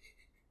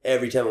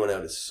 Every time I went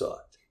out, it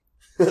sucked.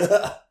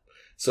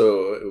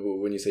 So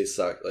when you say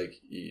sucked, like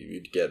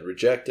you'd get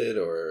rejected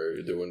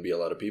or there wouldn't be a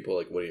lot of people?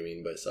 Like what do you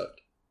mean by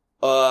sucked?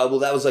 Well,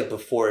 that was like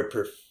before I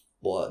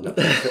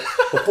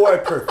before I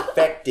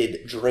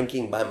perfected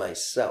drinking by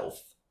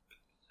myself.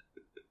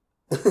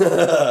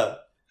 But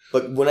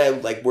when I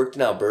like worked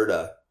in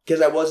Alberta,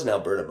 because I was in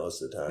Alberta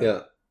most of the time.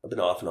 Yeah. I've been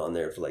off and on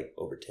there for like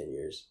over 10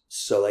 years.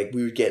 So like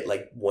we would get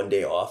like one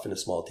day off in a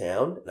small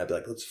town and I'd be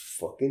like, let's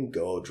fucking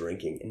go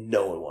drinking. And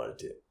no one wanted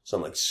to. So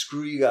I'm like,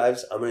 screw you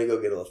guys. I'm going to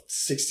go get a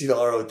 $60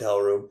 hotel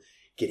room,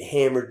 get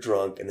hammered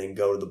drunk, and then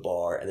go to the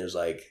bar. And there's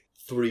like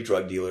 3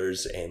 drug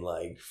dealers and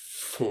like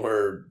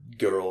 4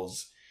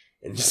 girls.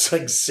 And just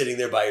like sitting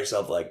there by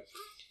yourself like, I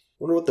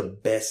wonder what the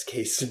best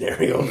case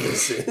scenario of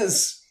this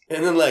is.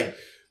 And then like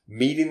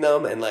meeting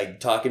them and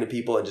like talking to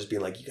people and just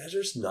being like, you guys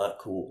are just not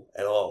cool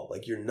at all.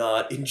 Like you're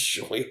not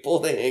enjoyable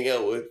to hang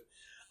out with.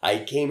 I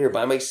came here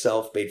by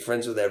myself, made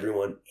friends with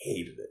everyone,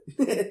 hated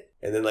it.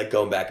 And then like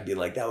going back and being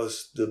like, that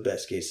was the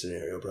best case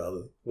scenario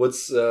probably.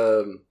 What's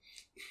I'm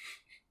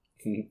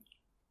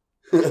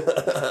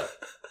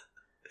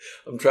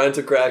trying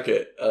to crack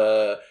it.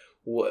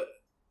 What?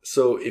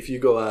 So if you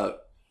go out,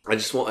 I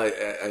just want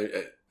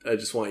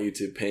you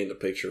to paint a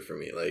picture for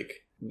me. Like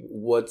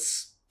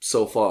what's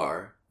so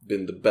far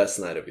been the best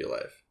night of your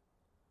life?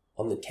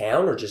 On the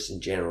town or just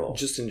in general?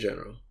 Just in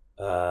general.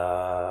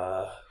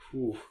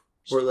 Ooh.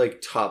 Or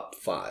like top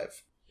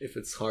 5, if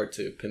it's hard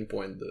to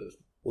pinpoint the...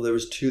 Well, there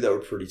was 2 that were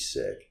pretty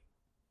sick.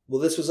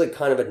 Well, this was like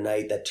kind of a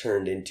night that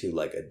turned into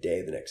like a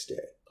day the next day.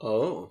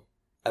 Oh.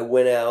 I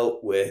went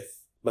out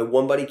with... My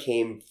one buddy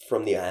came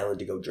from the island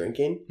to go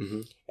drinking.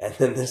 Mm-hmm. And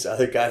then this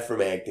other guy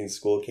from acting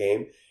school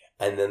came.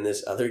 And then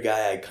this other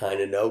guy I kind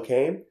of know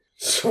came.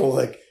 So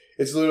like...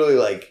 It's literally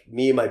like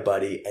me and my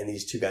buddy and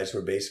these two guys who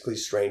are basically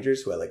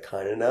strangers who I like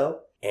kind of know.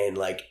 And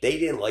like they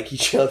didn't like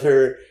each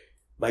other.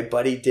 My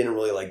buddy didn't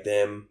really like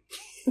them.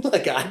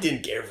 Like I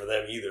didn't care for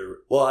them either.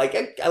 Well, I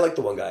liked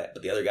the one guy,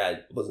 but the other guy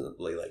wasn't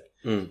really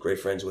like great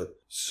friends with.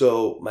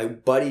 So my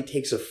buddy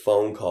takes a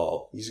phone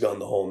call. He's gone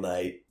the whole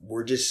night.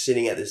 We're just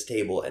sitting at this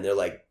table and they're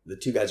like, the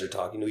two guys are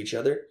talking to each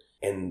other.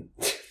 And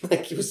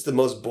like it was the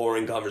most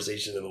boring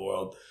conversation in the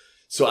world.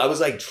 So I was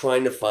like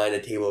trying to find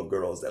a table of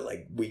girls that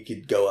like we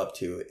could go up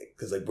to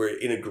because like we're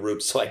in a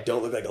group, so I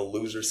don't look like a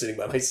loser sitting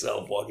by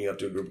myself walking up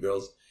to a group of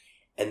girls.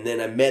 And then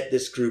I met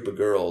this group of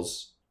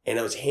girls and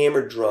I was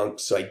hammered drunk,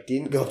 so I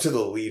didn't go up to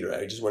the leader.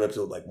 I just went up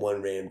to like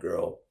one random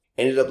girl.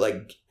 Ended up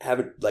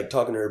like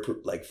talking to her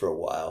like for a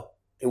while.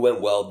 It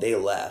went well. They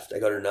left. I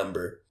got her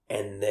number.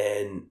 And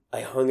then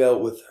I hung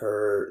out with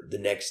her the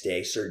next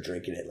day, started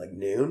drinking at like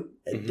noon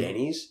at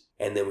Denny's.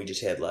 And then we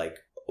just had like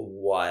a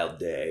wild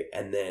day.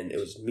 And then it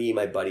was me,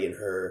 my buddy, and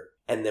her.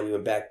 And then we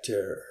went back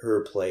to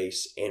her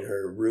place and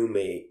her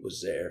roommate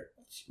was there.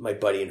 My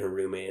buddy and her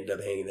roommate ended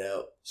up hanging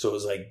out. So it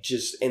was like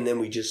and then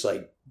we just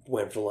like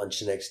went for lunch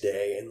the next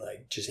day and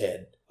like just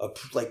had a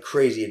like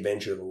crazy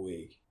adventure of a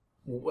week.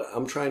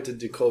 I'm trying to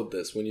decode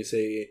this. When you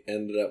say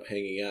ended up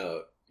hanging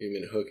out, you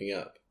mean hooking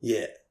up?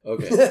 Yeah.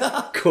 Okay.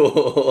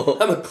 Cool.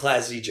 I'm a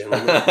classy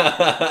gentleman.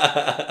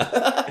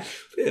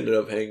 They ended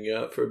up hanging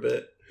out for a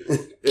bit.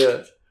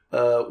 Yeah.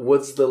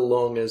 What's the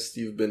longest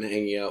you've been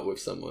hanging out with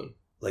someone?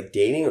 Like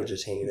dating or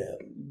just hanging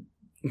out?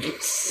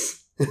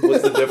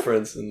 What's the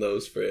difference in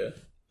those for you?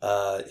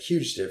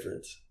 Huge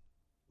difference.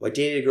 Well, I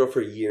dated a girl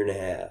for 1.5 years.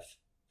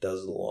 That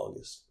was the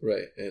longest.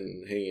 Right.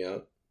 And hanging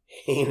out?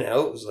 Hanging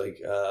out was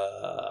like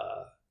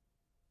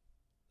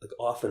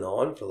off and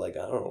on for like,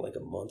 I don't know, like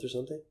a month or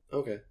something.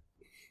 Okay.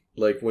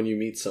 Like when you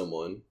meet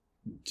someone,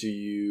 do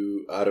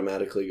you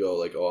automatically go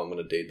like, oh, I'm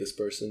going to date this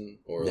person?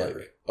 Or Never.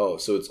 like, oh,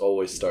 so it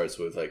always starts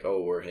with like,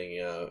 oh, we're hanging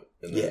out.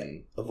 And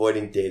then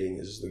Avoiding dating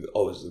is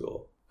always the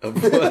goal.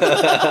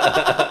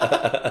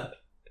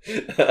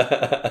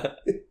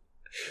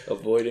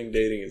 Avoiding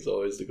dating is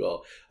always the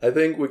goal. I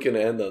think we can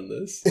end on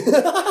this.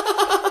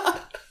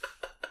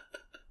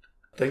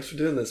 Thanks for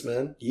doing this,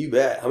 man. You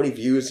bet. How many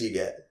views do you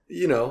get?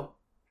 You know.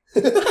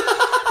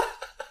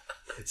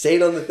 Say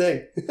it on the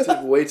thing.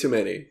 Way too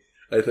many,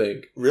 I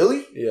think.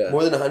 Really? Yeah.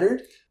 More than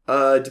 100?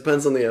 It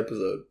depends on the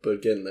episode,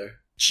 but getting there.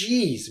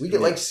 Jeez, we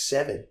get like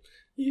 7.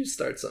 You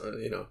start something,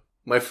 you know.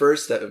 My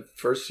first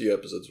few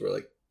episodes were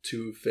like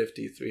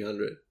 250,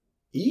 300.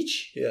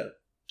 Each? Yeah.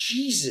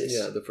 Jesus.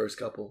 Yeah, the first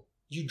couple.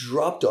 You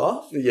dropped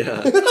off?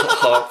 Yeah.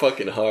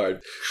 Fucking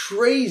hard.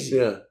 Crazy.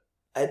 Yeah.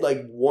 I had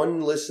like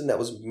one listen that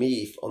was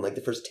me on like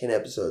the first 10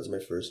 episodes of my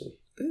first one.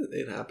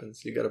 It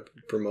happens. You got to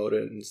promote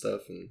it and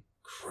stuff. And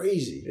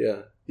crazy.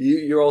 Yeah.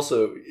 You're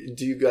also,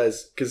 do you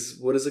guys, because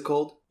what is it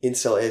called?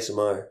 Incel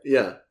ASMR.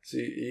 Yeah. So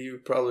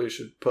you probably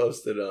should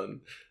post it on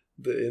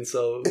the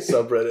incel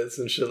subreddits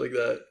and shit like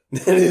that.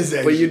 That is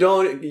actually. But you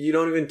don't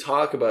even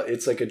talk about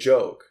it's like a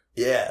joke.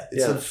 Yeah.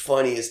 It's the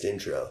funniest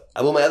intro.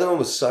 Well, my other one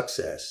was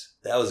Success.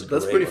 That was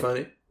great. That's pretty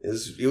funny.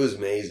 It was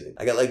amazing.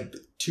 I got like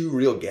 2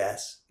 real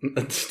guests.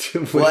 What do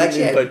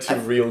you mean by 2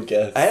 real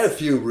guests? I had a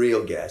few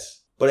real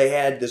guests, but I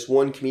had this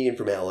one comedian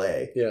from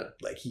LA. Yeah.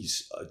 Like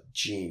he's a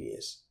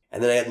genius.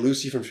 And then I had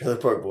Lucy from Trailer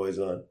Park Boys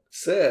on.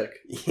 Sick.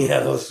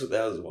 Yeah, that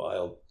was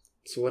wild.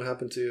 So what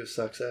happened to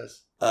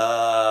Success?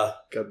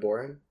 Got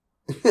boring?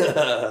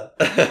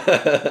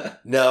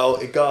 No,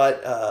 it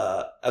got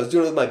I was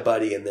doing it with my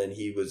buddy and then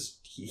he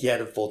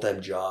had a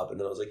full-time job and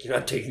then I was like, you're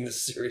not taking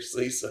this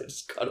seriously, so I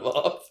just cut him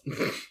off.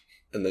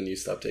 And then you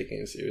stopped taking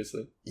it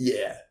seriously?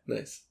 Yeah.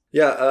 Nice.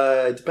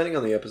 Yeah, depending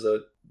on the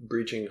episode,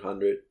 breaching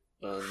 100.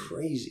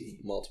 Crazy.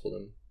 Multiple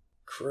them.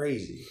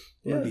 Crazy.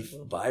 I'm gonna be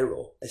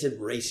viral. I said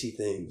racy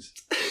things.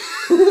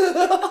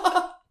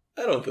 I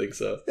don't think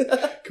so.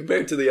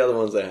 Compared to the other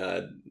ones I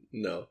had,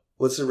 no.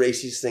 What's the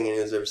raciest thing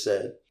anyone's ever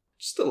said?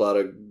 Just a lot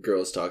of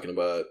girls talking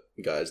about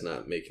guys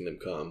not making them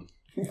come.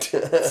 A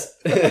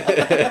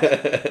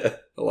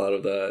lot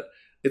of that.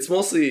 It's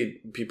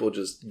mostly people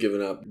just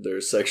giving up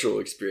their sexual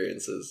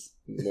experiences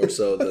more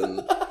so than...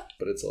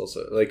 But it's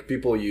also... Like,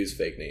 people use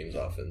fake names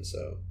often,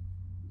 so...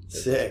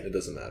 Sick. It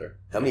doesn't matter.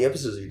 How many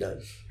episodes have you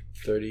done?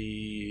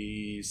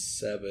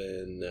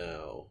 37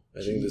 now.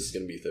 I think this is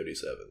going to be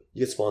 37.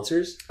 You get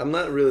sponsors? I'm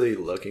not really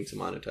looking to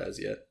monetize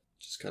yet.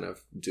 Just kind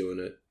of doing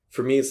it.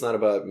 For me, it's not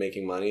about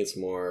making money. It's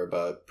more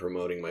about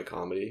promoting my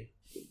comedy.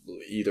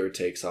 Either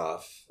takes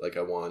off. Like,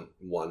 I want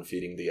one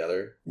feeding the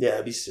other. Yeah,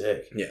 that'd be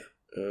sick. Yeah.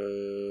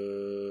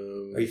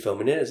 Are you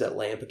filming it? Is that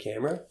lamp a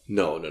camera?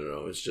 No.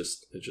 It's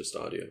just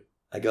audio.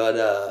 I got,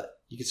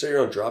 you can start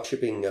your own drop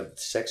shipping of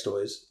sex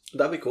toys.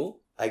 That'd be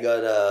cool.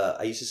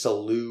 I used to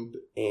sell lube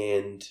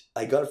and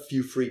I got a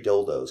few free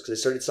dildos because I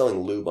started selling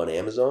lube on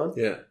Amazon.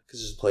 Yeah.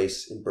 Because there's a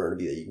place in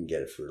Burnaby that you can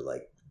get it for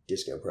like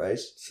discount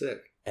price. Sick.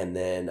 And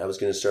then I was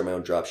going to start my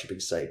own drop shipping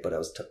site, but I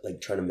was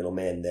trying to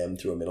middleman them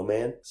through a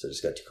middleman. So it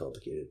just got too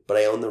complicated. But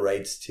I own the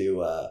rights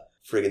to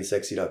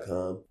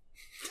frigginsexy.com.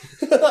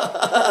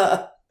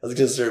 I was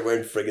gonna start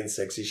wearing friggin'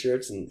 sexy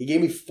shirts, and he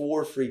gave me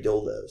 4 free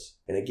dildos,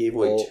 and I gave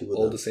away 2 of them.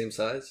 All the same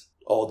size?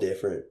 All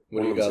different.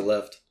 What do you got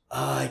left?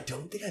 I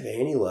don't think I have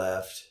any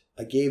left.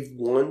 I gave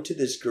one to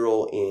this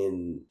girl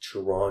in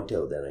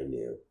Toronto that I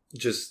knew.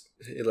 Just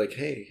like,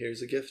 hey,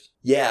 here's a gift.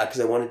 Yeah, because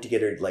I wanted to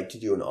get her like to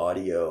do an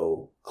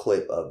audio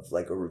clip of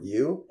like a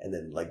review and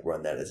then like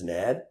run that as an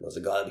ad. And I was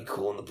like, oh, that'd be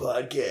cool on the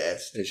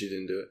podcast. And she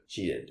didn't do it.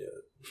 She didn't do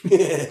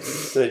it.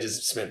 So I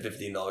just spent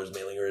 $15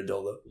 mailing her a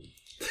dildo.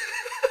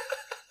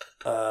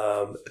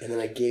 And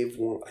then I gave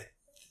one. I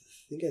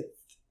think I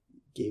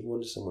gave one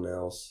to someone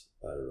else.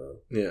 I don't know.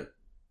 Yeah.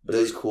 But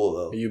it was cool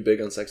though. Are you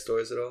big on sex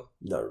toys at all?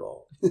 Not at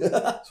all.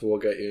 So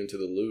what got you into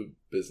the lube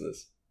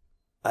business?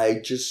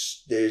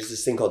 there's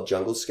this thing called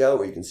Jungle Scout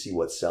where you can see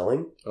what's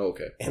selling. Oh,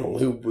 okay. And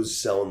lube was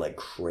selling like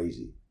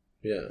crazy.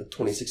 Yeah. Like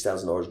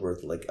 $26,000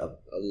 worth like a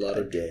lot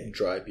of day.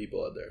 dry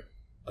people out there.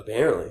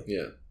 Apparently.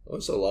 Yeah.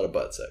 Also a lot of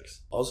butt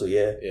sex. Also,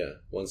 yeah. Yeah.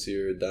 Once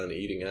you're done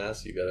eating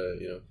ass, you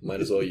gotta,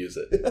 might as well use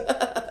it.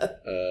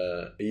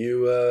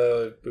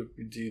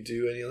 Do you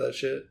do any of that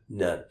shit?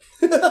 None.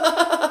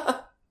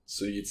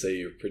 So you'd say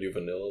you're pretty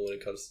vanilla when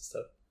it comes to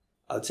stuff?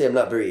 I would say I'm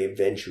not very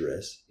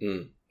adventurous.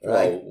 Mm.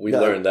 Right? Well, we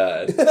learned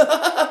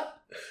that.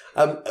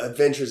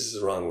 Adventurous is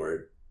the wrong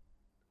word.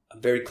 I'm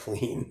very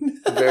clean.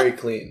 Very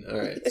clean. All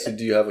right. So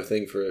do you have a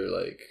thing for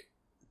like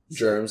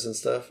germs and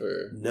stuff,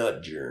 or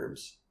not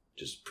germs?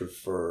 Just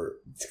prefer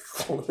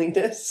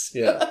cleanliness.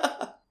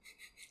 Yeah.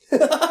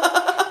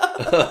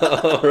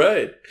 All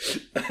right.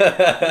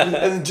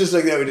 And just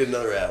like that, we did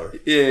another hour.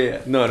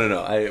 Yeah.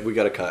 No. We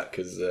got to cut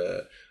because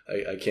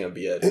I can't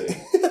be editing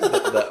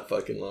that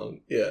fucking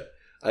long. Yeah.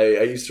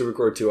 I used to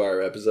record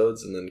 2-hour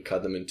episodes and then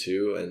cut them in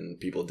 2, and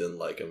people didn't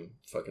like them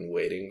fucking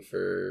waiting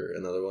for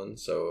another one.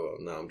 So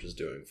now I'm just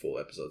doing full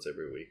episodes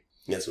every week.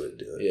 That's what I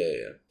do.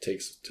 Yeah.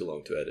 Takes too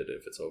long to edit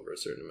if it's over a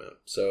certain amount.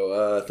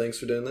 So thanks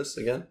for doing this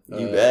again.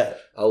 You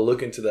bet. I'll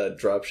look into that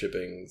drop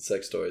shipping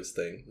sex toys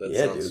thing. That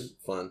sounds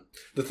fun.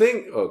 The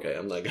thing... Okay,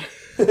 I'm not gonna...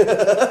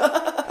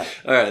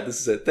 All right,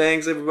 this is it.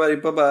 Thanks, everybody.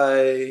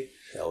 Bye-bye.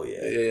 Hell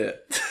yeah. Yeah.